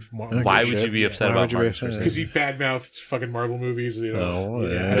don't get. Why give a would you shit. be upset Why about would you be Martin upset? Scorsese? because he badmouthed fucking Marvel movies. You know. Oh,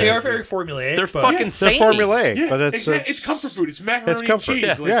 yeah. They are very formulaic. They're but fucking They're samey. formulaic, Yeah, but it's comfort food. It's macaroni it's comfort. and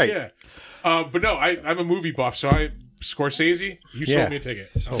cheese. Yeah, Like, yeah. yeah. But no, I'm a movie buff, so Scorsese, you Yeah. sold me a ticket.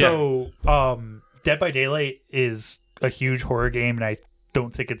 So, Dead by Daylight is a huge horror game, and I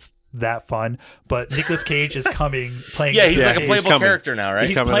don't think it's that fun. But Nicolas Cage is playing. Yeah, he's Yeah, like a he's playable coming. character now, right?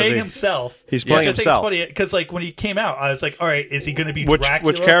 He's coming to playing be- himself. He's playing Which himself. I think is funny because, like, when he came out, I was like, "All right, is he going to be Which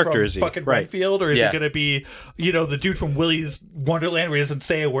Dracula character from is he? fucking Right. Renfield, or is Yeah. he going to be, the dude from Willy's Wonderland where he doesn't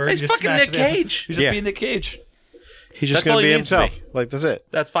say a word? He's he just fucking smashes Nick it. Cage. He's just Yeah. being Nick Cage. He's just That's all going to he be needs to himself. Like, that's it.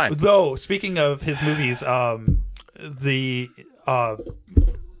 That's fine. Though, speaking of his movies,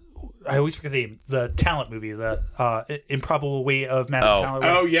 I always forget the name. The Talent movie, the Improbable Way of Massive Oh. Talent.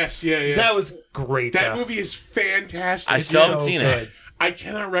 Oh yes, yeah. That was great. That though. movie is fantastic. I still haven't seen good. it. I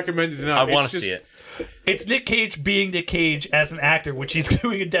cannot recommend it enough. I It's want to just- see it. It's Nick Cage being Nick Cage as an actor, which he's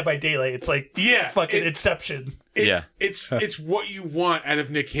doing in Dead by Daylight. It's like fucking Inception. Yeah. It's what you want out of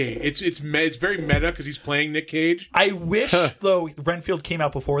Nick Cage. It's very meta because he's playing Nick Cage. I wish though Renfield came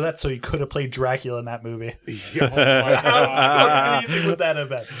out before that, so he could have played Dracula in that movie. Oh my god! How amazing would that have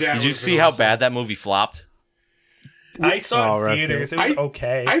been? That Did you would've see been how awesome. bad that movie flopped? I saw it in Renfield. theaters. It was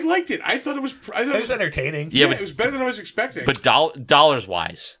okay. I liked it. I thought it was. I thought it was entertaining. Yeah, it was better than I was expecting. But dollars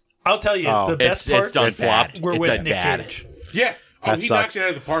wise, I'll tell you, the best it's parts done bad. were It's with done Nick bad. Cage. yeah, That he sucks. knocks it out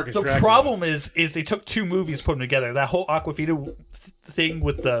of the park. As The Dracula. problem is they took two movies, put them together. That whole Aquafina thing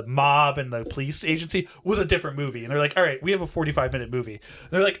with the mob and the police agency was a different movie. And they're like, all right, we have a 45-minute movie. And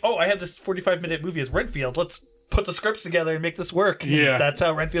they're like, oh, I have this 45-minute movie as Renfield. Let's put the scripts together and make this work. Yeah. That's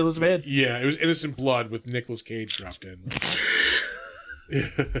how Renfield was made. Yeah, it was Innocent Blood with Nicolas Cage dropped in.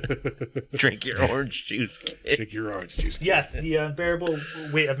 Drink your orange juice, kid. Drink your orange juice. kid. Yes, the unbearable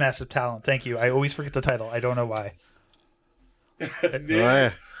weight of massive talent. Thank you. I always forget the title. I don't know why.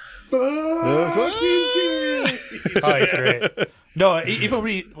 Yeah. Oh, he's great. No, even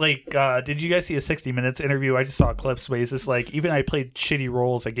we did you guys see a 60 Minutes interview? I just saw clips where he's just like, even I played shitty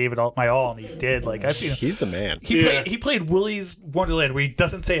roles, I gave it all my all, and he did. Like I've seen. He's the man. He played Willy's Wonderland where he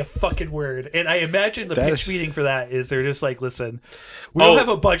doesn't say a fucking word, and I imagine the pitch meeting for that is they're just like, listen, we don't have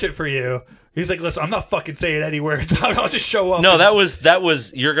a budget for you. He's like, listen, I'm not fucking saying any words. I'll just show up. No, that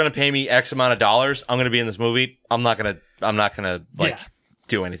was you're gonna pay me X amount of dollars. I'm gonna be in this movie. I'm not gonna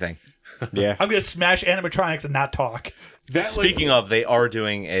do anything. Yeah. I'm gonna smash animatronics and not talk. Speaking of, they are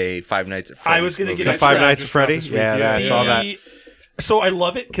doing a Five Nights at Freddy's. I was gonna movie. get The Five Nights at Freddy's? Yeah, I saw that. So I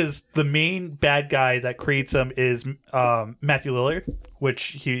love it because the main bad guy that creates him is Matthew Lillard, which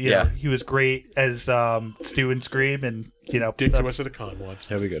he was great as Stu in Scream, and Dick to us at a con once.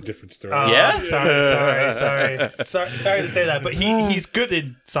 That'd be It's a good. different story. Yeah? Sorry to say that, but he's good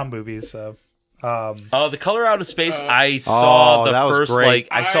in some movies. So The Color Out of Space. I saw that was great.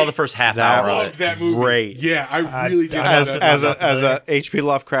 I saw the first half I hour. loved that movie. Great. Yeah, I really did. As love that movie. a H.P.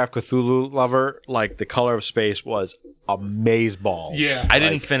 Lovecraft Cthulhu lover, like The Color of Space was amazeballs. Yeah. I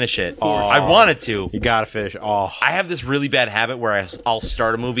didn't finish it. I wanted to. You gotta finish. Oh, I have this really bad habit where I'll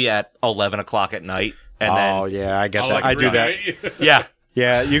start a movie at 11 o'clock at night, and then yeah, I get Oh, that. like I do that. right? yeah.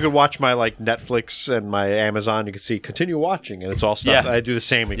 Yeah, you could watch my Netflix and my Amazon. You can see continue watching, and it's all stuff. Yeah. I do the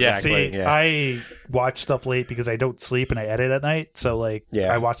same exactly. see, I watch stuff late because I don't sleep and I edit at night. So I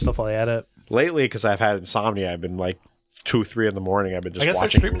watch stuff while I edit. Lately, because I've had insomnia, I've been 2, 3 in the morning. I've been just I guess they're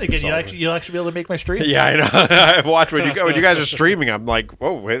watching. streaming again. movies all You'll actually be able to make my streams. Yeah, I know. I've watched when you guys are streaming. I'm like,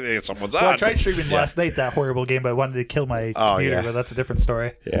 whoa, someone's on. Well, I tried streaming last night that horrible game, but I wanted to kill my computer. yeah. But that's a different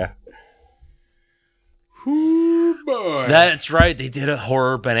story. Yeah. Ooh, boy. That's right. They did a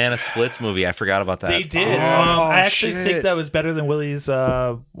horror Banana Splits movie. I forgot about that. They did. I actually think that was better than Willy's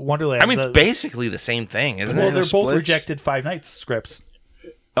Wonderland. I mean, it's basically the same thing, isn't well, it? they're both Splits? rejected Five Nights scripts.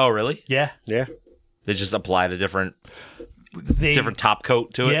 Oh, really? Yeah, Yeah. They just applied a different they top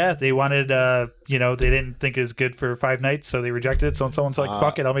coat to it. Yeah, they wanted. They didn't think it was good for Five Nights, so they rejected it. So someone's like,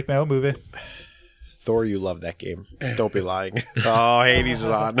 "Fuck it, I'll make my own movie." Thor, you love that game. Don't be lying. Oh, Hades is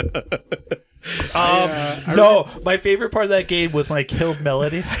on. No, my favorite part of that game was when I killed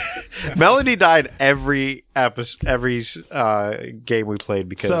Melody. Melody died every game we played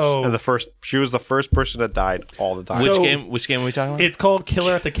because she was the first person that died all the time. Which game are we talking about? It's called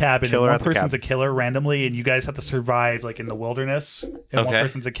Killer at the Cabin. Killer and at one the person's Cabin. a killer randomly, and you guys have to survive in the wilderness. And one Okay.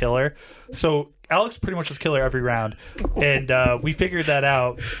 person's a killer. So Alex pretty much is killer every round, and we figured that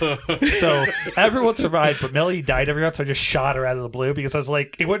out. So everyone survived, but Melody died every round. So I just shot her out of the blue because I was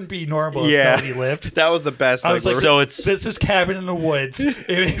like, it wouldn't be normal if Melody lived. That was the best. I was like, So it's- this is Cabin in the Woods.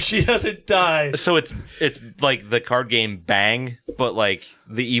 If she doesn't die, So it's like the card game Bang, but like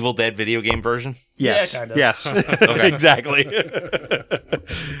the Evil Dead video game version. yes, Yeah, kind of. yes, Okay. exactly.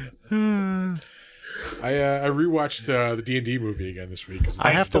 I rewatched the D&D movie again this week. 'Cause I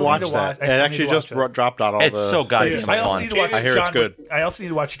have to still watch need to that. watch- I It still actually need to just watch it. dropped on all It's the. so goddamn I also fun. need to watch. I hear it's John good. Wick. I also need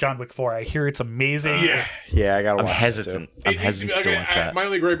to watch John Wick 4. I hear it's amazing. Yeah. Yeah, I gotta I'm watch hesitant. I'm hesitant to watch that. My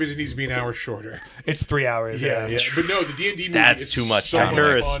only gripe is it needs to be an hour shorter. It's 3 hours. Yeah. But no, the D&D movie That's is too much so time.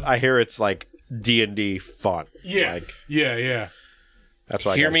 It too. fun. I hear it's like D&D fun. Yeah. Like, Yeah. that's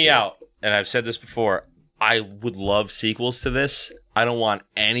why. I Hear gotta me see it. out, and I've said this before. I would love sequels to this. I don't want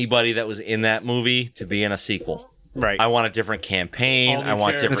anybody that was in that movie to be in a sequel. Right. I want a different campaign. All new I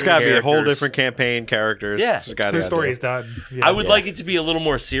want characters. different It's got to be a whole characters. different campaign, characters. Yeah. It's gotta Her be story is done. Yeah. I would like it to be a little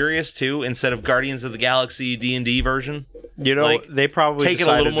more serious too, instead of Guardians of the Galaxy D&D version. You know, like, they probably take it a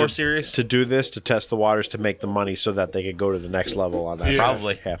little decided more serious. to do this to test the waters to make the money so that they could go to the next level on that. Yeah. stuff.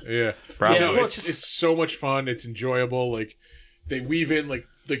 Probably. Yeah. Yeah. Probably. No, well, it's so much fun. It's enjoyable. Like they weave in like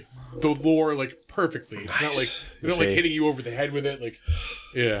the lore perfectly. It's not like they don't See. hitting you over the head with it. Like,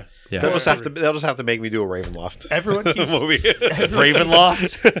 yeah. Yeah. They'll just have to make me do a Ravenloft Everyone keeps movie.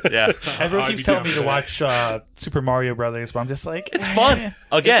 Ravenloft. Yeah, everyone I'd keeps be telling down me for to that. watch Super Mario Brothers, but I'm just like, it's fun.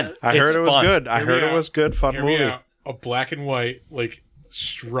 Again, I heard it's it was fun. good. I Hear me heard it out. was good, fun Hear me movie. out. A black and white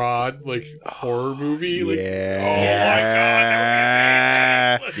Strahd horror movie. Like, Yeah. oh my god,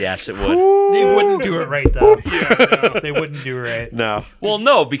 that would be amazing. Yes, it would. They wouldn't do it right though. Yeah, no. They wouldn't do it right. No. Well,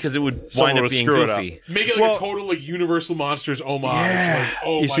 no, because it would Someone wind up would being screw it up. goofy. Make it Well- a total Universal Monsters homage. Yeah. Like,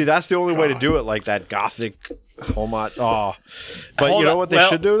 oh You my see, that's the only way to God. do it, like that gothic homage. Oh. But Hold you know on. what they Well,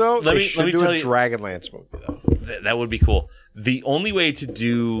 should do, though? let They me should do tell a you- Dragonlance movie, though. That would be cool. The only way to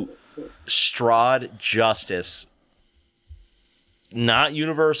do Strahd Justice, not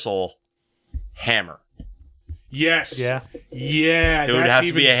Universal, Hammer. Yes. Yeah. Yeah. It would have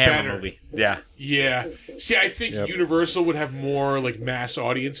to be a Hammer movie. Yeah. Yeah. See, I think Universal would have more like mass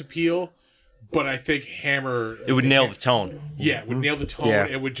audience appeal, but I think Hammer. It would nail the tone. Yeah, it would nail the tone. Yeah.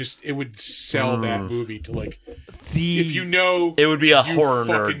 It would sell that movie to like. The If you know, It would be a you horror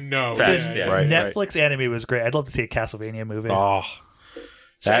fucking nerd know. fest. Yeah. Yeah. Right. Netflix anime was great. I'd love to see a Castlevania movie. Oh,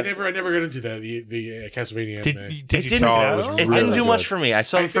 So I never got into that. The Castlevania did, anime. did you It check it didn't- out? it was at all? It really didn't do good. much for me. I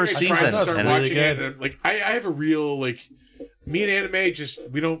saw the first I tried season. to start and watching really it. good. And, like I have a real like. Me and anime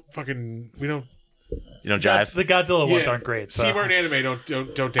we don't. you know, jive. The Godzilla ones Yeah. aren't great. So. Seymour and anime don't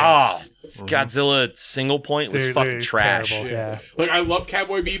dance. Oh, Godzilla single point was They're fucking trash. terrible. Yeah. Like I love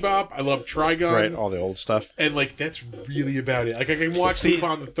Cowboy Bebop. I love Trigun. right. All the old stuff. And like that's really about it. Like I can watch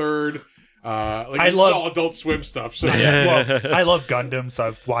Lupin the Third. Like I this love- is all Adult Swim stuff. So Well, I love Gundam, so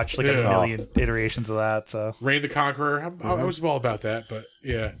I've watched like a Yeah. million iterations of that. So Reign the Conqueror. I was all about that, but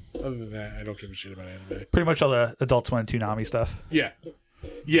yeah. Other than that, I don't give a shit about anime. pretty much all the Adult Swim and Toonami stuff. Yeah.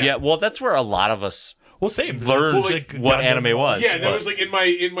 Yeah, well, that's where a lot of us Well, same. learned It's like what Gundam. anime was. Yeah, that but- was like in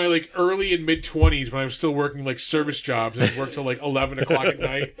my like early and mid 20s when I was still working like service jobs. I'd work till like 11 o'clock at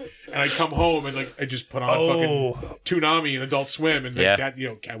night, and I'd come home and like I just put on fucking Toonami and Adult Swim and like,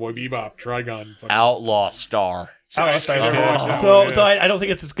 Cowboy Bebop, Trigun, fucking Outlaw Star. So Oh, I that's nice. never watched that Though one, yeah. I don't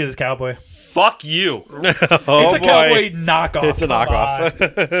think it's as good as Cowboy. Fuck you. Oh, It's a Cowboy knockoff. It's a come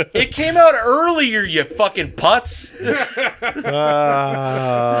knockoff. on. It came out earlier, you fucking putz.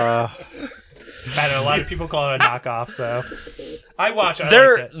 I know a lot of people call it a knockoff, so I watch it. I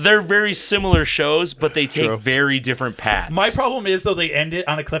They're like it. they're very similar shows, but they take very different paths. My problem is though they end it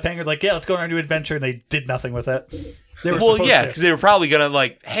on a cliffhanger, like yeah, let's go on our new adventure, and they did nothing with it. They were well, supposed yeah, to. because they were probably gonna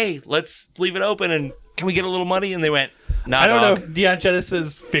like, hey, let's leave it open and can we get a little money? And they went, nah, I don't dog. know. Neon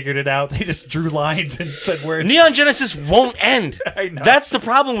Genesis figured it out. They just drew lines and said words. Neon Genesis won't end. I know. That's the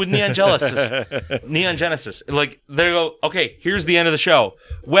problem with Neon Genesis. Neon Genesis. Like, they go, okay, here's the end of the show.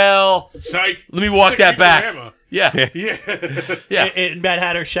 Well, Psych. let me walk that back. Futurama. Yeah. Yeah. Yeah. And Mad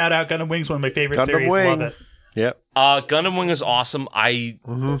Hatter, shout out Gundam Wing's one of my favorite Gundam series. Wing. Love it. Yep. Gundam Wing is awesome. I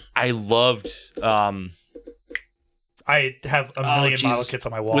loved, I have a million model kits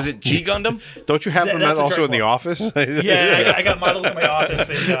on my wall. was it G Gundam? Don't you have them That's a also great in the one. office? Yeah, I got models in my office,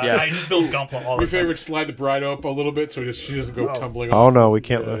 and Yeah. I just build Gunpla all My the time. favorite, slide the bride up a little bit so she doesn't go tumbling. Oh off. no, we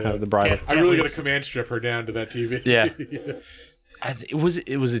can't have the bridal. I really got to command strip her down to that TV. Yeah. It was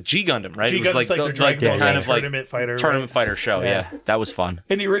a G Gundam, right? G it was Gundam's like the, their Dragon Ball kind Z of like tournament fighter. tournament right? fighter show. Yeah. That was fun.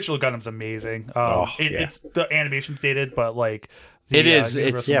 And the original Gundam's amazing. Yeah. It's the animation's dated, but like It is. Universal-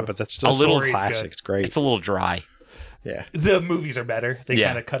 It's- Yeah, but that's still A little so classic. good. It's great. It's a little dry. Yeah. the movies are better. They Yeah.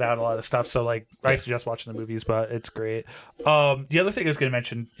 kind of cut out a lot of stuff. So like I suggest watching the movies, but it's great. The other thing I was going to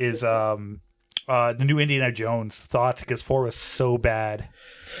mention is the new Indiana Jones thoughts, because 4 was so bad.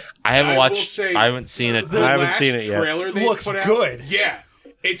 I haven't I will watched. say I haven't seen it. The I haven't last seen it yet. Trailer they Looks put out, good. Yeah,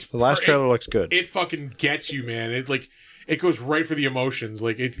 it's The last trailer looks good. It fucking gets you, man. It goes right for the emotions.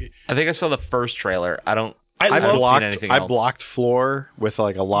 Like it. I think I saw the first trailer. I don't. I haven't love seen blocked. anything I else. blocked floor with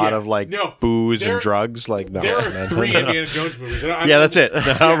like a lot Yeah. of like No, booze there- and drugs. Like no, There are man. 3 Indiana Jones movies. Yeah, that's it.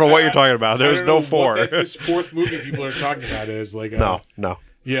 I don't know what you're talking about. I There's don't no know 4. What this 4th movie people are talking about is like. No.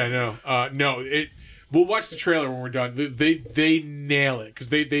 Yeah, no. It. We'll watch the trailer when we're done. They nail it because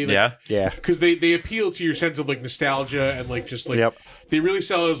they like, Yeah. because they appeal to your sense of like nostalgia and like just like Yep. they really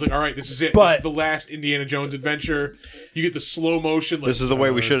sell it as like, all right, this is it. But- this is the last Indiana Jones adventure. You get the slow motion. Like, This is the way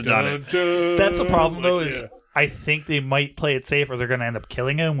we should have done it. That's the problem though. Like, Is yeah. I think they might play it safe, or they're going to end up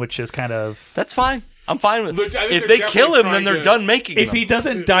killing him, which is kind of. That's fine. I'm fine with Look, it. I think If they're they kill definitely him, then trying they're to- done making If them. he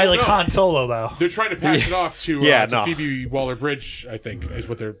doesn't die like no. Han Solo, though. They're trying to pass it off to no. Phoebe Waller-Bridge. I think is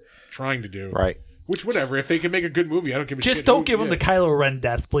what they're trying to do. Right. Which whatever. If they can make a good movie, I don't give a shit. Just don't who- give him the Kylo Ren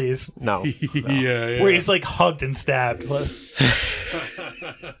death, please. No. yeah. Where he's like hugged and stabbed.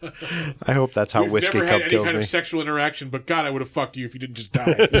 I hope that's how We've Whiskey never had Cup any kills kind me. of sexual interaction, but God, I would have fucked you if you didn't just die.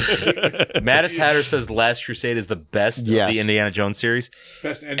 Mattis Hatter says Last Crusade is the best Yes. of the Indiana Jones series.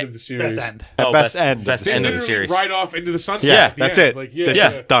 Best end of the series. Best end. At best end. Best They end of the literally series. ride off into the sunset. Yeah, at the that's end. it. Like, That's yeah.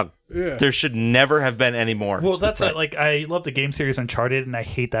 it. Done. yeah. There should never have been any more. Well, that's like I love the game series Uncharted, and I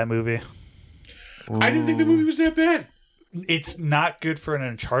hate that movie. I didn't think the movie was that bad. It's not good for an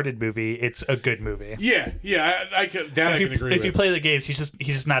Uncharted movie. It's a good movie. Yeah, I can agree If with. you play the games, he's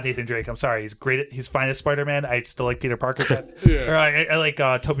just not Nathan Drake. I'm sorry, he's great. He's fine as Spider-Man. I still like Peter Parker, Yeah. or I like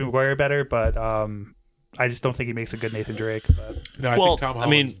Tobey Maguire better, but I just don't think he makes a good Nathan Drake. But No, I Well, think Tom I Holland's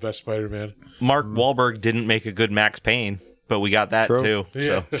mean- the best Spider-Man. Mark Wahlberg didn't make a good Max Payne, but we got that True. too.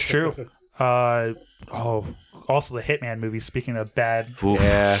 Yeah. So it's true. also the Hitman movies. Speaking of bad, Oof.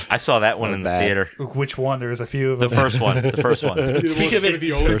 Yeah. I saw that one in the bad. theater. which one? There's a few of The them. first one. The first one. Speaking of it,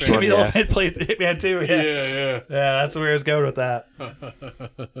 the old First thing. one. Timmy yeah. Elephant played Hitman too. Yeah. Yeah. That's where I was going with that.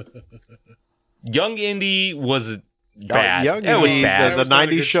 Young Indy was bad. Young it was Indy, bad. That The was not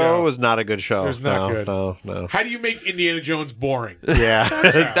a 90s good show show. was not a good show. It was not good. No. How do you make Indiana Jones boring? Yeah.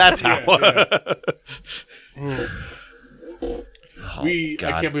 That's how. Yeah. Oh, I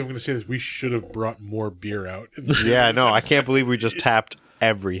God. can't believe I'm going to say this. We should have brought more beer out. Yeah, no, I can't believe we just tapped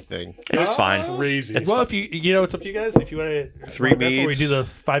everything. It's fine. Crazy. Well, if it's up to you guys. If you want to, Three that's where we meads. do the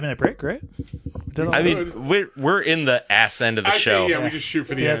 5-minute break, right? I mean, we're in the ass end of the I show. say, yeah, we just shoot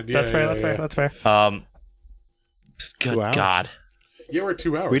for the yeah, end. that's fair. That's fair. That's fair. Good 2 hours. God. Yeah, we're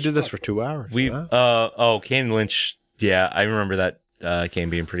 2 hours. We did this for 2 hours. We've Kane Lynch. Yeah, I remember that game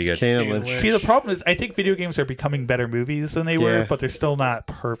being pretty good. Kane Kane Lynch. Lynch. See, the problem is, I think video games are becoming better movies than they were, Yeah. but they're still not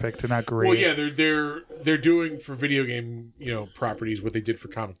perfect. They're not great. Well, yeah, they're doing for video game properties what they did for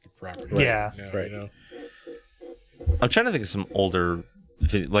comic book properties. Yeah. now, Right. You know? I'm trying to think of some older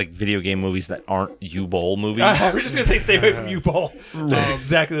video game movies that aren't U-Bowl movies We're just gonna say stay away from you, Paul. That's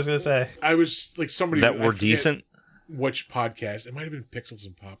exactly what I was gonna say. I was like somebody that I were forget decent. Which podcast? It might have been Pixels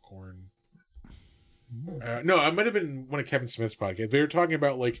and Popcorn. No, it might have been one of Kevin Smith's podcasts. They were talking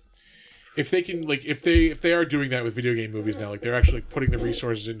about like if they can if they are doing that with video game movies now, like they're actually putting the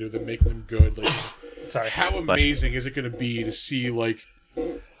resources into them, making them good. Like, Sorry. how amazing is it going to be to see like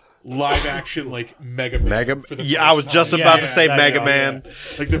live action like Mega Man? For the Yeah, first I was just time? about Yeah, to say yeah, Mega yeah, Man.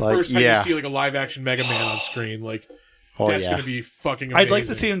 Like the first time yeah. you see like a live action Mega Man on screen, like Oh, that's yeah. going to be fucking amazing. I'd like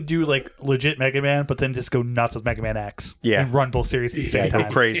to see him do like legit Mega Man, but then just go nuts with Mega Man X. Yeah. And run both series at the Yeah, same go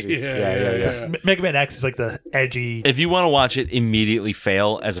time. crazy. Yeah. Mega Man X is like the edgy. If you want to watch it immediately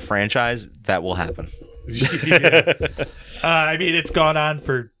fail as a franchise, that will happen. Yeah. I mean, it's gone on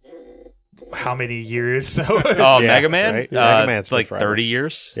for how many years? So Oh, Yeah, Mega Man? right? Mega Man's been like forever. 30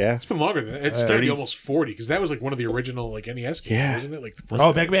 years. Yeah. It's been longer than that. It's 30, almost 40, because that was like one of the original like NES games, Yeah. wasn't it? Like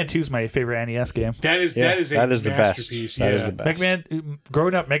Oh, Mega Man 2 is my favorite NES game. that is Yeah, that is that a is the best. masterpiece. That yeah. is the best. Mega Man,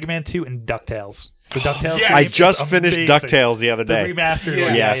 growing up, Mega Man 2 and DuckTales. The DuckTales. Yes! game I is just finished amazing. DuckTales the other The day. remastered Yeah,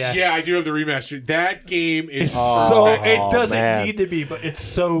 one. Yes. yeah, I do have the remaster. That game is It's so perfection. it doesn't man. need to be, but it's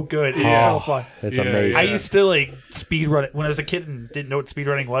so good. It's Yeah. so fun. It's Yeah, amazing. I used to like speed run it when I was a kid and didn't know what speed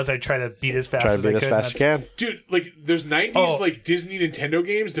running was. I'd try to beat as fast Try to as I beat could. as fast as you That's- can. Dude, like there's 90s Oh. like Disney Nintendo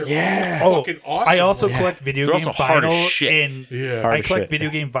games. They're Yeah. all fucking awesome. I also collect video They're game also hard as vinyl shit. and Yeah. Hard I as collect shit. video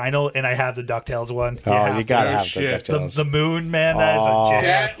game vinyl and I have the DuckTales one. Oh, you gotta Oh, have shit. the DuckTales. the moon man. That is Oh. a jam.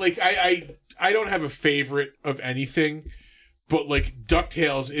 that like I don't have a favorite of anything, but like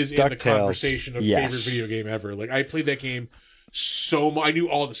DuckTales is in the DuckTales, conversation of yes. favorite video game ever. Like I played that game so much. I knew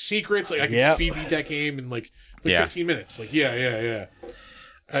all the secrets. Like I could Yep. speed beat that game in like Yeah. 15 minutes. Like yeah.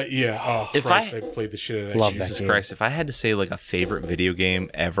 Oh If Christ! I- I played the shit out of that Love shit. that Jesus game. Christ! If I had to say like a favorite video game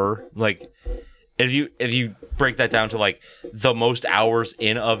ever, like if you break that down to like the most hours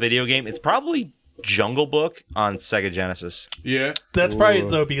in a video game, it's probably Jungle Book on Sega Genesis. Yeah. That's probably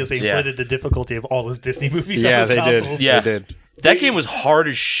though because they Yeah. inflated the difficulty of all those Disney movies Yeah, on they those did. consoles. Yeah. They did. That game was hard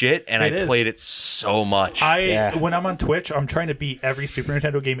as shit, and It I is. played it so much. Yeah. When I'm on Twitch, I'm trying to beat every Super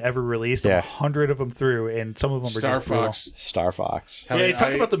Nintendo game ever released. Yeah. 100 of them through, and some of them are Star just brutal. Fox. Star Fox. Hell Yeah, he's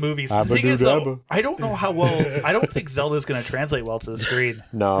talking I- about the movies. The Abba thing is, doo though, dabba. I don't know how well. I don't think Zelda's going to translate well to the screen.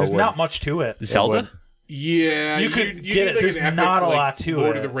 No, it there's wouldn't. not much to it. Zelda? would- Yeah, You could you get need it. like There's an epic, not a like, lot to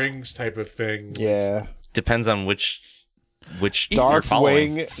Lord it. of the Rings type of thing. Yeah. Depends on which you're Dark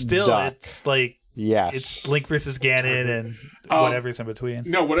following. Wing. Still, Duck. it's like Yes. it's Link versus Ganon and whatever's in between.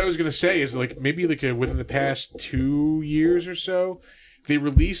 No, what I was gonna say is like maybe like within the past 2 years or so, they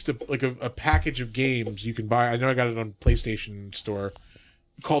released a package of games you can buy. I know I got it on PlayStation Store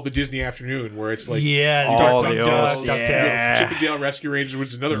called the Disney Afternoon, where it's like Yeah, all Dark the Duck, old- DuckTales. yeah. Chip and Dale Rescue Rangers, which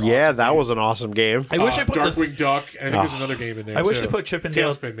is another Yeah, awesome that game. was an awesome game. I wish I put Darkwing this. Duck, and I think there's another game in there. I wish too. they put Chip and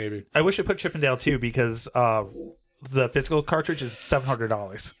Dale. Tailspin maybe. I wish I put Chip and Dale too because the physical cartridge is $700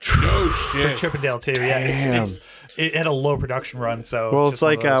 No for shit. Chip and Dale too. Yeah, it had a low production run, so Well, just it's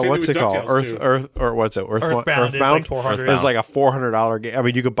one like of those. Same what's thing it with called? DuckTales, too. Earth or what's it? Earthbound is like $400. It's like a $400 game. I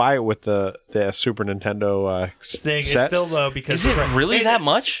mean, you could buy it with the Super Nintendo thing. It's set. still low because Is it really that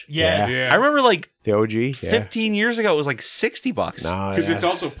much? Yeah. Yeah. I remember like the OG. Yeah. 15 years ago, it was like $60. No, Because yeah. it's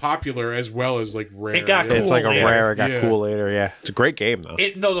also popular as well as like rare. It got Yeah. It's like a cool later. rare. It got Yeah. cool later. Yeah, it's a great game though.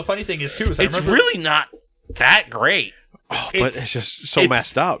 No, the funny thing is too is I It's remember, really not that great. but it's just so it's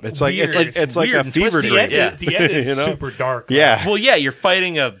messed up. It's like weird. it's like weird a and fever twisted. dream. Yeah. The end is You know? super dark. Yeah, Well, yeah, you're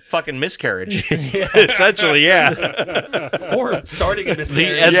fighting a fucking miscarriage. essentially, yeah. Or starting a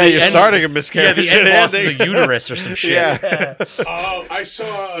miscarriage. At Yeah, the you're end- starting a Yeah, miscarriage. the end and boss ending. is a uterus or some shit. Yeah. I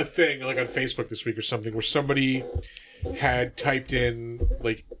saw a thing like on Facebook this week or something where somebody had typed in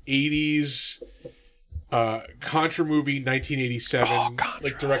like 80s Contra movie 1987,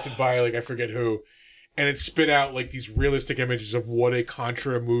 like directed by like I forget who, and it spit out like these realistic images of what a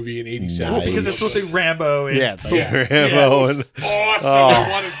Contra movie in '87. Nice. because it's supposed to be Rambo. And Yeah, it's so- Yes. Rambo and Awesome! Oh, I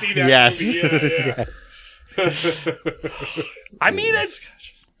want to see that yes. movie. Yeah. I mean,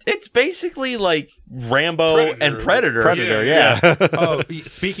 it's basically like Rambo Predator. and Predator. Predator. Yeah, Yeah, Oh,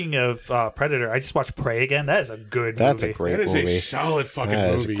 speaking of Predator, I just watched Prey again. That is a good that's movie. a great That is movie. a solid fucking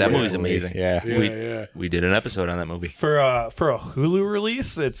That is movie. That yeah. movie's amazing. Yeah, Yeah, we, yeah. we did an episode on that movie. For a Hulu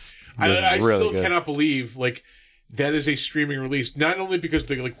release, it's I really still good. cannot believe like that is a streaming release. Not only because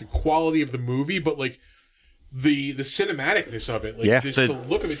the like the quality of the movie, but like the cinematicness of it. Like Yeah. just The- the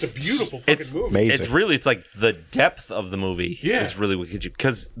look of it. It's a beautiful fucking It's movie. amazing. It's like the depth of the movie Yeah. is really what gets you,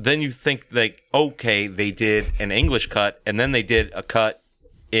 because then you think like, okay, they did an English cut and then they did a cut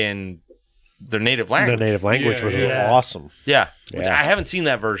in their native the language. native language, Yeah, which yeah. is awesome. Yeah, which Yeah. I haven't seen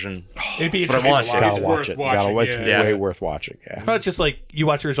that version. it'd be But I interesting want to to. watch. Gotta It's watch worth it. watching, It's yeah. way worth watching. Yeah. Well, it's just like you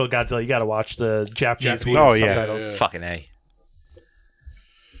watch original Godzilla, you got to watch the Japanese Japanese. Oh, yeah. subtitles. Yeah. Fucking A.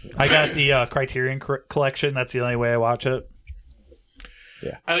 I got the Criterion collection. That's the only way I watch it.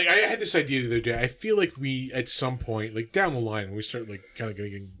 I had this idea the other day. I feel like we at some point, like down the line, when we start like kind of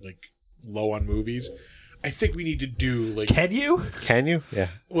getting like low on movies, I think we need to do like Can you? Can you? Yeah.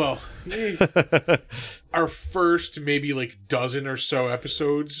 well, our first maybe like dozen or so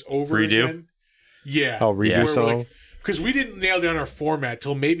episodes over Redo? again. Yeah. Oh, redo Yeah. some. Like, because we didn't nail down our format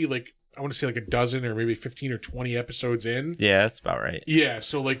till maybe like I want to say like a dozen or maybe 15 or 20 episodes in. Yeah, that's about right. Yeah,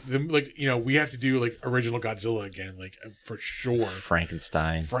 so like we have to do like original Godzilla again, like for sure.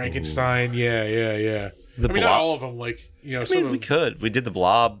 Frankenstein. Frankenstein, yeah. The I mean, not Blob. all of them. Like I some mean, of we could. We did the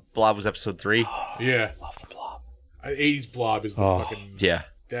Blob. Blob was episode 3. yeah. Love the blob. 80s Blob is the fucking Yeah.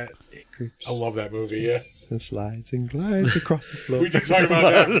 that. It creeps I love that movie. Yeah, and slides and glides across the floor. we did talk about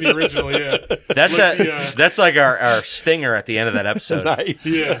that from the original. Yeah, That's Like that's like our stinger at the end of that episode. Nice.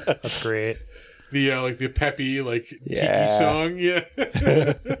 yeah. That's great. The like the peppy like Yeah. tiki song. Yeah,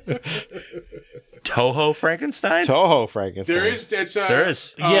 Toho Frankenstein? Toho Frankenstein. there is. It's There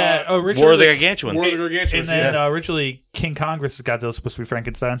is. Yeah, originally War of the Gargantuans. War of the Gargantuans. and then Yeah. originally King Kong versus Godzilla was supposed to be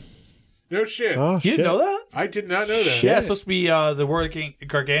Frankenstein. No shit. Oh, You shit. didn't know that? I did not know that. Shit. Yeah, it's supposed to be the War of the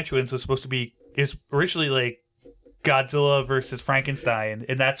Gargantuans was supposed to be is originally like Godzilla versus Frankenstein,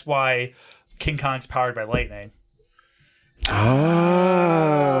 and that's why King Kong's powered by lightning.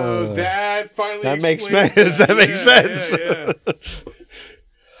 Oh, that finally That makes explains sense. That makes sense. Yeah.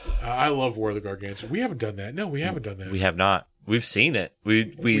 I love War of the Gargantuan. We haven't done that. No, we haven't done that. We have not. We've seen it. We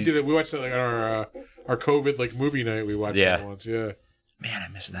did it. We watched it like on our COVID like movie night. We watched Yeah. that once. Yeah, Man,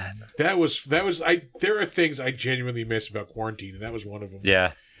 I missed that. that was. I there are things I genuinely miss about quarantine, and that was one of them.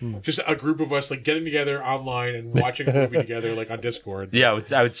 Yeah. Just a group of us like getting together online and watching a movie together like on Discord. Yeah,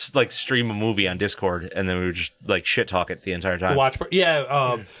 I would like stream a movie on Discord, and then we would just like shit talk it the entire The time. watch,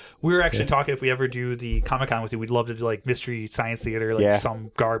 we were actually talking if we ever do the Comic-Con with you, we'd love to do like Mystery Science Theater, like Yeah.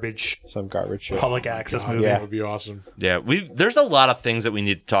 some garbage Some garbage shit. public access God, movie. that would be awesome. Yeah, there's a lot of things that we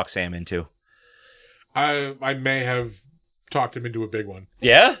need to talk Sam into. I may have talked him into a big one.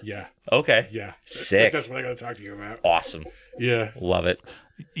 Yeah. Yeah, Okay. yeah. Sick. That's what I got to talk to you about. Awesome. Yeah. Love it.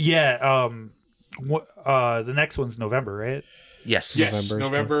 Yeah, the next one's November, right? Yes. Yes, November's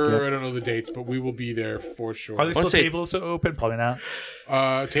November. one. I don't know the dates, but we will be there for sure. Are there still Let's say it's- tables open? Probably not.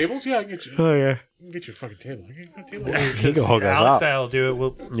 Tables? Yeah, I can get you. Oh, yeah. I can get you a fucking table. I can get a table. He can hook us Alex up. and I will do it.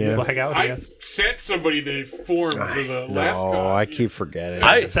 We'll hang out with you I guys. sent somebody the form for the last No, con. I keep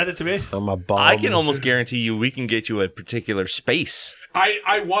forgetting. Send it to me. I'm a bum. I can almost guarantee you we can get you a particular space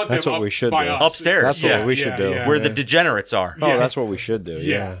I want That's them what up we should by do. us. upstairs. That's yeah. what we should do. where the degenerates are. Oh, Yeah. that's what we should do.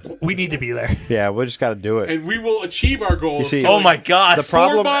 Yeah. Yeah. We need to be there. Yeah, we just got to do it. And we will achieve our goal. You see- of Oh my God. The 4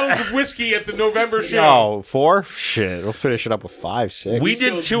 problem- bottles of whiskey at the November show. Oh, 4? Shit, we'll finish it up with 5, 6. We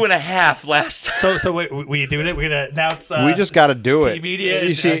did 2.5 last time. So wait, we doing it? We're gonna announce. We just got to do it. T-Media You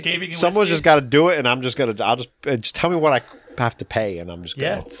and, see, Gaming and someone's Whiskey? just got to do it, and I'll just tell me what I have to pay, and I'm just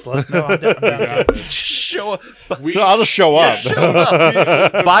Yeah, going. just let us know. I'm down. Show up. I'll just show up.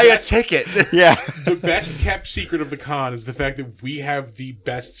 Buy a ticket. Yeah. The best kept secret of the con is the fact that we have the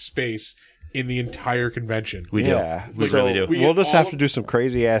best space in the entire convention. We do. Yeah. We So really do. we- We'll just all have of- to do some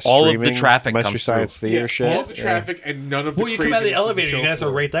crazy ass all of the streaming, traffic Mystery comes Science through. Theater Yeah, shit. all the traffic and none of the Well, you come out of the craziness elevator. show You guys are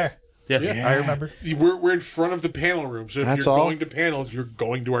floor. right there. Yeah. I remember. We're in front of the panel room, so if That's you're all? going to panels, you're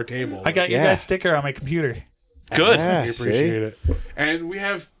going to our table. I got your guys' sticker on my computer. Good. Yeah, We appreciate it. And we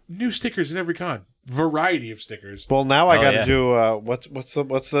have new stickers at every con. Variety of stickers. Well, now I got to yeah. do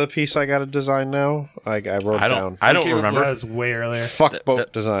what's the piece I got to design now? I wrote I down. don't came up remember. That was way earlier. Fuck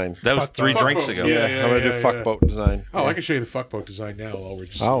boat design. That was Fuck 3 Fuck drinks boat. ago. Yeah. I'm gonna do fuck boat design. Oh, I can show you the fuckboat design now while we're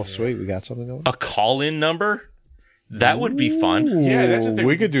just. Oh, sweet. We got something going. A call-in number? That would be fun. Yeah, that's the thing.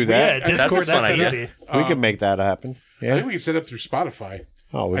 We could do Yeah, that. Discord, That's a fun that's idea. easy. We can make that happen. I Yeah. think we can set up through Spotify.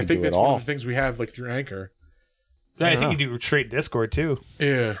 Oh, we I can think do that's it one all. of the things we have, like through Anchor. Yeah, I think you do straight Discord too.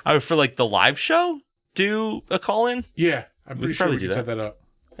 Yeah, I would, for like the live show, do a call-in? yeah. I'm We pretty could sure we probably can do set that up.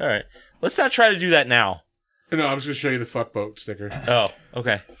 All right. Let's not try to do that now. No, I'm just gonna show you the fuckboat sticker. Oh,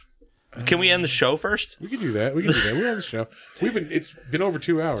 okay. Can we end the show first? We can do that. We're on the show. It's been over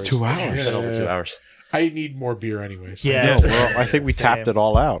 2 hours. 2 hours. It's been over 2 hours. I need more beer anyway. So. Yeah. No, well, I think we Same. tapped it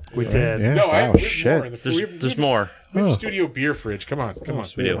all out. We did. Yeah. No, Oh, we have shit. more in the There's more. We have a studio beer fridge. Come on.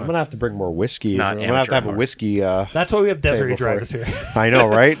 We do. I'm gonna have to bring more whiskey. It's not I'm gonna have to have a amateur whiskey. That's why we have Desiree Table drive for us here. I know,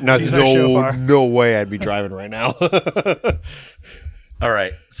 right? No, She's our chauffeur. no way I'd be driving right now. All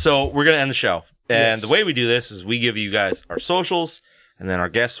right. So we're going to end the show. And Yes. the way we do this is we give you guys our socials, and then our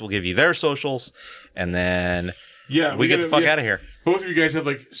guests will give you their socials, and then Yeah, we get the fuck out of here. Both of you guys have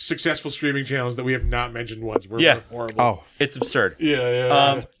like successful streaming channels that we have not mentioned once. We're Yeah. horrible. Oh, It's absurd.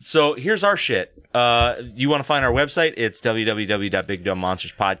 Yeah. So here's our shit. You want to find our website? It's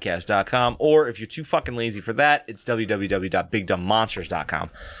www.bigdumbmonsterspodcast.com. Or if you're too fucking lazy for that, it's www.bigdumbmonsters.com.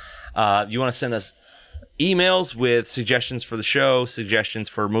 You want to send us emails with suggestions for the show, suggestions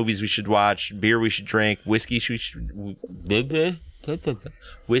for movies we should watch, beer we should drink, whiskey we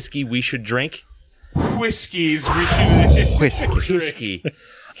should drink, Whiskeys. We should. whiskey,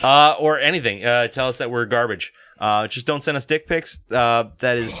 or anything. Tell us that we're garbage. Just don't send us dick pics.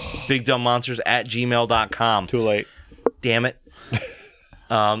 That is bigdumbmonsters@gmail.com. too late. Damn it.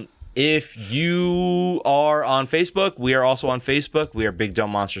 If you are on Facebook, we are also on Facebook. We are Big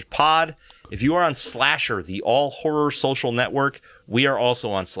Dumb Monsters Pod. If you are on Slasher, the all horror social network, we are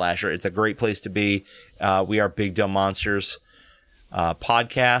also on Slasher. It's a great place to be. We are Big Dumb Monsters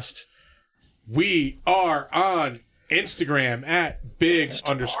Podcast. We are on Instagram at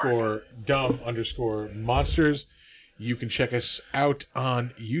big_dumb_monsters. You can check us out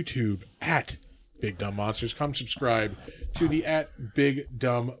on YouTube at Big Dumb Monsters. Come subscribe to the at Big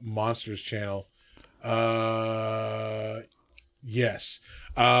Dumb Monsters channel. Yes.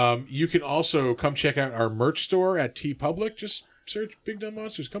 You can also come check out our merch store at TeePublic. Just search Big Dumb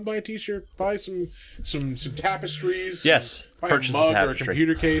Monsters. Come buy a t-shirt, buy some tapestries. Yes, Buy purchase a a mug or a tapestry.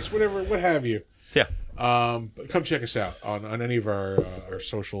 computer case, whatever, what have you. Yeah. But come check us out on any of our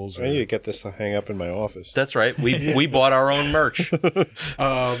socials. I need to get this to hang up in my office. That's right. We bought our own merch.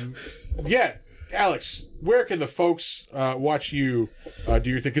 Yeah, Alex, where can the folks watch you do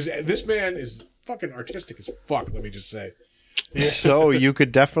your thing? Because this man is fucking artistic as fuck, let me just say. So you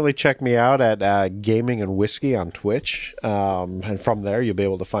could definitely check me out at Gaming and Whiskey on Twitch, and from there you'll be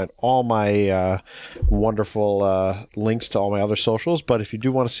able to find all my wonderful links to all my other socials. But if you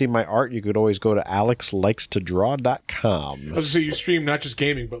do want to see my art, you could always go to alexlikes2draw.com. I was going to say, you stream not just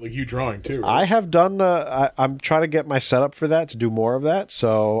gaming, but like you drawing too, right? I have done. I'm trying to get my setup for that to do more of that.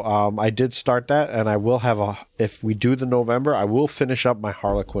 So I did start that, and I will have if we do the November, I will finish up my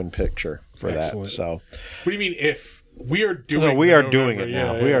Harlequin picture for Excellent. that. So What do you mean if? We are doing no, we the are November. doing it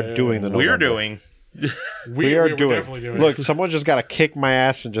now. Yeah, we yeah, are yeah. doing the. We're November. doing. We are we're doing. definitely doing Look, it. someone just got to kick my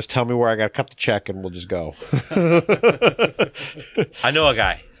ass and just tell me where I got to cut the check, and we'll just go. I know a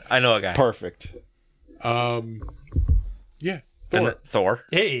guy. Perfect. Yeah. And Thor. Thor.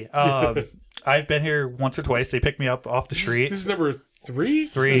 Hey, I've been here once or twice. They picked me up off the street. This is number 3?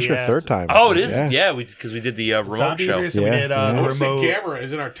 Three, It's your yeah. third time. Oh, it is. Yeah. Yeah, because we did the remote Zombie show. Eaters, and Yeah, we did yeah. I the want to say remote. Gamera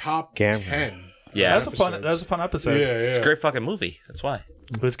is in our top Gamera. 10. Yeah, That was a fun episode. Yeah, yeah. it's a great fucking movie. That's why.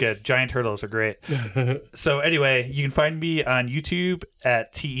 It was good. Giant turtles are great. So anyway, you can find me on YouTube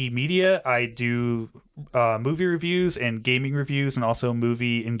at TE Media. I do movie reviews and gaming reviews, and also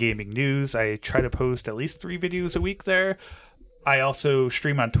movie and gaming news. I try to post at least 3 videos a week there. I also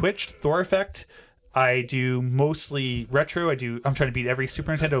stream on Twitch, Thor Effect. I do mostly retro. I'm trying to beat every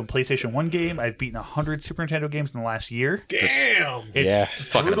Super Nintendo and PlayStation 1 game. I've beaten 100 Super Nintendo games in the last year. Damn. It's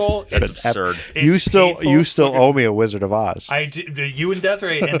Yeah. brutal. That's absurd. You It's still painful. owe me a Wizard of Oz. I do, you and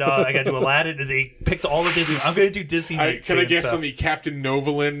Desiree, and I got to do Aladdin, and they picked all of Disney. I'm going to do Disney. Can I soon, guess so. on the Captain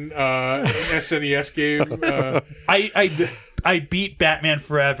Novolin SNES game? I beat Batman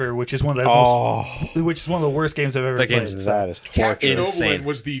Forever, which is one of the worst games I've ever That played. game's That is Captain torture. Insane. Oberlin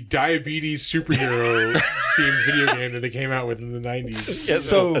was the diabetes superhero themed video game that they came out with in the 90s.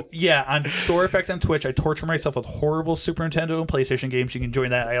 So yeah, on Thor Effect on Twitch, I torture myself with horrible Super Nintendo and PlayStation games. You can join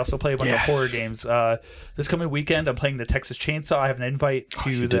that. I also play a bunch of horror games. This coming weekend, I'm playing the Texas Chainsaw. I have an invite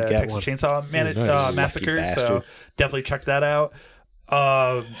to the Texas Chainsaw Massacre, so bastard. definitely check that out.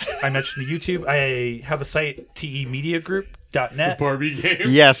 I mentioned the YouTube. I have a site, temediagroup.net. Barbie game.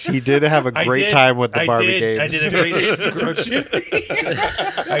 Yes, he did have a great time with the Barbie games. I did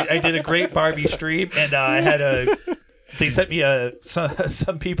I did a great Barbie stream, and I had they sent me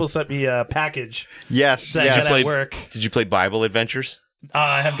some people sent me a package. Yes, that yes. at work. Did you play Bible Adventures?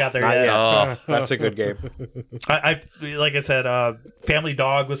 I haven't got there Not yet. yet. Oh, That's a good game. I like I said, Family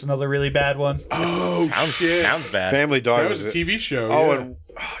Dog was another really bad one. Oh, shit. sounds bad. Family Dog That was a TV show. Oh,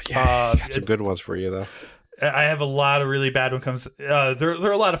 yeah. and got some good ones for you though. I have a lot of really bad ones. They're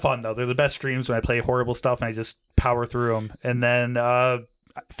a lot of fun though. They're the best streams when I play horrible stuff and I just power through them. And then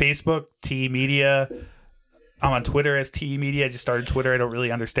Facebook T Media. I'm on Twitter as T Media. I just started Twitter. I don't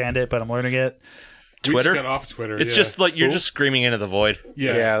really understand it, but I'm learning it. We Twitter? just got off Twitter. It's yeah. just like you're just screaming into the void.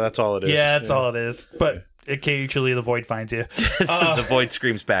 Yes. Yeah, that's all it is. Yeah, that's all it is. But occasionally the void finds you. The void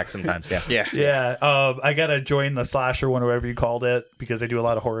screams back sometimes. Yeah. Yeah. Yeah, I gotta join the slasher one, or whatever you called it, because I do a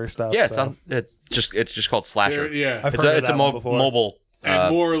lot of horror stuff. Yeah, so. it's just called Slasher. Yeah. I've It's heard a of that one before. mobile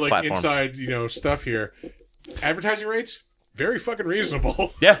And more like platform. inside, stuff here. Advertising rates, very fucking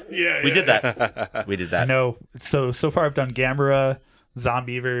reasonable. Yeah, Yeah, we yeah, did that. We did I that. know. So far I've done Gamera,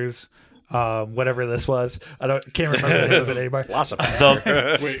 Zombievers, whatever this was. Can't remember the name of it anymore. So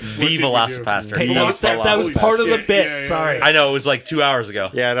Wait, V Velocipastor. Hey, V that was Velocipastor. part of the Yeah, bit. yeah, Sorry. yeah. I know it was like 2 hours ago.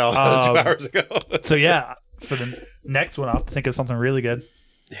 Yeah, no, that was 2 hours ago. So yeah, for the next one, I'll have to think of something really good.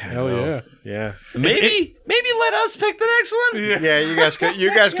 Hell yeah. Yeah. Maybe let us pick the next one. Yeah, you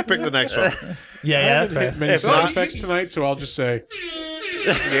guys can pick the next one. Yeah, that's I haven't hit fair. many If sound not- effects tonight, so I'll just say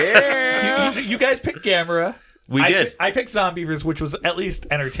Yeah. You guys picked Gamera. We did. I picked Zombievers, which was at least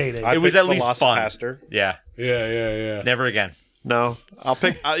entertaining. It was picked at least fun. Velocipastor. Yeah. yeah. Never again. No, I'll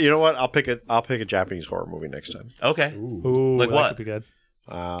pick. You know what? I'll pick a Japanese horror movie next time. Okay. Ooh, Like that what? could be good.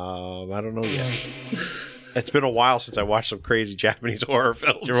 I don't know yet. It's been a while since I watched some crazy Japanese horror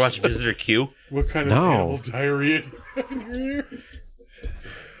films. Did you ever watch Visitor Q? What kind of No. animal diarrhea do you have in here?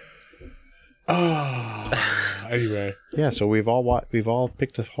 Oh, anyway. Yeah, so we've all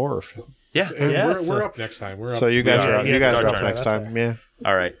picked a horror film. Yeah. And Yeah, we're so- up next time. We're up. So you guys are. are up. Yeah, You guys it's are our up turn. next That's time. Yeah.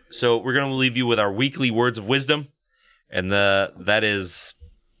 All right. So we're going to leave you with our weekly words of wisdom. And that is,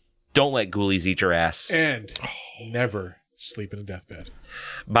 don't let ghoulies eat your ass. And never sleep in a deathbed.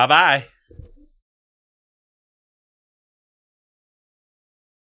 Bye-bye.